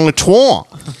catch it in my twat.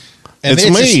 And It's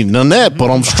me, Nanette,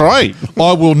 but I'm straight.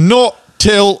 I will not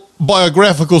tell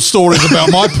biographical stories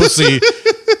about my pussy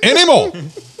anymore.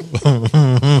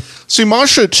 See, my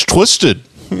shit's twisted.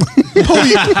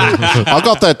 I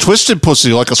got that twisted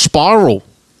pussy like a spiral.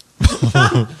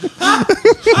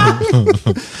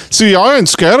 See, I ain't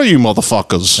scared of you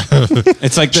motherfuckers.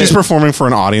 It's like She's performing for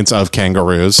an audience of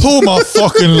kangaroos. Pull my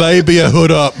fucking labia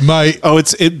hood up, mate. Oh,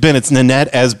 it's Nanette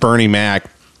as Bernie Mac.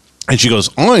 And she goes,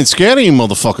 I ain't scared of you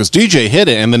motherfuckers. DJ hit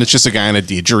it. And then it's just a guy in a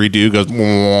didgeridoo goes,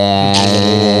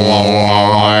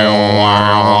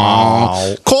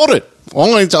 caught it.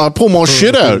 I pull more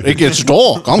shit out. It gets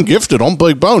dark. I'm gifted. I'm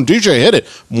Big Bone. DJ, hit it.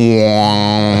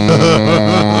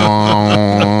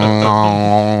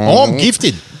 Oh, I'm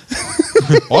gifted.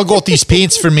 I got these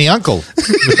pants from my uncle.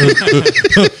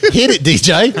 Hit it,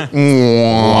 DJ.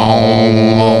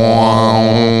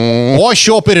 I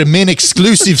shop at a men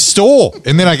exclusive store,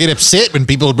 and then I get upset when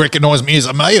people recognize me as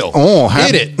a male. Oh,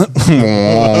 hit it.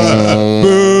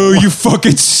 Boo, you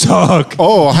fucking suck.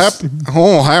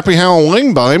 Happy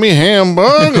Halloween, baby.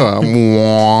 Hamburger.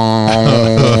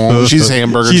 She's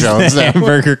Hamburger She's Jones the now.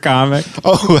 hamburger comic.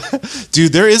 Oh,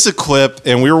 dude, there is a clip,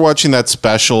 and we were watching that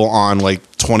special on like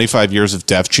 25 years of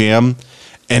Def Jam,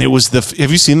 and it was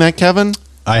have you seen that, Kevin?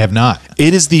 I have not.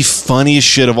 It is the funniest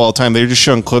shit of all time. They're just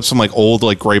showing clips from like old,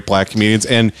 like great black comedians.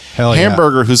 And Hell yeah.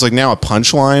 Hamburger, who's like now a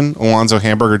Punchline, Alonzo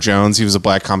Hamburger Jones. He was a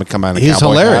black comic come out in a He's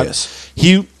cowboy hilarious. hat.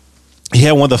 He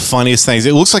had one of the funniest things.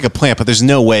 It looks like a plant, but there's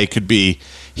no way it could be.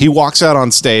 He walks out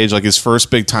on stage, like his first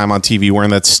big time on TV, wearing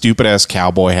that stupid ass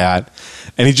cowboy hat.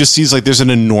 And he just sees like there's an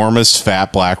enormous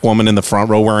fat black woman in the front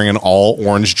row wearing an all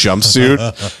orange jumpsuit.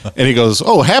 And he goes,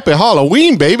 "Oh, happy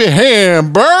Halloween, baby.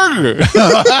 Hamburger."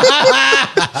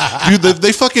 Dude,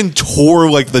 they fucking tore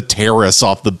like the terrace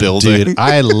off the building. Dude,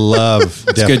 I love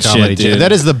Def good Comedy shit, Jam. dude.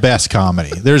 That is the best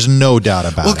comedy. There's no doubt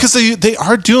about Well, it. because they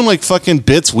are doing like fucking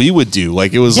bits we would do.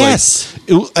 Like it was Yes.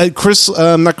 like Chris,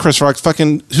 not Chris Rock,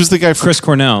 fucking who's the guy? Chris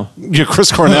Cornell. Yeah,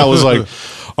 Chris Cornell was like,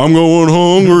 "I'm going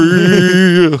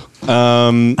hungry."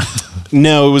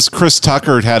 No, it was Chris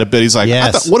Tucker had a bit. He's like,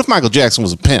 Yes. "What if Michael Jackson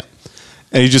was a pimp?"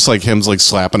 And he just like him's like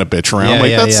slapping a bitch around. Yeah, like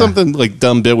yeah, that's yeah. something like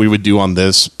dumb bit we would do on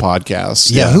this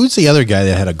podcast. Yeah, who's the other guy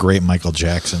that had a great Michael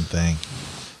Jackson thing?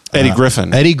 Eddie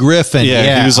Griffin. Eddie Griffin.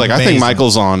 Yeah, he was like, I think amazing.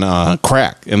 Michael's on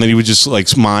crack, and then he would just like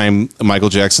mime Michael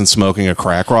Jackson smoking a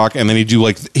crack rock, and then he'd do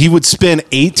like he would spin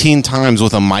 18 times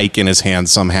with a mic in his hand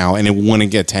somehow, and it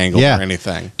wouldn't get tangled or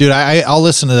anything. Dude, I'll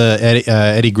listen to the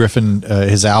Eddie Griffin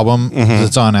his album. Mm-hmm.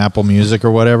 It's on Apple Music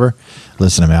or whatever.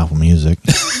 Listen to Apple Music,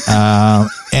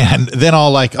 and then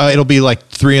I'll like it'll be like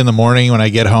 3 a.m. when I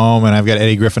get home, and I've got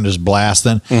Eddie Griffin just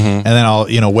blasting, Mm-hmm. and then I'll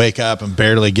wake up and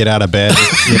barely get out of bed,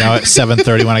 at 7:30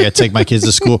 when I got to take my kids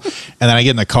to school, and then I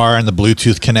get in the car and the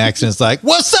Bluetooth connects, and it's like,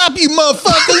 "What's up, you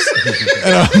motherfuckers?"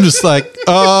 And I'm just like,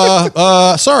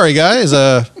 sorry guys,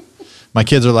 my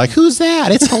kids are like, "Who's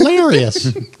that? It's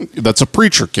hilarious." That's a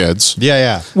preacher, kids.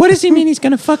 Yeah. What does he mean he's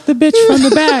going to fuck the bitch from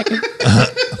the back?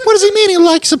 What does he mean he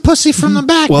likes a pussy from the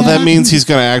back? Well, that man? means he's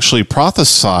going to actually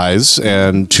prophesize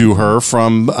and to her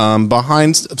from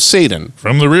behind Satan.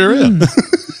 From the rear end.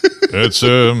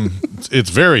 It's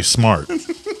very smart.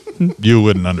 You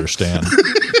wouldn't understand.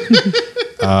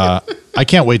 I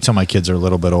can't wait till my kids are a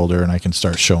little bit older and I can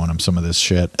start showing them some of this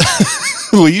shit.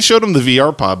 Well, you showed him the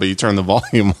VR pod, but you turned the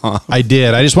volume off. I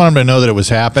did. I just want them to know that it was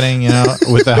happening,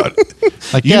 without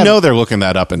like You Dad, know they're looking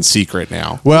that up in secret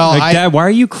now. Well, Like, Dad, why are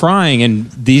you crying? And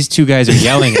these two guys are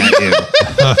yelling at you.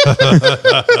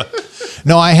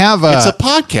 no, I have. It's a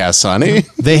podcast, honey.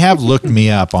 They have looked me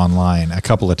up online a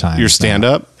couple of times. Your stand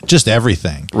up? just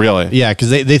everything. Really? Yeah, because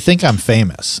they think I'm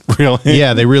famous. Really?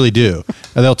 Yeah, they really do.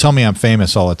 They'll tell me I'm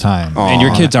famous all the time. And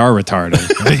your kids are retarded.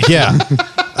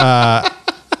 Yeah.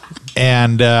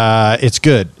 And it's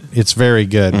good. It's very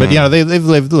good. But,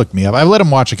 they've looked me up. I've let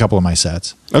them watch a couple of my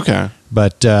sets. Okay.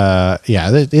 But,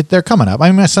 they're coming up. I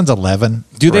mean, my son's 11.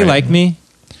 Do they Right. like me?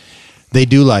 They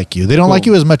do like you. They don't like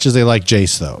you as much as they like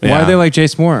Jace, though. Why do they like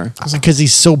Jace more? Because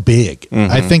he's so big.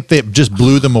 I think they just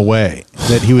blew them away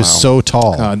that he was so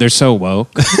tall. God, they're so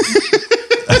woke.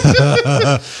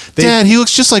 Dad, he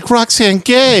looks just like Roxanne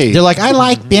Gay. They're like, I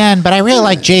like Ben, but I really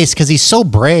like Jace because he's so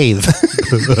brave.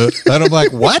 And I'm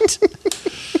like, what?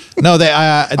 No,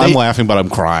 I'm laughing, but I'm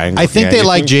crying. I think they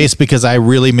like Jace because I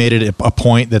really made it a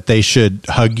point that they should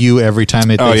hug you every time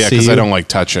that Oh, they yeah, see because you. I don't like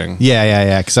touching.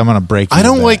 Yeah, because I'm going to break you I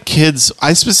don't back. like kids.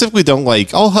 I specifically don't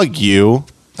like, I'll hug you,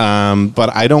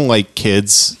 but I don't like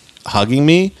kids hugging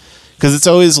me. Because it's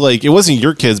always like, it wasn't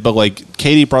your kids, but like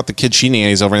Katie brought the kid she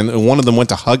nannies over and one of them went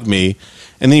to hug me.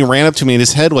 And then he ran up to me and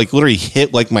his head like literally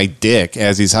hit like my dick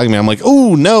as he's hugging me. I'm like,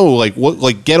 oh no, like what?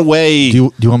 Like get away.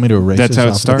 Do you want me to erase That's this how it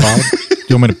off the starts. pod?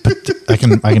 Do you want me to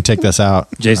put, I can take this out.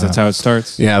 Jace, that's how it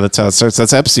starts. Yeah, that's how it starts.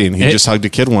 That's Epstein. He It- just hugged a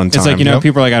kid one time. It's like,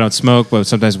 people are like, I don't smoke, but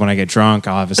sometimes when I get drunk,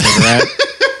 I'll have a cigarette.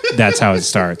 That's how it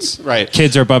starts. Right.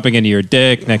 Kids are bumping into your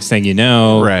dick. Next thing you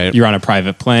know, Right. you're on a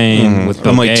private plane with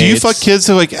Bill I'm like, do you Gates. fuck kids?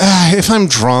 They're like, if I'm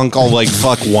drunk, I'll like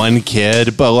fuck one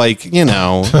kid, but like,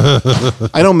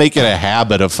 I don't make it a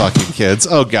habit of fucking kids.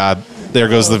 Oh God, there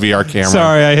goes the VR camera.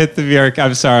 Sorry, I hit the VR.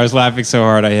 I'm sorry, I was laughing so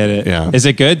hard I hit it. Yeah. Is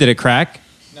it good? Did it crack?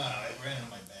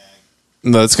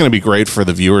 No, it's going to be great for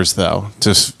the viewers, though,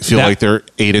 to feel like they're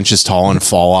 8 inches tall and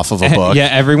fall off of a book. Yeah,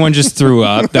 everyone just threw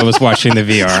up that was watching the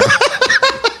VR.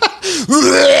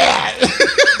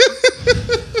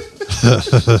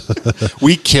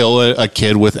 We kill a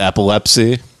kid with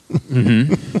epilepsy.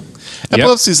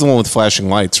 Epilepsy is the one with flashing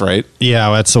lights, right?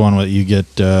 Yeah, that's the one that you get,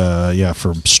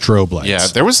 for strobe lights. Yeah,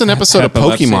 there was an episode of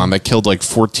Epilepsy. Pokemon that killed like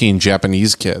 14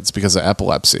 Japanese kids because of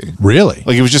epilepsy. Really?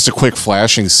 Like, it was just a quick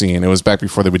flashing scene. It was back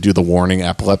before they would do the warning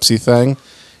epilepsy thing.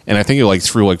 And I think it like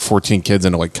threw like 14 kids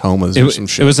into like comas or some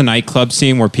shit. It was a nightclub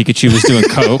scene where Pikachu was doing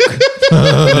coke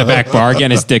in the back bar,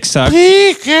 getting his dick sucked.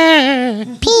 Pika.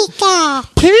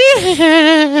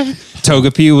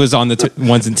 Togepi was on the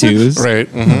ones and twos. Right.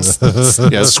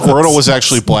 Mm-hmm. Yeah, Squirtle was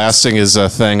actually blasting his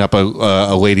thing up a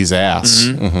lady's ass.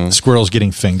 Mm-hmm. Squirrel's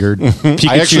getting fingered.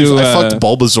 Pikachu, I fucked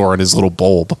Bulbasaur in his little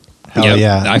bulb. Hell Yep.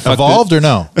 yeah. I fucked Evolved or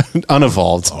no?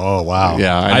 Unevolved. Oh, wow.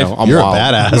 Yeah, I know. I'm You're wild. a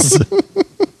badass.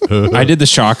 I did the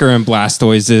Shocker and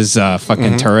Blastoise's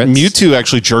fucking turrets. Mewtwo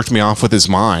actually jerked me off with his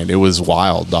mind. It was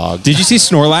wild, dog. Did you see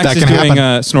Snorlax That is can doing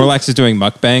happen. Snorlax is doing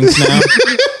mukbangs now?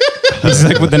 He's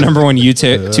like with the number one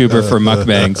YouTuber for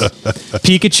mukbangs.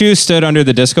 Pikachu stood under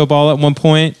the disco ball at one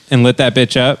point and lit that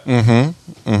bitch up.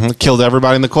 Killed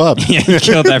everybody in the club. Yeah, he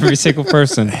killed every single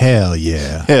person. Hell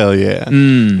yeah. Hell yeah.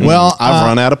 Well, I've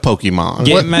run out of Pokemon.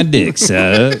 Getting my dick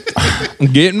sucked.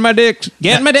 Getting my dick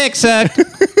sucked.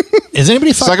 is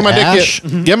anybody fucking Sucking my Ash?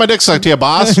 dick. Get my dick sucked here,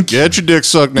 boss. Get your dick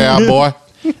sucked now, boy.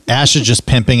 Ash is just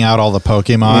pimping out all the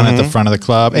Pokemon at the front of the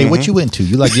club. Hey, what you into?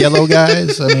 You like yellow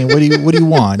guys? I mean, what do you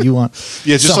want? You want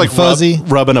Yeah, just something like fuzzy?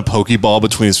 rubbing a Pokeball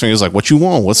between his fingers, like, what you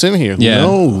want? What's in here? Yeah.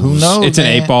 Who knows? It's an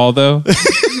man? 8-ball though.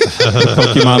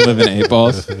 Pokemon live in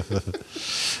 8-balls.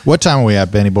 What time are we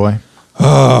at, Benny boy? 8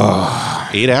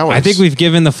 hours. I think we've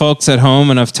given the folks at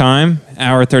home enough time.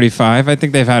 Hour 35. I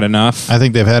think they've had enough. I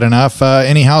think they've had enough.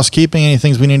 Any housekeeping? Any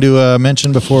things we need to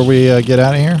mention before we get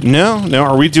out of here? No.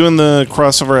 Are we doing the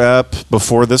crossover app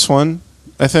before this one?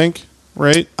 I think,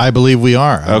 right? I believe we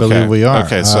are. I believe we are.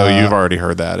 Okay, so you've already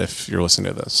heard that if you're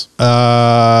listening to this.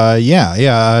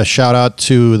 Yeah. Shout out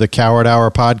to the Coward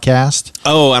Hour podcast.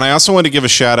 Oh, and I also want to give a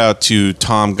shout out to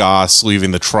Tom Goss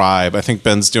leaving the tribe. I think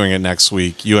Ben's doing it next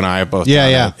week. You and I have both. Yeah,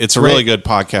 done yeah. it. It's a really good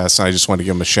podcast, and I just want to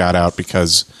give him a shout out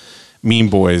because Mean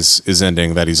Boys is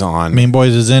ending that he's on. Mean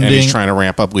Boys is And ending. he's trying to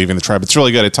ramp up leaving the tribe. It's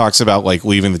really good. It talks about like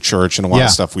leaving the church and a lot of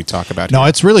stuff we talk about. No, here.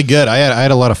 it's really good. I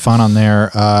had a lot of fun on there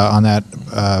on that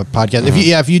podcast.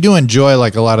 If you do enjoy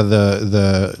like a lot of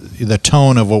the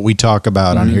tone of what we talk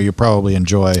about on here, you probably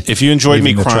enjoy. If you enjoyed me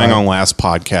Leaving the crying Tribe. on last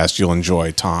podcast, you'll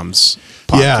enjoy Tom's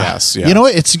podcast. Yeah. You know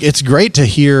what? It's great to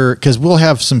hear because we'll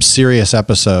have some serious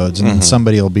episodes and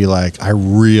somebody will be like, I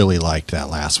really liked that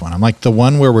last one. I'm like, the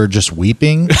one where we're just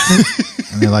weeping.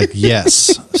 And they're like,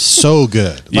 yes, so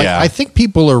good. Like, Yeah. I think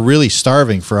people are really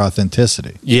starving for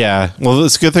authenticity. Yeah. Well,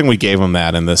 it's a good thing we gave him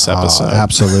that in this episode. Oh,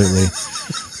 absolutely.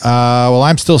 Well,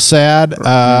 I'm still sad.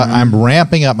 I'm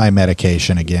ramping up my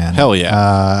medication again. Hell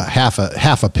yeah. Half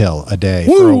a pill a day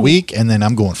for a week, and then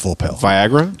I'm going full pill.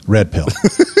 Viagra? Red pill.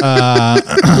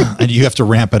 And you have to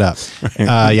ramp it up.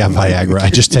 Viagra. I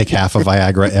just take half a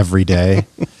Viagra every day.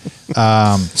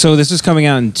 So this is coming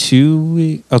out in 2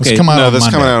 weeks. Okay. come out No, on this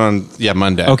is Monday. coming out on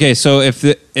Monday. Okay, so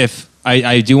if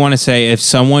I do want to say if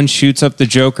someone shoots up the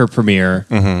Joker premiere,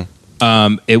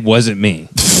 it wasn't me.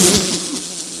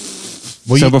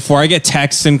 Well, so you- before I get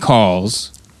texts and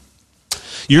calls,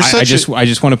 You're I just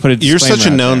want to put a You're such a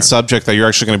disclaimer out known there. subject that you're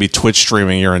actually going to be Twitch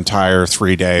streaming your entire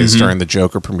 3 days during the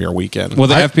Joker premiere weekend. Well,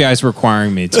 the FBI is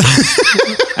requiring me to.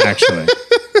 Actually,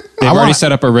 they've already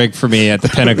set up a rig for me at the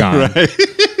Pentagon.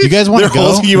 You guys want they're to go?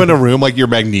 holding you in a room like you're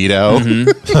Magneto.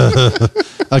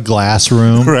 A glass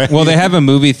room. Right. Well, they have a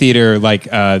movie theater like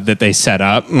that they set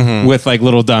up with like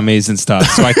little dummies and stuff,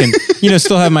 so I can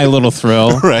still have my little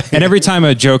thrill. Right. And every time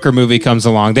a Joker movie comes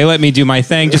along, they let me do my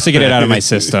thing just to get it out of my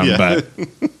system. Yeah. But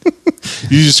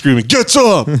You're just screaming, "Get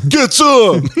some! Get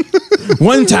some!"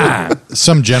 one time,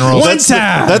 Some general. one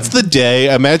time. That's the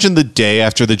day. Imagine the day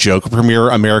after the Joker premiere.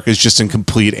 America's just in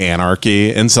complete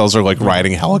anarchy. Incels are like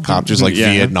riding helicopters like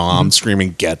Yeah. Vietnam,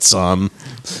 screaming, "Get some!"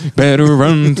 Better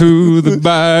run through the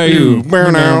bayou.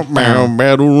 Burn out,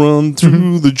 battle run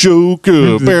through the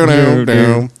Joker. Burn out,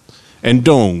 down. And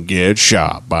don't get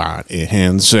shot by a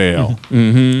hand sale.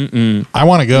 I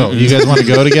want to go. You guys want to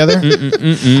go together?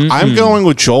 I'm going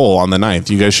with Joel on the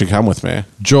 9th. You guys should come with me.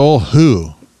 Joel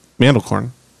who? Mandelkorn.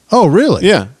 Oh, really?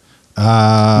 Yeah.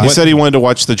 He said he wanted to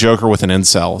watch the Joker with an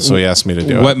incel, so he asked me to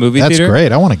do What it. movie That's theater?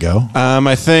 great. I want to go.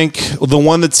 I think the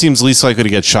one that seems least likely to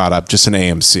get shot up, just an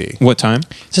AMC. What time?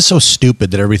 It's just so stupid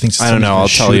that everything's. I don't know. I'll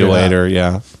tell you later.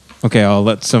 Yeah. Okay, I'll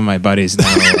let some of my buddies know.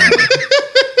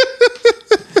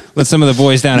 with some of the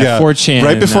boys down at 4chan.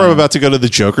 Right before I'm about to go to the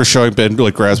Joker showing, Ben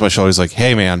like grabs my shoulder. He's like,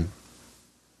 "Hey, man,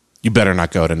 you better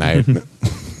not go tonight."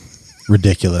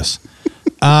 Ridiculous.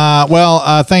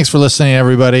 Thanks for listening,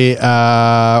 everybody.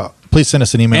 Please send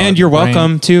us an email. And you're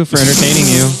welcome, too, for entertaining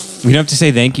you. We don't have to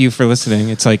say thank you for listening.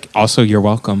 It's like, also, you're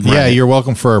welcome. Yeah, you're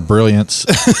welcome for our brilliance.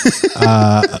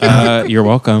 You're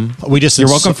welcome. You're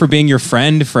welcome for being your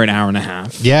friend for an hour and a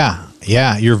half. Yeah,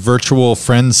 your virtual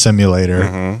friend simulator.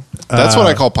 Mm-hmm. That's what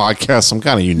I call podcasts. I'm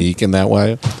kind of unique in that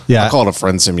way. Yeah. I call it a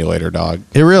friend simulator, dog.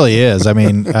 It really is. I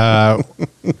mean,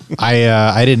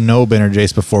 I didn't know Ben or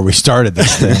Jace before we started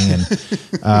this thing, and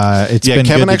it's been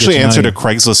Kevin good to actually get to know answered you. a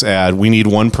Craigslist ad. We need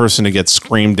one person to get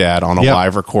screamed at on a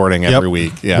live recording every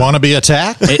week. Yeah. Want to be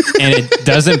attacked? And it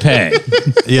doesn't pay.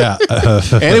 Yeah.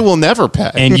 And it will never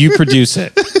pay. And you produce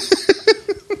it.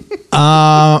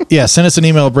 Send us an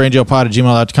email at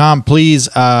brainjailpod@gmail.com. Please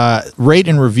rate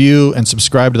and review and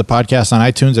subscribe to the podcast on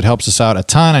iTunes. It helps us out a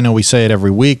ton. I know we say it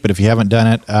every week, but if you haven't done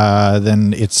it,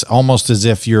 then it's almost as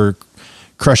if you're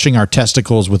crushing our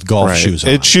testicles with golf shoes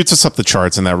on. It shoots us up the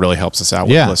charts, and that really helps us out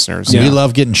with listeners. We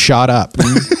love getting shot up.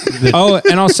 Oh,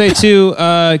 and I'll say too,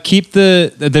 keep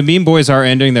the Meme Boys are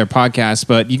ending their podcast,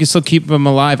 but you can still keep them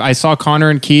alive. I saw Connor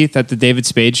and Keith at the David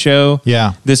Spade show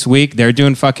this week. They're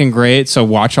doing fucking great. So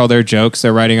watch all their jokes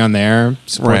they're writing on there.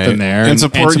 Support them there. And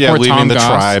support Leaving Tom the Goss.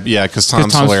 Tribe. Yeah, because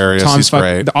Tom's hilarious. He's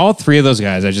great. All three of those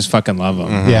guys, I just fucking love them.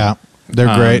 Mm-hmm. Yeah,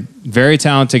 they're great. Very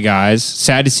talented guys.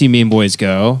 Sad to see Meme Boys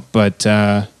go, but...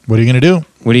 what are you going to do?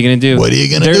 What are you going to do? What are you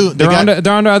going to do?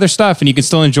 They're on to other stuff, and you can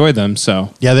still enjoy them.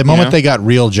 So the moment they got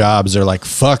real jobs, they're like,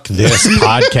 "Fuck this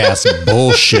podcast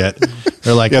bullshit."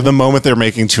 They're like, the moment they're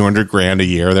making $200,000 a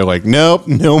year, they're like, "Nope,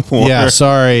 no more." Yeah,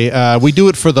 sorry. We do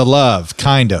it for the love,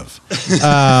 kind of.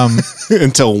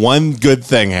 Until one good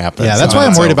thing happens. Yeah, that's why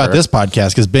I'm worried about this podcast,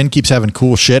 because Ben keeps having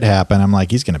cool shit happen. I'm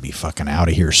like, he's going to be fucking out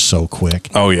of here so quick.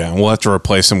 Oh yeah, we'll have to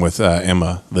replace him with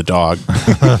Emma, the dog.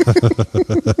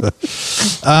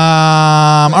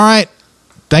 All right.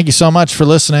 Thank you so much for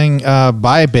listening.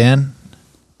 Bye, Ben.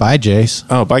 Bye, Jace.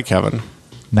 Oh, bye, Kevin.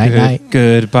 Night.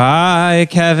 Goodbye,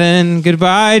 Kevin.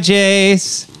 Goodbye,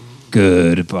 Jace.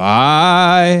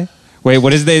 Goodbye. Wait,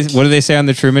 what do they say on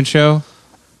the Truman Show?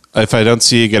 If I don't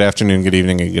see you, good afternoon, good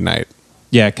evening, and good night.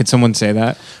 Yeah, could someone say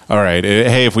that? All right.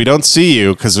 Hey, if we don't see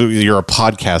you, because you're a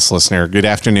podcast listener, good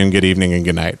afternoon, good evening, and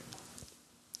good night.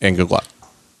 And good luck.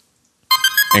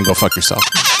 And go fuck yourself.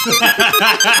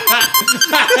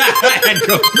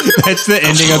 That's the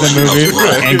ending of the movie.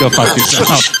 And go fuck yourself.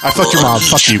 I fucked your mom.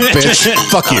 Fuck you, bitch.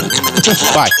 Fuck you.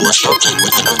 Bye. Resulting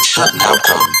with an uncertain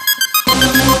outcome.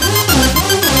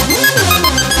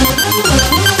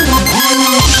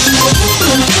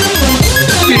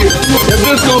 Shit, if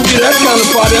this gonna be that kind of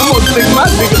party, I'm gonna stick my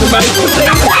dick in the mashed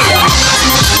potato.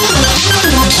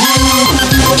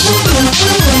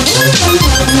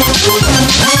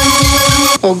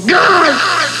 Oh God,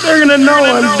 they're gonna know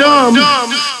I'm dumb.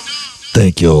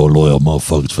 Thank you all loyal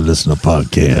motherfuckers for listening to the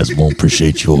podcast. We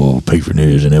appreciate your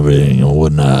patronage and everything and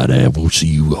whatnot. And we'll see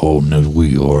you all next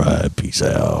week. All right, peace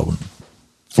out.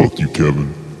 Fuck you,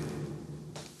 Kevin.